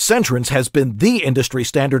 3 from Centrance has been the industry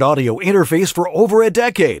standard audio interface for over a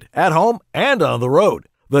decade, at home and on the road.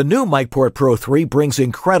 The new MicPort Pro 3 brings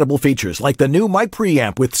incredible features like the new mic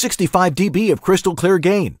preamp with 65 dB of crystal clear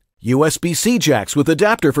gain, USB-C jacks with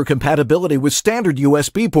adapter for compatibility with standard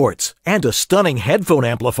USB ports, and a stunning headphone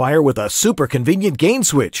amplifier with a super convenient gain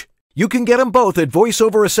switch. You can get them both at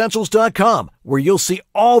voiceoveressentials.com, where you'll see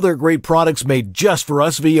all their great products made just for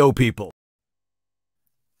us VO people.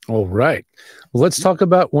 All right. Well, let's talk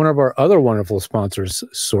about one of our other wonderful sponsors,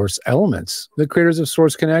 Source Elements, the creators of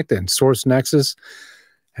Source Connect and Source Nexus,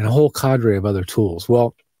 and a whole cadre of other tools.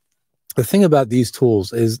 Well, the thing about these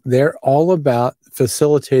tools is they're all about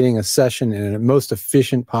facilitating a session in a most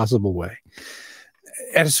efficient possible way.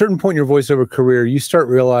 At a certain point in your voiceover career, you start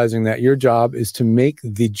realizing that your job is to make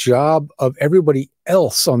the job of everybody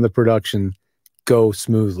else on the production go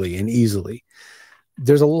smoothly and easily.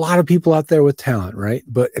 There's a lot of people out there with talent, right?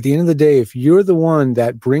 But at the end of the day, if you're the one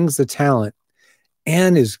that brings the talent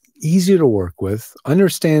and is easy to work with,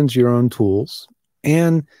 understands your own tools,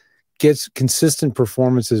 and gets consistent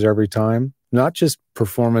performances every time, not just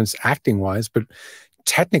performance acting wise, but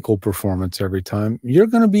technical performance every time, they're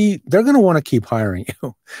going to want to keep hiring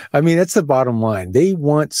you. I mean, that's the bottom line. They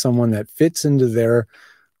want someone that fits into their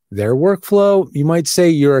workflow. You might say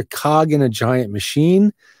you're a cog in a giant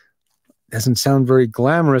machine. Doesn't sound very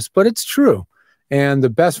glamorous, but it's true. And the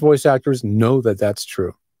best voice actors know that that's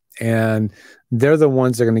true. And they're the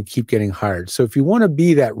ones that are going to keep getting hired. So if you want to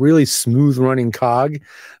be that really smooth running cog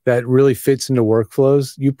that really fits into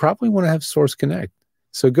workflows, you probably want to have Source Connect.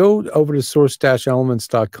 So go over to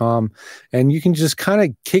source-elements.com and you can just kind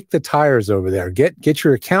of kick the tires over there. Get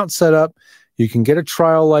your account set up. You can get a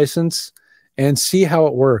trial license and see how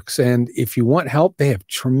it works. And if you want help, they have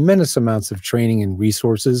tremendous amounts of training and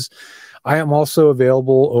resources. I am also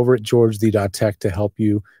available over at georgethe.tech to help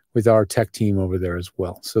you with our tech team over there as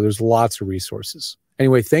well. So there's lots of resources.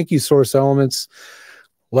 Anyway, thank you, Source Elements.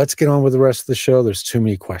 Let's get on with the rest of the show. There's too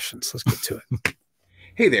many questions. Let's get to it.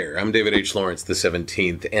 Hey there, I'm David H. Lawrence, the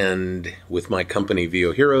 17th, and with my company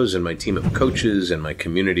VO Heroes and my team of coaches and my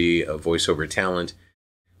community of voiceover talent,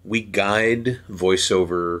 we guide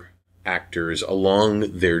voiceover actors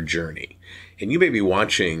along their journey. And you may be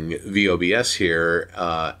watching VOBS here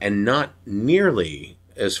and not nearly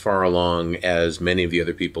as far along as many of the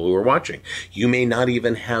other people who are watching. You may not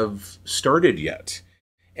even have started yet.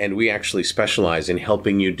 And we actually specialize in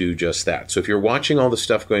helping you do just that. So if you're watching all the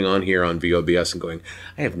stuff going on here on VOBS and going,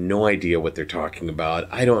 I have no idea what they're talking about,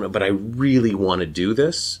 I don't know, but I really want to do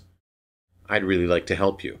this, I'd really like to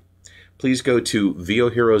help you. Please go to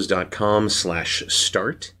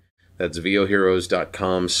voheroes.com/start. That's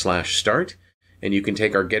voheroes.com/start. And you can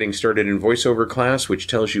take our Getting Started in Voiceover class, which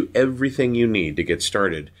tells you everything you need to get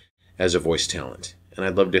started as a voice talent. And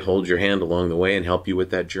I'd love to hold your hand along the way and help you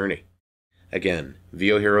with that journey. Again,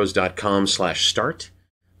 voheroes.com/start.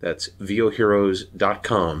 That's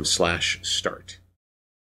voheroes.com/start.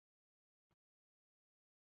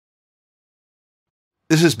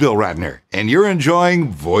 This is Bill Ratner, and you're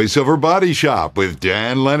enjoying VoiceOver Body Shop with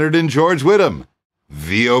Dan Lenard and George Whittam.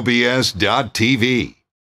 VOBS.TV.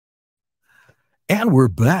 And we're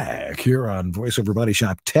back here on VoiceOver Body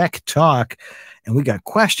Shop Tech Talk, and we got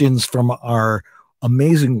questions from our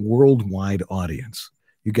amazing worldwide audience.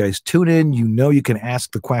 You guys tune in, you know you can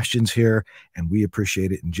ask the questions here, and we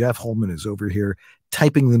appreciate it. And Jeff Holman is over here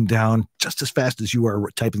typing them down just as fast as you are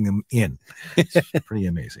typing them in. It's pretty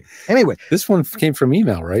amazing. Anyway, this one came from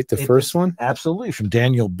email, right? The first one? Absolutely, from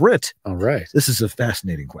Daniel Britt. All right. This is a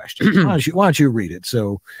fascinating question. Why don't you read it?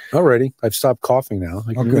 So, alrighty, I've stopped coughing now.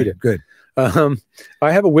 I can read it. Good.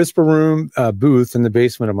 I have a whisper room booth in the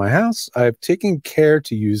basement of my house. I've taken care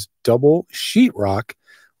to use double sheetrock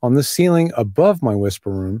on the ceiling above my whisper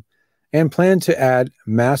room and plan to add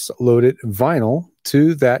mass-loaded vinyl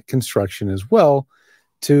to that construction as well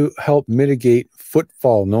to help mitigate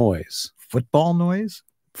footfall noise. Football noise?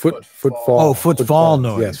 Footfall. Oh, footfall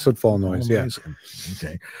noise. Yes, footfall noise. Yeah.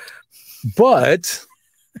 Okay. But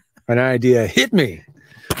an idea hit me.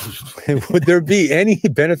 Would there be any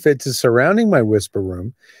benefit to surrounding my whisper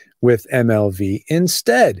room with MLV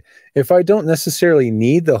instead? If I don't necessarily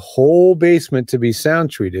need the whole basement to be sound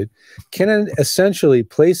treated, can I essentially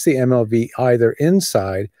place the MLV either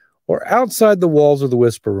inside or outside the walls of the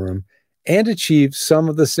whisper room and achieve some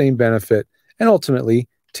of the same benefit and ultimately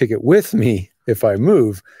take it with me if I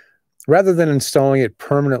move, rather than installing it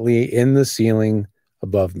permanently in the ceiling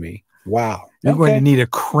above me? Wow. You're going to need a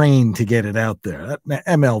crane to get it out there. That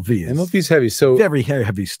MLV is heavy. So very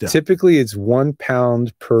heavy stuff. Typically it's 1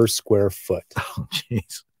 pound per square foot. Oh,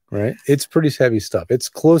 jeez. Right? It's pretty heavy stuff. It's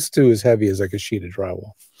close to as heavy as like a sheet of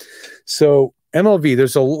drywall. So MLV,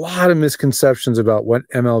 there's a lot of misconceptions about what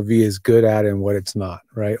MLV is good at and what it's not,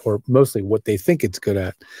 right? Or mostly what they think it's good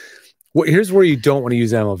at. Here's where you don't want to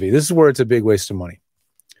use MLV. This is where it's a big waste of money.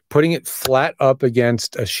 Putting it flat up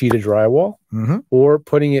against a sheet of drywall or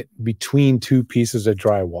putting it between two pieces of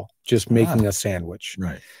drywall, just making a sandwich.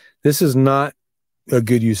 Right. This is not a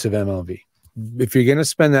good use of MLV. If you're going to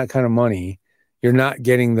spend that kind of money, you're not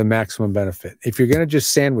getting the maximum benefit. If you're going to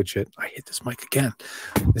just sandwich it, I hit this mic again.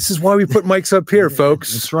 This is why we put mics up here,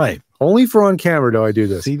 folks. That's right. Only for on camera do I do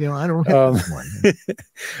this. See, I don't have this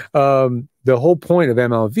one. The whole point of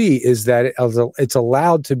MLV is that it's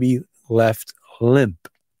allowed to be left limp.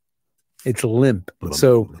 It's limp.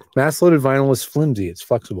 So mass-loaded vinyl is flimsy. It's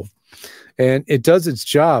flexible. And it does its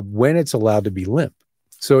job when it's allowed to be limp.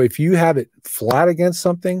 So if you have it flat against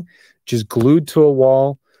something, just glued to a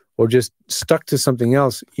wall, or just stuck to something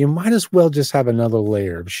else, you might as well just have another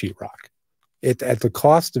layer of sheetrock. At the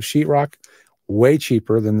cost of sheetrock, way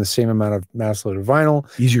cheaper than the same amount of mass-loaded vinyl.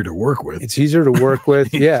 Easier to work with. It's easier to work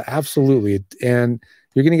with. Yeah, absolutely. And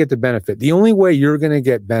you're going to get the benefit. The only way you're going to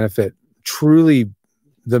get benefit, truly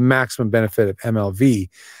the maximum benefit of MLV,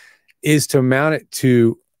 is to mount it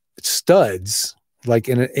to studs, like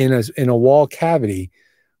in a wall cavity,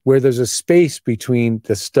 where there's a space between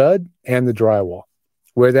the stud and the drywall,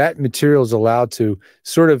 where that material is allowed to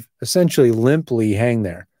sort of essentially limply hang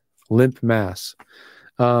there, limp mass.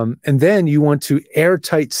 And then you want to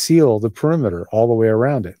airtight seal the perimeter all the way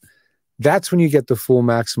around it. That's when you get the full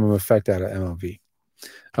maximum effect out of MLV.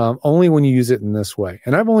 Only when you use it in this way.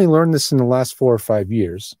 And I've only learned this in the last 4 or 5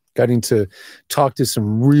 years, getting to talk to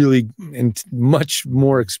some really and much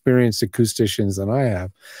more experienced acousticians than I have.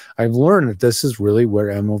 I've learned that this is really where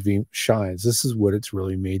MLV shines. This is what it's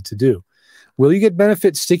really made to do. Will you get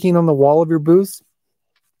benefit sticking on the wall of your booth?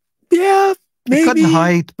 Yeah, It couldn't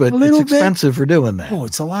hide, but it's expensive for doing that. Oh,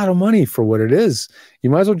 it's a lot of money for what it is.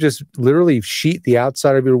 You might as well just literally sheet the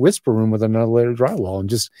outside of your whisper room with another layer of drywall and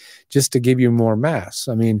just to give you more mass.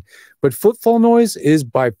 I mean, but footfall noise is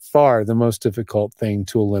by far the most difficult thing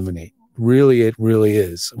to eliminate. Really, it really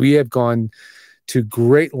is. We have gone to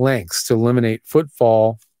great lengths to eliminate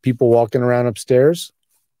footfall, people walking around upstairs,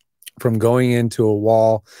 from going into a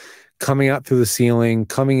wall, coming out through the ceiling,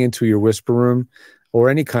 coming into your whisper room, or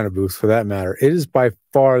any kind of booth for that matter. It is by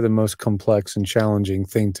far the most complex and challenging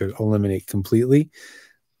thing to eliminate completely.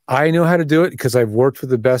 I know how to do it because I've worked with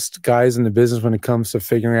the best guys in the business when it comes to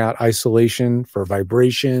figuring out isolation for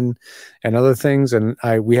vibration and other things. And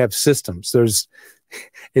we have systems.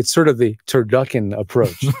 It's sort of the turducken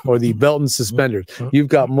approach or the belt and suspenders. You've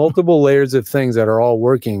got multiple layers of things that are all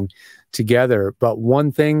working together, but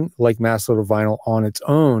one thing like mass loader vinyl on its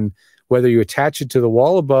own, whether you attach it to the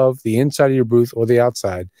wall above, the inside of your booth, or the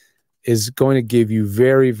outside, is going to give you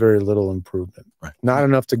very, very little improvement. Right. Not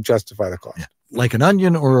enough to justify the cost. Yeah. Like an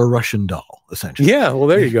onion or a Russian doll, essentially. Yeah, well,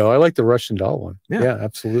 there you go. I like the Russian doll one. Yeah,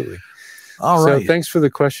 absolutely. All right. So thanks for the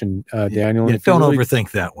question, Daniel. Yeah, don't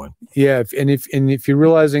overthink that one. Yeah, if you're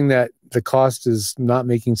realizing that the cost is not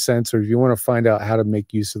making sense, or if you want to find out how to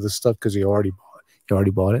make use of the stuff because you already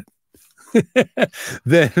bought it,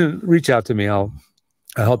 then reach out to me. I'll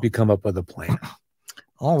help you come up with a plan.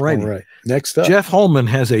 All right. Next up, Jeff Holman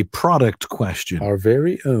has a product question. Our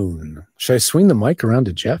very own. Should I swing the mic around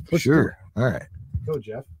to Jeff? Sure. All right. Go,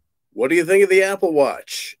 Jeff. What do you think of the Apple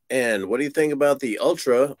Watch? And what do you think about the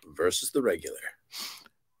Ultra versus the regular?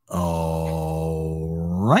 All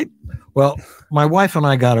right. Well, my wife and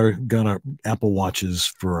I got our Apple Watches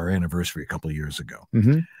for our anniversary a couple of years ago.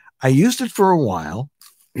 Mm-hmm. I used it for a while,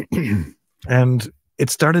 and it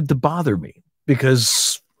started to bother me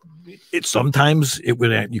because sometimes you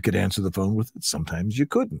could answer the phone with it, sometimes you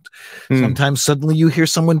couldn't. Sometimes suddenly you hear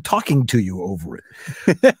someone talking to you over it.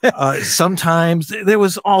 Sometimes there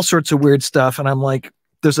was all sorts of weird stuff, and I'm like,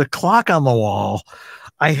 there's a clock on the wall.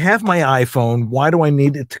 I have my iPhone. Why do I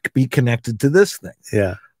need it to be connected to this thing?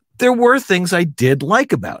 Yeah. There were things I did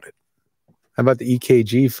like about it. How about the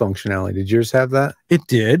EKG functionality? Did yours have that? It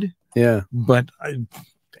did. Yeah. But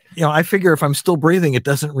I figure if I'm still breathing, it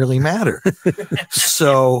doesn't really matter.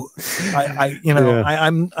 So I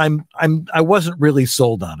wasn't really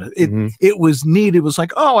sold on it. It was neat. It was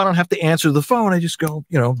like, oh, I don't have to answer the phone. I just go,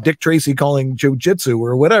 Dick Tracy calling jiu-jitsu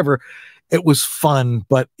or whatever. It was fun,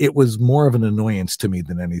 but it was more of an annoyance to me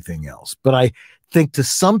than anything else. But I think to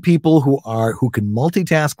some people who can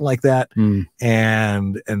multitask like that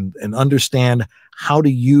and understand how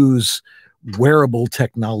to use wearable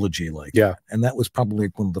technology like that. And that was probably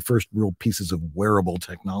one of the first real pieces of wearable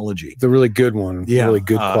technology. The really good one. Yeah. Really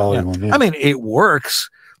good quality one. Yeah. I mean, it works,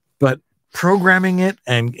 but programming it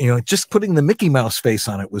and, just putting the Mickey Mouse face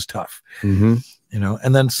on it was tough. Mm-hmm.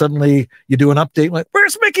 And then suddenly you do an update like,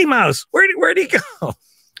 where's Mickey Mouse? Where'd he go?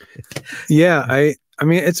 Yeah. I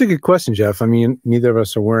mean, it's a good question, Jeff. I mean, neither of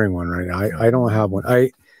us are wearing one, right? I don't have one.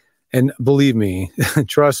 And believe me,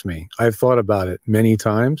 trust me, I've thought about it many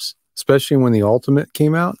times, especially when the Ultimate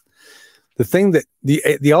came out. The thing that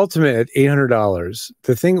the Ultimate at $800,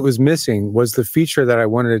 the thing that was missing was the feature that I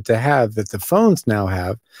wanted it to have that the phones now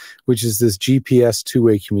have, which is this GPS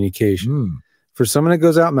two-way communication. For someone that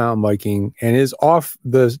goes out mountain biking and is off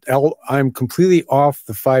I'm completely off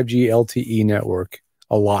the 5G LTE network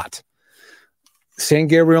a lot. San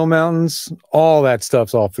Gabriel Mountains, all that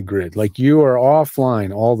stuff's off the grid. Like you are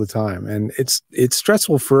offline all the time. And it's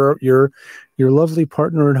stressful for your lovely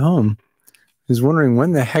partner at home who's wondering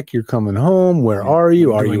when the heck you're coming home. Where are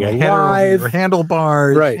you? Are you alive?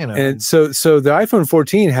 Handlebars. Right. And so the iPhone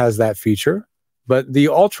 14 has that feature, but the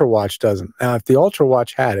Ultra Watch doesn't. Now, if the Ultra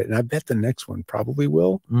Watch had it, and I bet the next one probably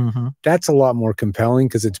will, that's a lot more compelling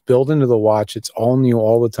because it's built into the watch. It's all new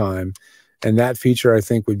all the time. And that feature, I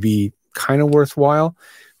think, would be kind of worthwhile.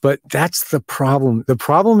 But that's the problem. The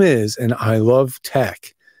problem is, and I love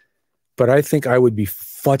tech, but I think I would be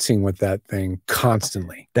futzing with that thing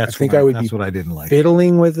constantly. That's what I didn't like.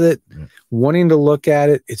 Fiddling with it, wanting to look at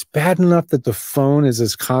it. It's bad enough that the phone is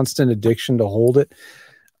this constant addiction to hold it.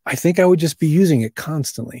 I think I would just be using it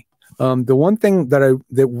constantly. The one thing that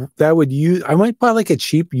I would use, I might buy like a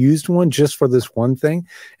cheap used one just for this one thing,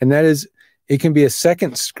 and that is it can be a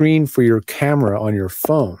second screen for your camera on your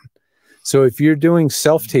phone. So if you're doing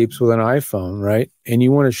self-tapes with an iPhone, right, and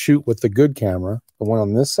you want to shoot with the good camera, the one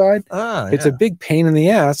on this side, it's a big pain in the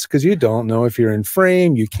ass because you don't know if you're in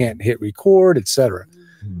frame, you can't hit record, etc.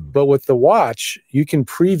 But with the watch, you can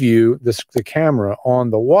preview the camera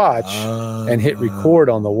on the watch and hit record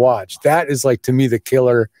on the watch. That is like, to me, the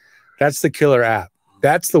killer. That's the killer app.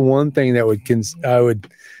 That's the one thing that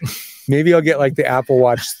maybe I'll get like the Apple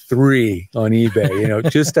Watch 3 on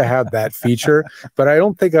eBay, just to have that feature. But I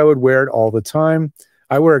don't think I would wear it all the time.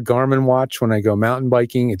 I wear a Garmin watch when I go mountain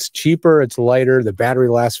biking. It's cheaper, it's lighter, the battery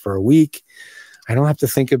lasts for a week. I don't have to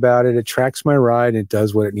think about it. It tracks my ride. It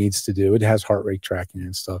does what it needs to do. It has heart rate tracking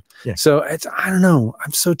and stuff. Yeah. So I don't know.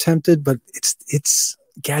 I'm so tempted, but it's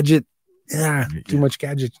gadget. Yeah, too much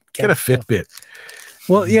gadget. Get a Fitbit.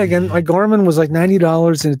 Well, yeah, again, my Garmin was like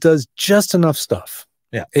 $90 and it does just enough stuff.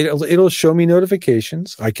 Yeah. It'll show me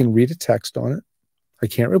notifications. I can read a text on it. I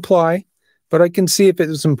can't reply, but I can see if it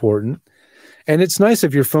is important. And it's nice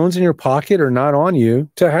if your phone's in your pocket or not on you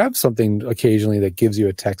to have something occasionally that gives you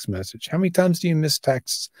a text message. How many times do you miss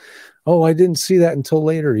texts? Oh, I didn't see that until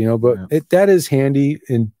later, but that is handy,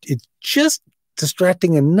 and it's just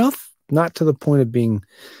distracting enough, not to the point of being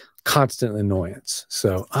constant annoyance.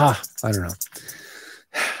 So, I don't know.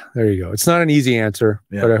 There you go. It's not an easy answer,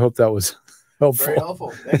 but I hope that was helpful. Very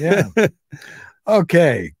helpful. Yeah.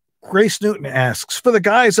 Okay. Grace Newton asks, for the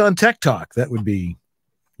guys on Tech Talk, that would be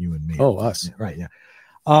you and me. Oh, us. Right. Yeah.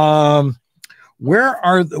 What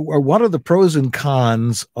are the pros and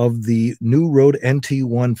cons of the new Rode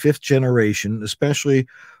NT1 5th generation, especially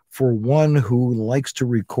for one who likes to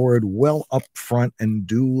record well up front and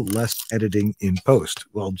do less editing in post?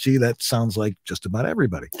 Well, gee, that sounds like just about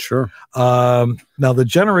everybody. Sure. Now the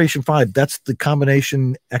Generation 5, that's the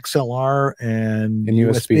combination XLR and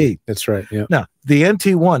USB. That's right. Yeah. Now the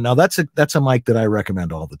NT1, now that's a mic that I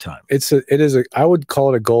recommend all the time. I would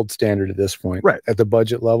call it a gold standard at this point. Right. At the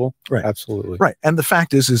budget level. Right. Absolutely. Right. And the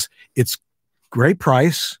fact is it's great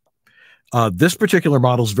price. This particular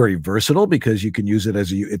model is very versatile because you can use it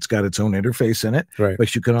it's got its own interface in it, right?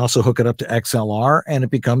 But you can also hook it up to XLR and it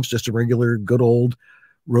becomes just a regular good old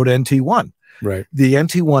Rode NT1. Right. The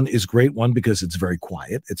NT1 is great one because it's very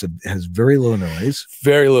quiet. It has very low noise,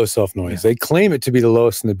 very low self noise. Yeah. They claim it to be the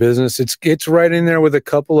lowest in the business. It's right in there with a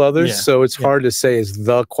couple others, yeah. So it's hard to say it's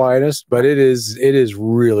the quietest, but it is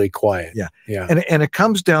really quiet. Yeah, yeah. And it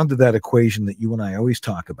comes down to that equation that you and I always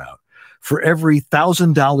talk about. For every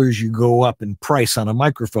 $1,000 you go up in price on a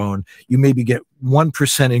microphone, you maybe get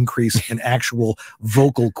 1% increase in actual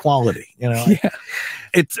vocal quality. Yeah.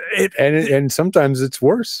 And sometimes it's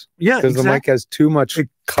worse. Yeah, because the mic has too much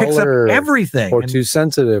color, everything, or too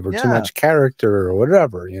sensitive, or too much character, or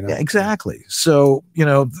whatever. Yeah, exactly. So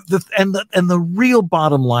the real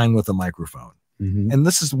bottom line with a microphone. Mm-hmm. And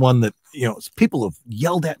this is one that, people have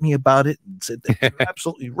yelled at me about it and said that you're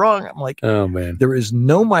absolutely wrong. I'm like, oh man, there is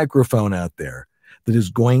no microphone out there that is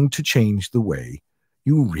going to change the way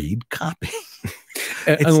you read copy.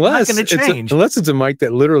 Unless it's a mic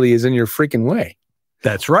that literally is in your freaking way.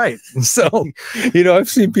 That's right. So, I've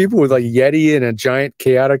seen people with like Yeti and a giant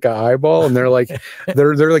chaotic eyeball, and they're like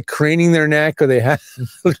craning their neck, or they have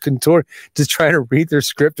contort to try to read their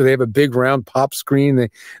script, or they have a big round pop screen.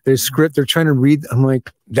 Their script, they're trying to read. I'm like,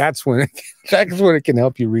 that's when it can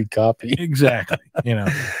help you read copy. Exactly. Yeah.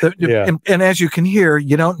 And as you can hear,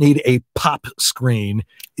 you don't need a pop screen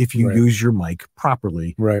if you use your mic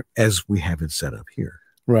properly, right? As we have it set up here.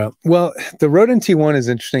 Right. Well, the Rode NT1 is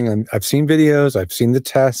interesting. I've seen videos. I've seen the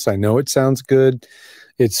tests. I know it sounds good.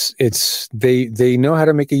 They know how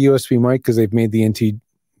to make a USB mic because they've made the NT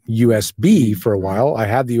USB for a while. I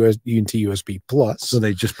have the NT USB Plus. So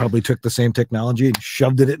they just probably took the same technology and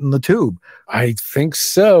shoved it in the tube. I think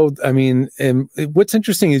so. I mean, what's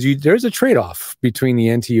interesting is there's a trade-off between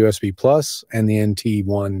the NT USB Plus and the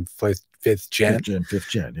NT1 fifth gen.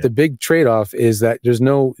 Yeah. The big trade-off is that there's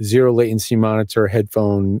no zero latency monitor,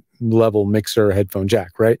 headphone level mixer, headphone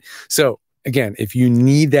jack, right? So again, if you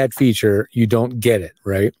need that feature, you don't get it,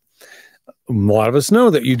 right? A lot of us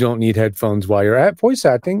know that you don't need headphones while you're at voice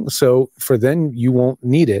acting. So for then you won't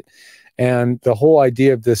need it. And the whole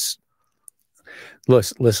idea of this,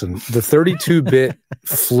 listen, the 32-bit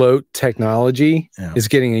float technology is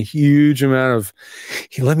getting a huge amount of,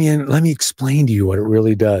 hey, let me explain to you what it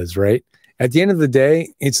really does, right? At the end of the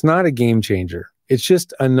day, it's not a game changer. It's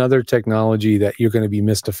just another technology that you're going to be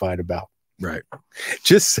mystified about. Right.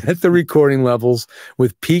 Just set the recording levels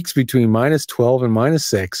with peaks between -12 and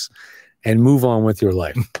 -6 and move on with your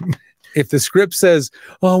life. If the script says,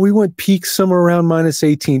 oh, we want peaks somewhere around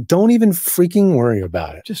 -18, don't even freaking worry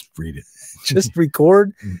about it. Just read it. Just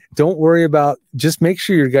record. Don't worry about, just make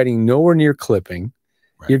sure you're getting nowhere near clipping.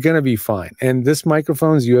 Right. You're going to be fine. And this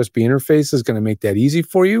microphone's USB interface is going to make that easy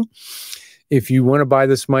for you. If you want to buy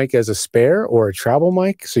this mic as a spare or a travel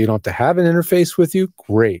mic, so you don't have to have an interface with you,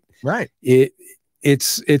 great. Right.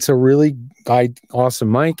 It's a really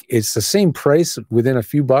awesome mic. It's the same price within a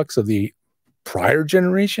few bucks of the prior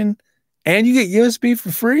generation, and you get USB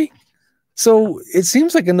for free. So it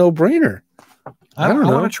seems like a no-brainer. I don't know.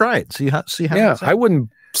 I want to try it. See how. Yeah, I woun't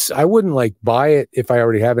like buy it if I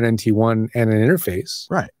already have an NT1 and an interface.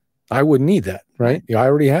 Right. I wouldn't need that. Right. Yeah, I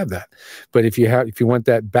already have that. But if you want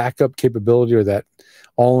that backup capability or that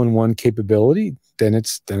all-in-one capability, then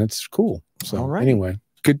it's cool. So anyway,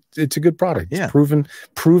 good. It's a good product. Yeah. It's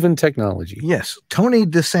proven technology. Yes. Tony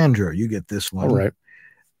DeSandro, you get this one. All right.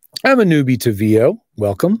 I'm a newbie to VO.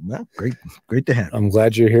 Welcome. Well, great to have you. I'm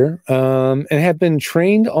glad you're here. And have been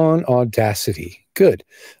trained on Audacity. Good.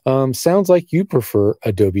 Sounds like you prefer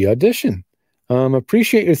Adobe Audition.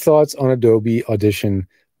 Appreciate your thoughts on Adobe Audition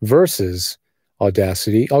versus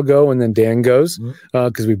Audacity. I'll go and then Dan goes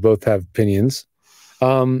because we both have opinions.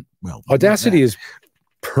 Well, Audacity is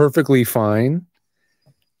perfectly fine,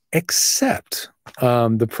 except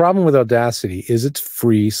the problem with Audacity is it's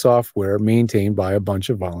free software maintained by a bunch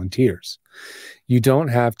of volunteers. You don't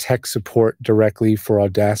have tech support directly for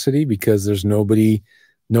Audacity because there's nobody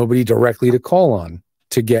directly to call on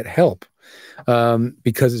to get help.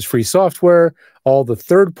 Because it's free software, all the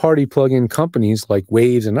third-party plugin companies like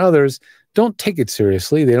Waves and others don't take it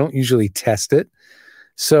seriously. They don't usually test it.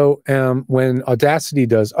 So when Audacity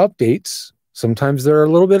does updates, sometimes they're a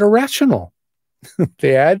little bit irrational.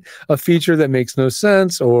 They add a feature that makes no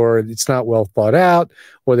sense, or it's not well thought out,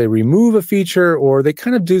 or they remove a feature, or they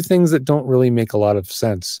kind of do things that don't really make a lot of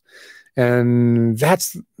sense. And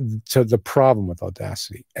that's the problem with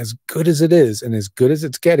Audacity. As good as it is, and as good as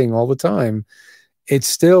it's getting all the time, it's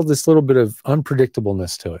still this little bit of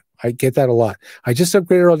unpredictableness to it. I get that a lot. I just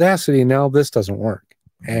upgraded Audacity, and now this doesn't work.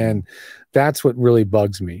 And that's what really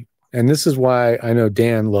bugs me. And this is why I know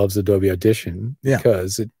Dan loves Adobe Audition,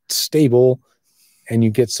 because it's stable, and you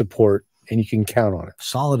get support, and you can count on it.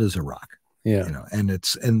 Solid as a rock. Yeah.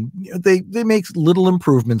 They make little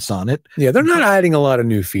improvements on it. Yeah, they're not adding a lot of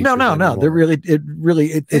new features. No. They're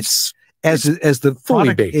it's as the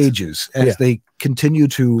product ages, as they continue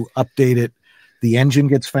to update it, the engine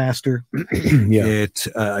gets faster. It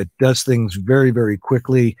does things very, very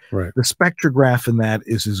quickly. Right. The spectrograph in that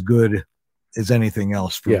is as good as anything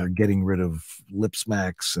else for getting rid of lip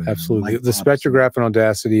smacks. And absolutely. The spectrograph in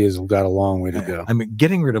Audacity has got a long way to go. I mean,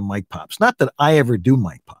 getting rid of mic pops. Not that I ever do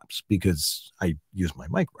mic pops because I use my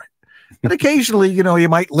mic right. But occasionally, you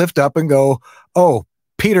might lift up and go, oh,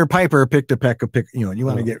 Peter Piper picked a peck of you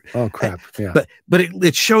want to get. Oh, crap. Yeah. But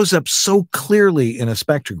it shows up so clearly in a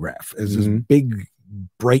spectrograph as this big,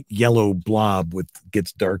 bright yellow blob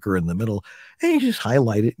gets darker in the middle. And you just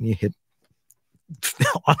highlight it and you hit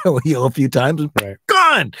auto heal a few times and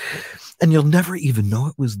gone, and you'll never even know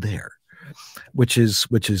it was there, which is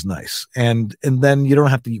nice. And then you don't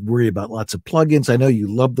have to worry about lots of plugins. I know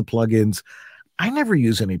you love the plugins. I never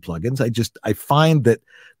use any plugins. I find that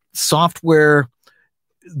software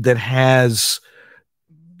that has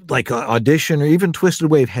like Audition or even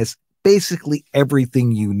Twisted Wave has basically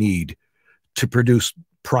everything you need to produce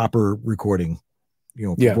proper recording,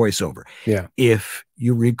 for voiceover. Yeah. If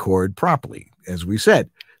you record properly. As we said,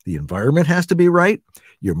 the environment has to be right,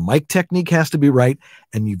 your mic technique has to be right,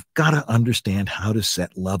 and you've got to understand how to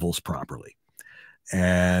set levels properly.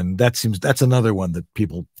 And that's another one that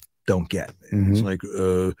people don't get. It's like,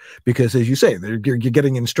 because as you say, you're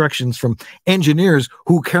getting instructions from engineers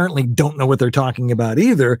who currently don't know what they're talking about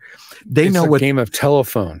either. It's know what game of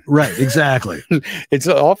telephone. Right, exactly. It's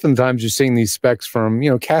oftentimes you're seeing these specs from,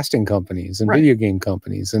 casting companies and video game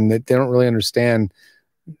companies, and they don't really understand.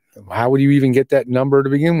 How would you even get that number to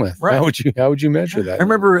begin with? Right. How would you measure that? I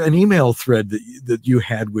remember an email thread that you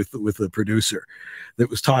had with the producer that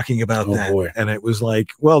was talking about that. Boy. And it was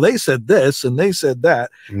like, well, they said this and they said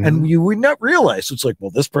that. And you would not realize it's like,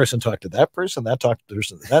 well, this person talked to that person, that talked to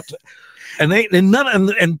this person, that.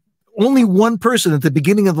 And only one person at the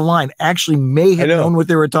beginning of the line actually may have known what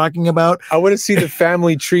they were talking about. I want to see the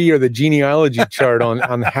family tree or the genealogy chart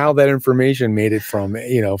on how that information made it from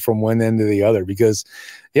one end to the other, because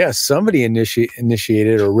somebody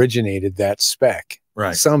initiated or originated that spec.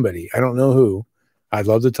 Right. Somebody. I don't know who. I'd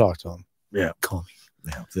love to talk to them. Yeah. Call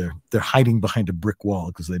me. Yeah. They're hiding behind a brick wall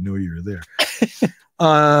because they know you're there.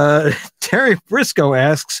 Terry Briscoe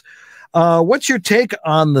asks, what's your take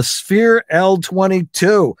on the Sphere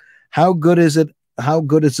L22? How good is it? How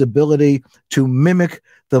good is its ability to mimic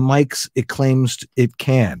the mics it claims it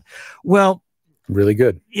can? Well, really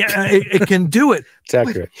good. Yeah, it can do it. It's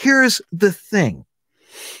accurate. But here's the thing.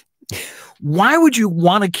 Why would you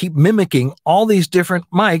want to keep mimicking all these different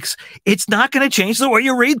mics? It's not going to change the way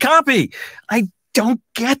you read copy. I don't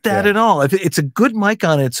get that at all. If it's a good mic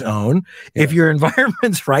on its own, if your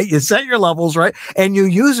environment's right, you set your levels right, and you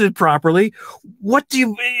use it properly, what do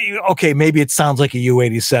you, okay, maybe it sounds like a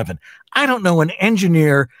U87. I don't know an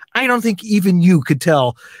engineer. I don't think even you could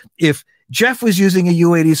tell if Jeff was using a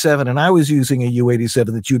U87 and I was using a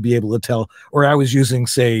U87 that you'd be able to tell, or I was using,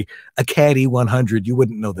 say, a Caddy 100. You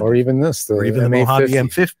wouldn't know that. Or even this, or even the Mojave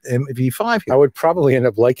MV5 here. I would probably end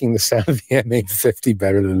up liking the sound of the MA50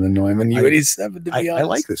 better than the Neumann U87, to be honest. I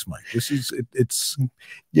like this mic. This is, it's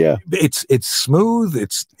smooth.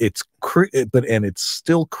 It's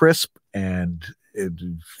still crisp, and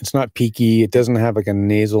it's not peaky. It doesn't have like a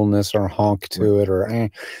nasalness or honk to it, or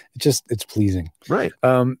it's pleasing. Right.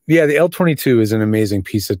 Yeah, the L22 is an amazing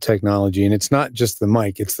piece of technology, and it's not just the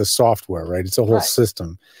mic, it's the software, right? It's a whole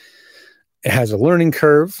system. It has a learning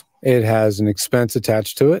curve. It has an expense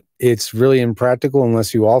attached to it. It's really impractical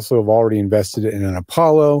unless you also have already invested in an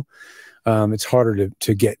Apollo. It's harder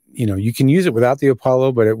to get, you can use it without the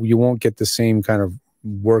Apollo, but you won't get the same kind of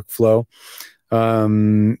workflow.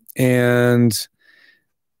 And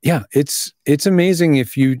yeah, it's amazing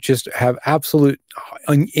if you just have absolute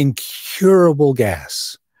incurable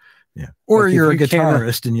gas. Yeah. Or like you're a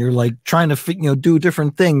guitarist and you're like trying to do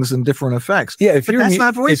different things and different effects. Yeah, if that's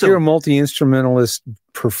not voiceover. If you're a multi-instrumentalist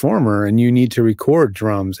performer and you need to record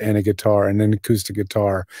drums and a guitar and an acoustic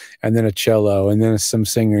guitar and then a cello and then some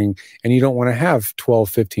singing, and you don't want to have 12,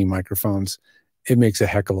 15 microphones, it makes a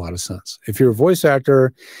heck of a lot of sense. If you're a voice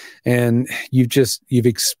actor and you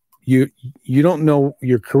don't know,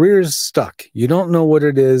 your career is stuck. You don't know what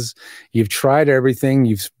it is. You've tried everything.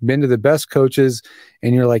 You've been to the best coaches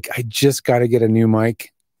and you're like, I just got to get a new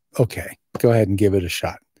mic. Okay, go ahead and give it a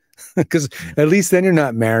shot. Because at least then you're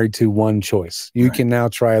not married to one choice. You can now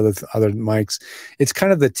try with other mics. It's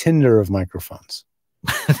kind of the Tinder of microphones.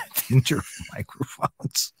 Tinder of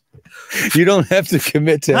microphones. You don't have to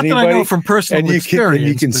commit to Not anybody. that I know from personal experience.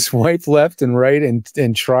 You can swipe left and right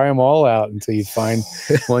and try them all out until you find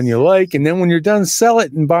one you like. And then when you're done, sell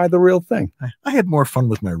it and buy the real thing. I had more fun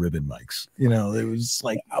with my ribbon mics. It was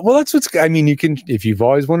like, well, that's you can, if you've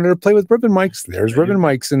always wanted to play with ribbon mics, there's ribbon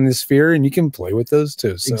mics in the Sphere and you can play with those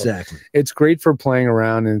too. So exactly. It's great for playing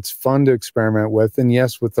around and it's fun to experiment with. And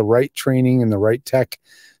yes, with the right training and the right tech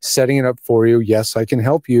setting it up for you, yes, I can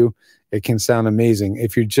help you. It can sound amazing.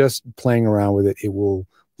 If you're just playing around with it, it will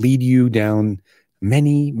lead you down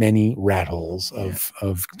many, many rat holes of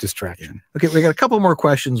distraction. Okay, we got a couple more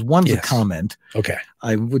questions. One's a comment. Okay.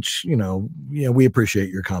 Which, we appreciate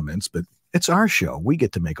your comments, but it's our show. We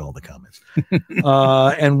get to make all the comments.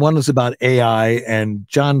 And one is about AI, and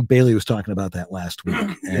John Bailey was talking about that last week.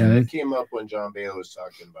 Yeah, that came up when John Bailey was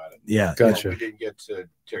talking about it. Yeah. Gotcha. We didn't get to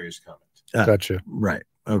Terry's comment. Gotcha. Right.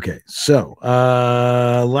 Okay. So,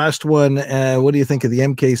 last one. What do you think of the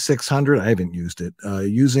MK600? I haven't used it.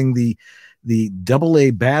 Using the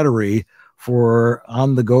AA battery for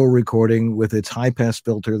on-the-go recording with its high-pass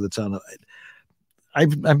filter that's on.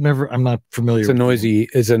 I'm not familiar. It's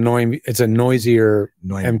a noisier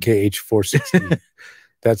MKH460.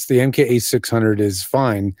 That's the MKH600 is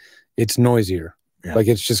fine. It's noisier. Yeah. Like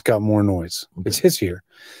it's just got more noise. Okay. It's hissier.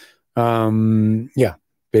 Yeah.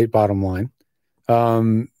 Bottom line.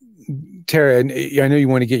 Terry, I know you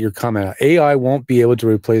want to get your comment out. AI won't be able to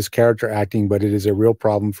replace character acting, but it is a real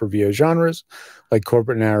problem for VO genres like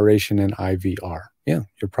corporate narration and IVR. Yeah,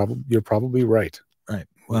 you're probably right. Right.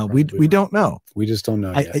 Well, we don't know. We just don't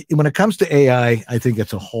know. When it comes to AI, I think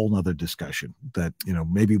it's a whole nother discussion that,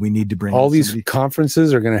 maybe we need to bring all these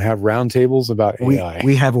conferences are going to have roundtables about AI.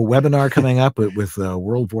 We have a webinar coming up with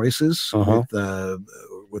World Voices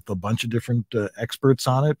with a bunch of different experts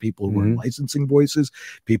on it, people who are licensing voices,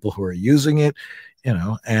 people who are using it,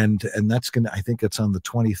 and that's I think it's on the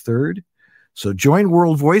 23rd. So join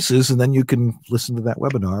World Voices, and then you can listen to that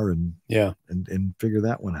webinar and figure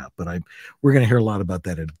that one out. But we're going to hear a lot about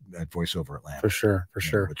that at VoiceOver Atlanta for sure,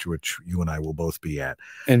 which you and I will both be at.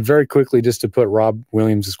 And very quickly, just to put Rob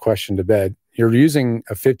Williams' question to bed, you're using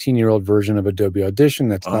a 15-year-old version of Adobe Audition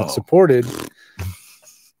that's not supported.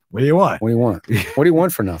 What do you want? What do you want? What do you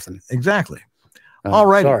want for nothing? Exactly. All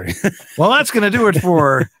right. Sorry. Well, that's going to do it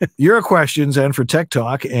for your questions and for Tech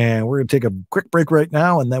Talk. And we're going to take a quick break right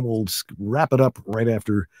now, and then we'll wrap it up right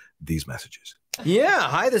after these messages. Yeah.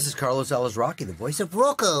 Hi, this is Carlos Alazraqui, the voice of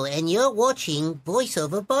Rocco, and you're watching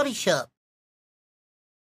VoiceOver Body Shop.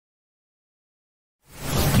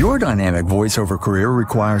 Your dynamic voiceover career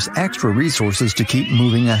requires extra resources to keep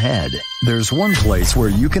moving ahead. There's one place where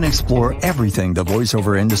you can explore everything the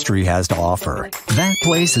voiceover industry has to offer. That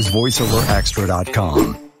place is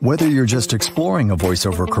voiceoverextra.com. Whether you're just exploring a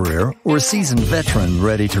voiceover career or a seasoned veteran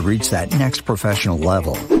ready to reach that next professional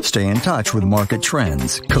level, Stay in touch with market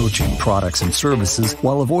trends, coaching, products, and services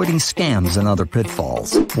while avoiding scams and other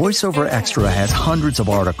pitfalls. VoiceOver Extra has hundreds of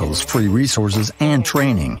articles, free resources, and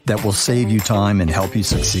training that will save you time and help you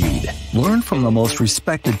succeed. Learn from the most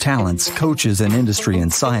respected talents, coaches, and industry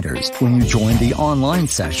insiders when you join the online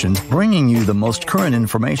sessions, bringing you the most current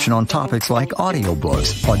information on topics like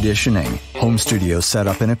audiobooks, auditioning, home studio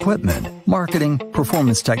setup and equipment, marketing,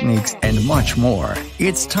 performance techniques, and much more.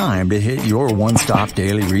 It's time to hit your one-stop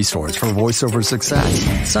daily resource for voiceover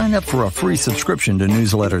success. Sign up for a free subscription to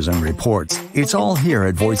newsletters and reports. It's all here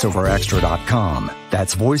at voiceoverextra.com.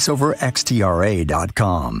 That's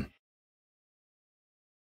voiceoverextra.com.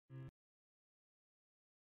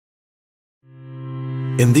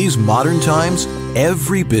 In these modern times,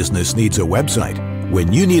 every business needs a website.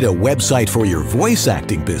 When you need a website for your voice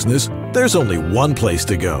acting business, there's only one place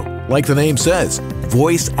to go. Like the name says,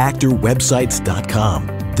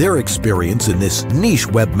 voiceactorwebsites.com. Their experience in this niche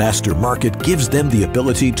webmaster market gives them the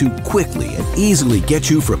ability to quickly and easily get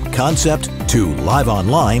you from concept to live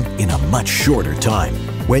online in a much shorter time.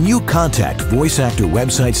 When you contact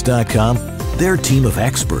voiceactorwebsites.com, their team of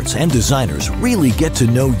experts and designers really get to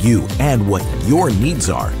know you and what your needs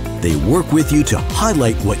are. They work with you to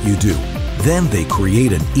highlight what you do. Then they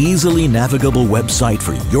create an easily navigable website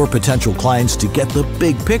for your potential clients to get the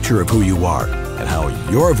big picture of who you are and how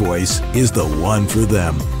your voice is the one for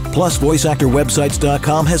them. Plus,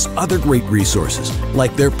 VoiceActorWebsites.com has other great resources,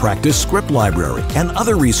 like their practice script library and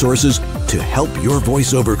other resources to help your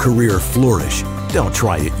voiceover career flourish. Don't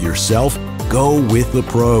try it yourself. Go with the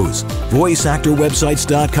pros.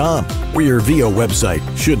 VoiceActorWebsites.com, where your VO website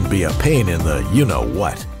shouldn't be a pain in the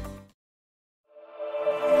you-know-what.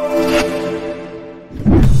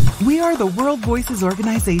 We are the World Voices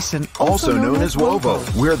Organization, also known as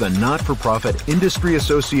WOVO. We're the not-for-profit industry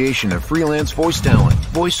association of freelance voice talent.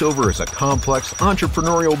 VoiceOver is a complex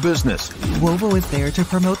entrepreneurial business. WOVO is there to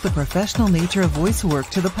promote the professional nature of voice work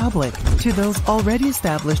to the public, to those already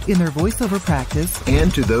established in their voiceover practice,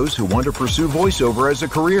 and to those who want to pursue voiceover as a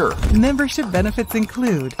career. Membership benefits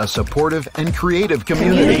include a supportive and creative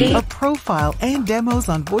community, a profile and demos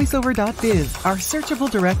on voiceover.biz, our searchable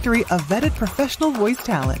directory of vetted professional voice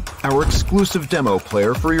talent, our exclusive demo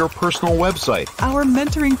player for your personal website, our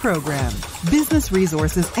mentoring program, business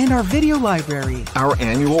resources, and our video library, our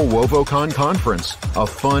annual WovoCon conference, a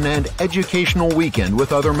fun and educational weekend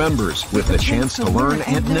with other members with the chance to learn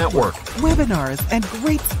and network, webinars and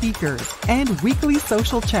great speakers, and weekly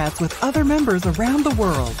social chats with other members around the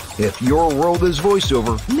world. If your world is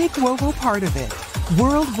voiceover, make WOVO part of it.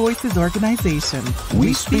 World Voices Organization.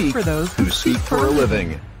 We speak for those who speak for a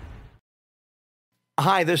living.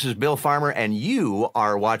 Hi, this is Bill Farmer, and you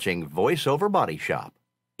are watching VoiceOver Body Shop.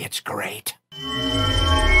 It's great.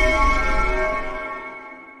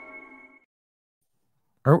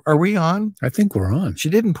 Are we on? I think we're on. She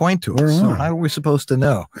didn't point to us, so how are we supposed to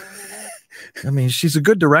know? I mean, she's a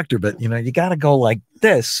good director, but, you know, you got to go like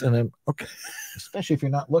this, and then, okay, especially if you're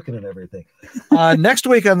not looking at everything. Next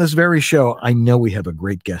week on this very show, I know we have a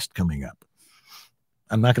great guest coming up.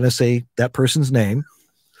 I'm not going to say that person's name,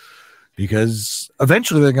 because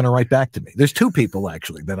eventually they're going to write back to me. There's two people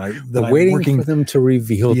actually that I'm waiting working for them to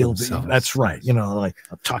reveal themselves. That's right. You know, like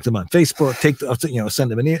I'll talk to them on Facebook,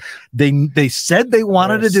 send them an email. They said they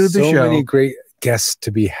wanted to do the show. So many great guests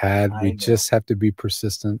to be had. We just have to be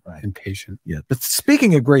persistent and patient. Yeah. But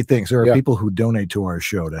speaking of great things, there are people who donate to our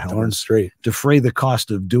show to help us defray the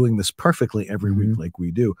cost of doing this perfectly every week like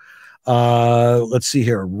we do. Let's see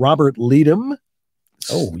here. Robert Leadham.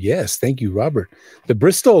 Oh, yes. Thank you, Robert. The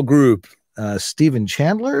Bristol Group. Stephen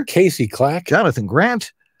Chandler. Casey Clack. Jonathan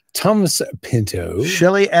Grant. Thomas Pinto.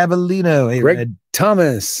 Shelley Avellino. Greg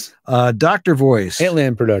Thomas. Dr. Voice.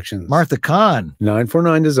 Antland Productions. Martha Kahn.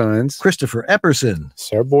 949 Designs. Christopher Epperson.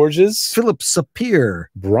 Sarah Borges. Philip Sapir.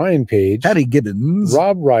 Brian Page. Patty Gibbons.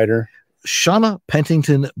 Rob Ryder. Shauna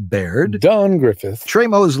Pentington Baird. Don Griffith. Trey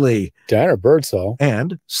Mosley. Diana Birdsall.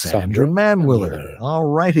 And Sandra Manwiller. All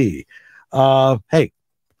righty. Hey,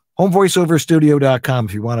 homevoiceoverstudio.com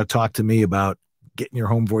if you want to talk to me about getting your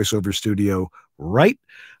home voiceover studio right,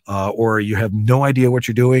 or you have no idea what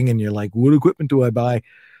you're doing and you're like, what equipment do I buy?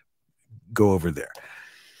 Go over there.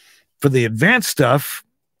 For the advanced stuff.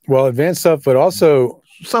 Well, advanced stuff, but also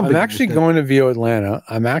I'm actually going to VO Atlanta.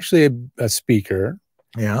 I'm actually a speaker.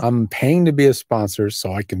 Yeah. I'm paying to be a sponsor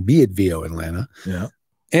so I can be at VO Atlanta. Yeah.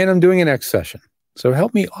 And I'm doing an X session. So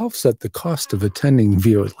help me offset the cost of attending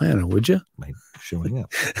VO Atlanta, would you? Showing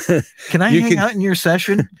up. Can I hang out in your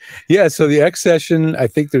session? Yeah. So the X session, I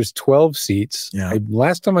think there's 12 seats. Yeah.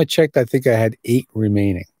 Last time I checked, I think I had 8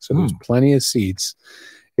 remaining. So there's plenty of seats.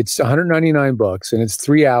 It's $199, and it's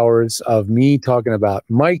 3 hours of me talking about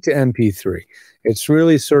mic to MP3. It's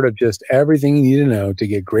really sort of just everything you need to know to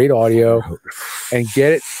get great audio and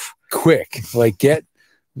get it quick. Like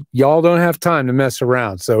y'all don't have time to mess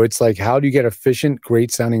around. So it's like, how do you get efficient,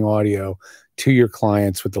 great sounding audio to your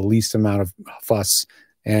clients with the least amount of fuss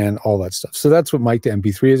and all that stuff? So that's what mic to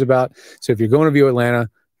MP3 is about. So if you're going to VO Atlanta,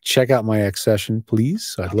 check out my X session,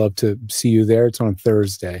 please. I'd love to see you there. It's on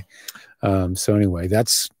Thursday. So anyway,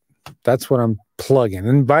 that's what I'm plugging.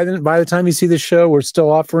 And by the time you see the show, we're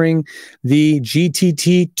still offering the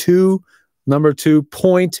GTT2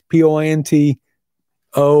 point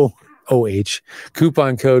POINTOOH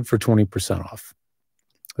coupon code for 20% off.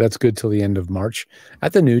 That's good till the end of March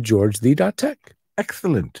at the new GeorgeThe.Tech.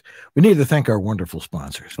 Excellent. We need to thank our wonderful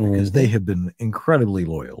sponsors because they have been incredibly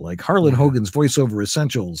loyal, like Harlan Hogan's VoiceOver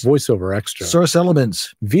Essentials, VoiceOver Extra, Source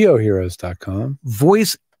Elements, VOHeroes.com,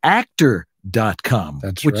 VoiceActor.com,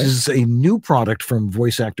 which is a new product from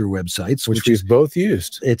Voice Actor websites, which we've both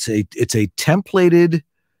used. It's a templated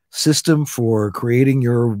system for creating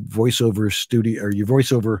your voiceover studio or your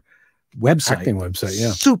voiceover website. Acting website,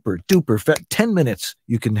 yeah. Super duper 10 minutes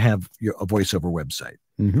you can have a voiceover website.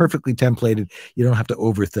 Perfectly templated. You don't have to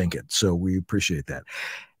overthink it. So we appreciate that.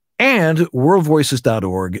 And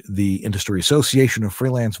worldvoices.org, the industry association of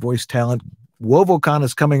freelance voice talent. WovoCon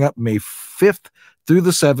is coming up May 5th through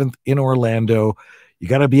the 7th in Orlando. You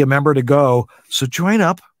got to be a member to go. So join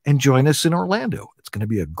up and join us in Orlando. It's going to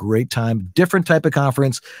be a great time. Different type of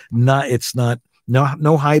conference. No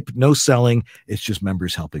hype, no selling. It's just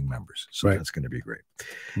members helping members. So that's going to be great.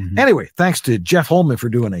 Anyway, thanks to Jeff Holman for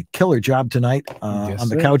doing a killer job tonight on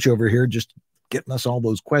the couch over here, just getting us all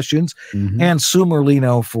those questions. And Sue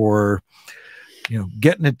Merlino for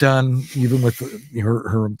getting it done, even with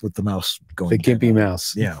her with the mouse going. The gimpy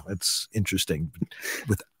mouse. Yeah, it's interesting.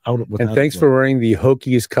 And thanks for wearing the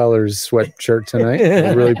Hokies colors sweatshirt tonight.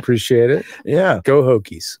 I really appreciate it. Yeah. Go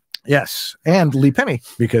Hokies. Yes. And Lee Penny,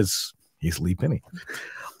 because he's Lee Penny.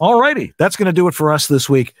 All righty. That's going to do it for us this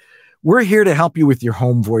week. We're here to help you with your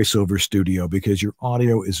home voiceover studio because your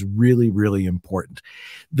audio is really, really important.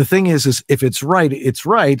 The thing is if it's right, it's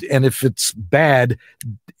right. And if it's bad,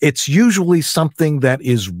 it's usually something that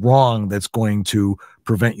is wrong that's going to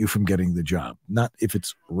prevent you from getting the job, not if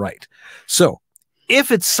it's right. So if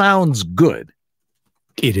it sounds good,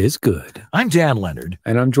 it is good. I'm Dan Lenard.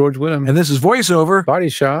 And I'm George Whittam. And this is VoiceOver Body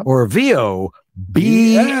Shop, or VOBS.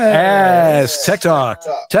 Tech Talk.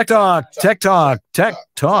 Tech Talk. Tech Talk. Tech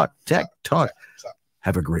Talk. Tech Talk.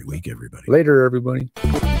 Have a great week, everybody. Later, everybody.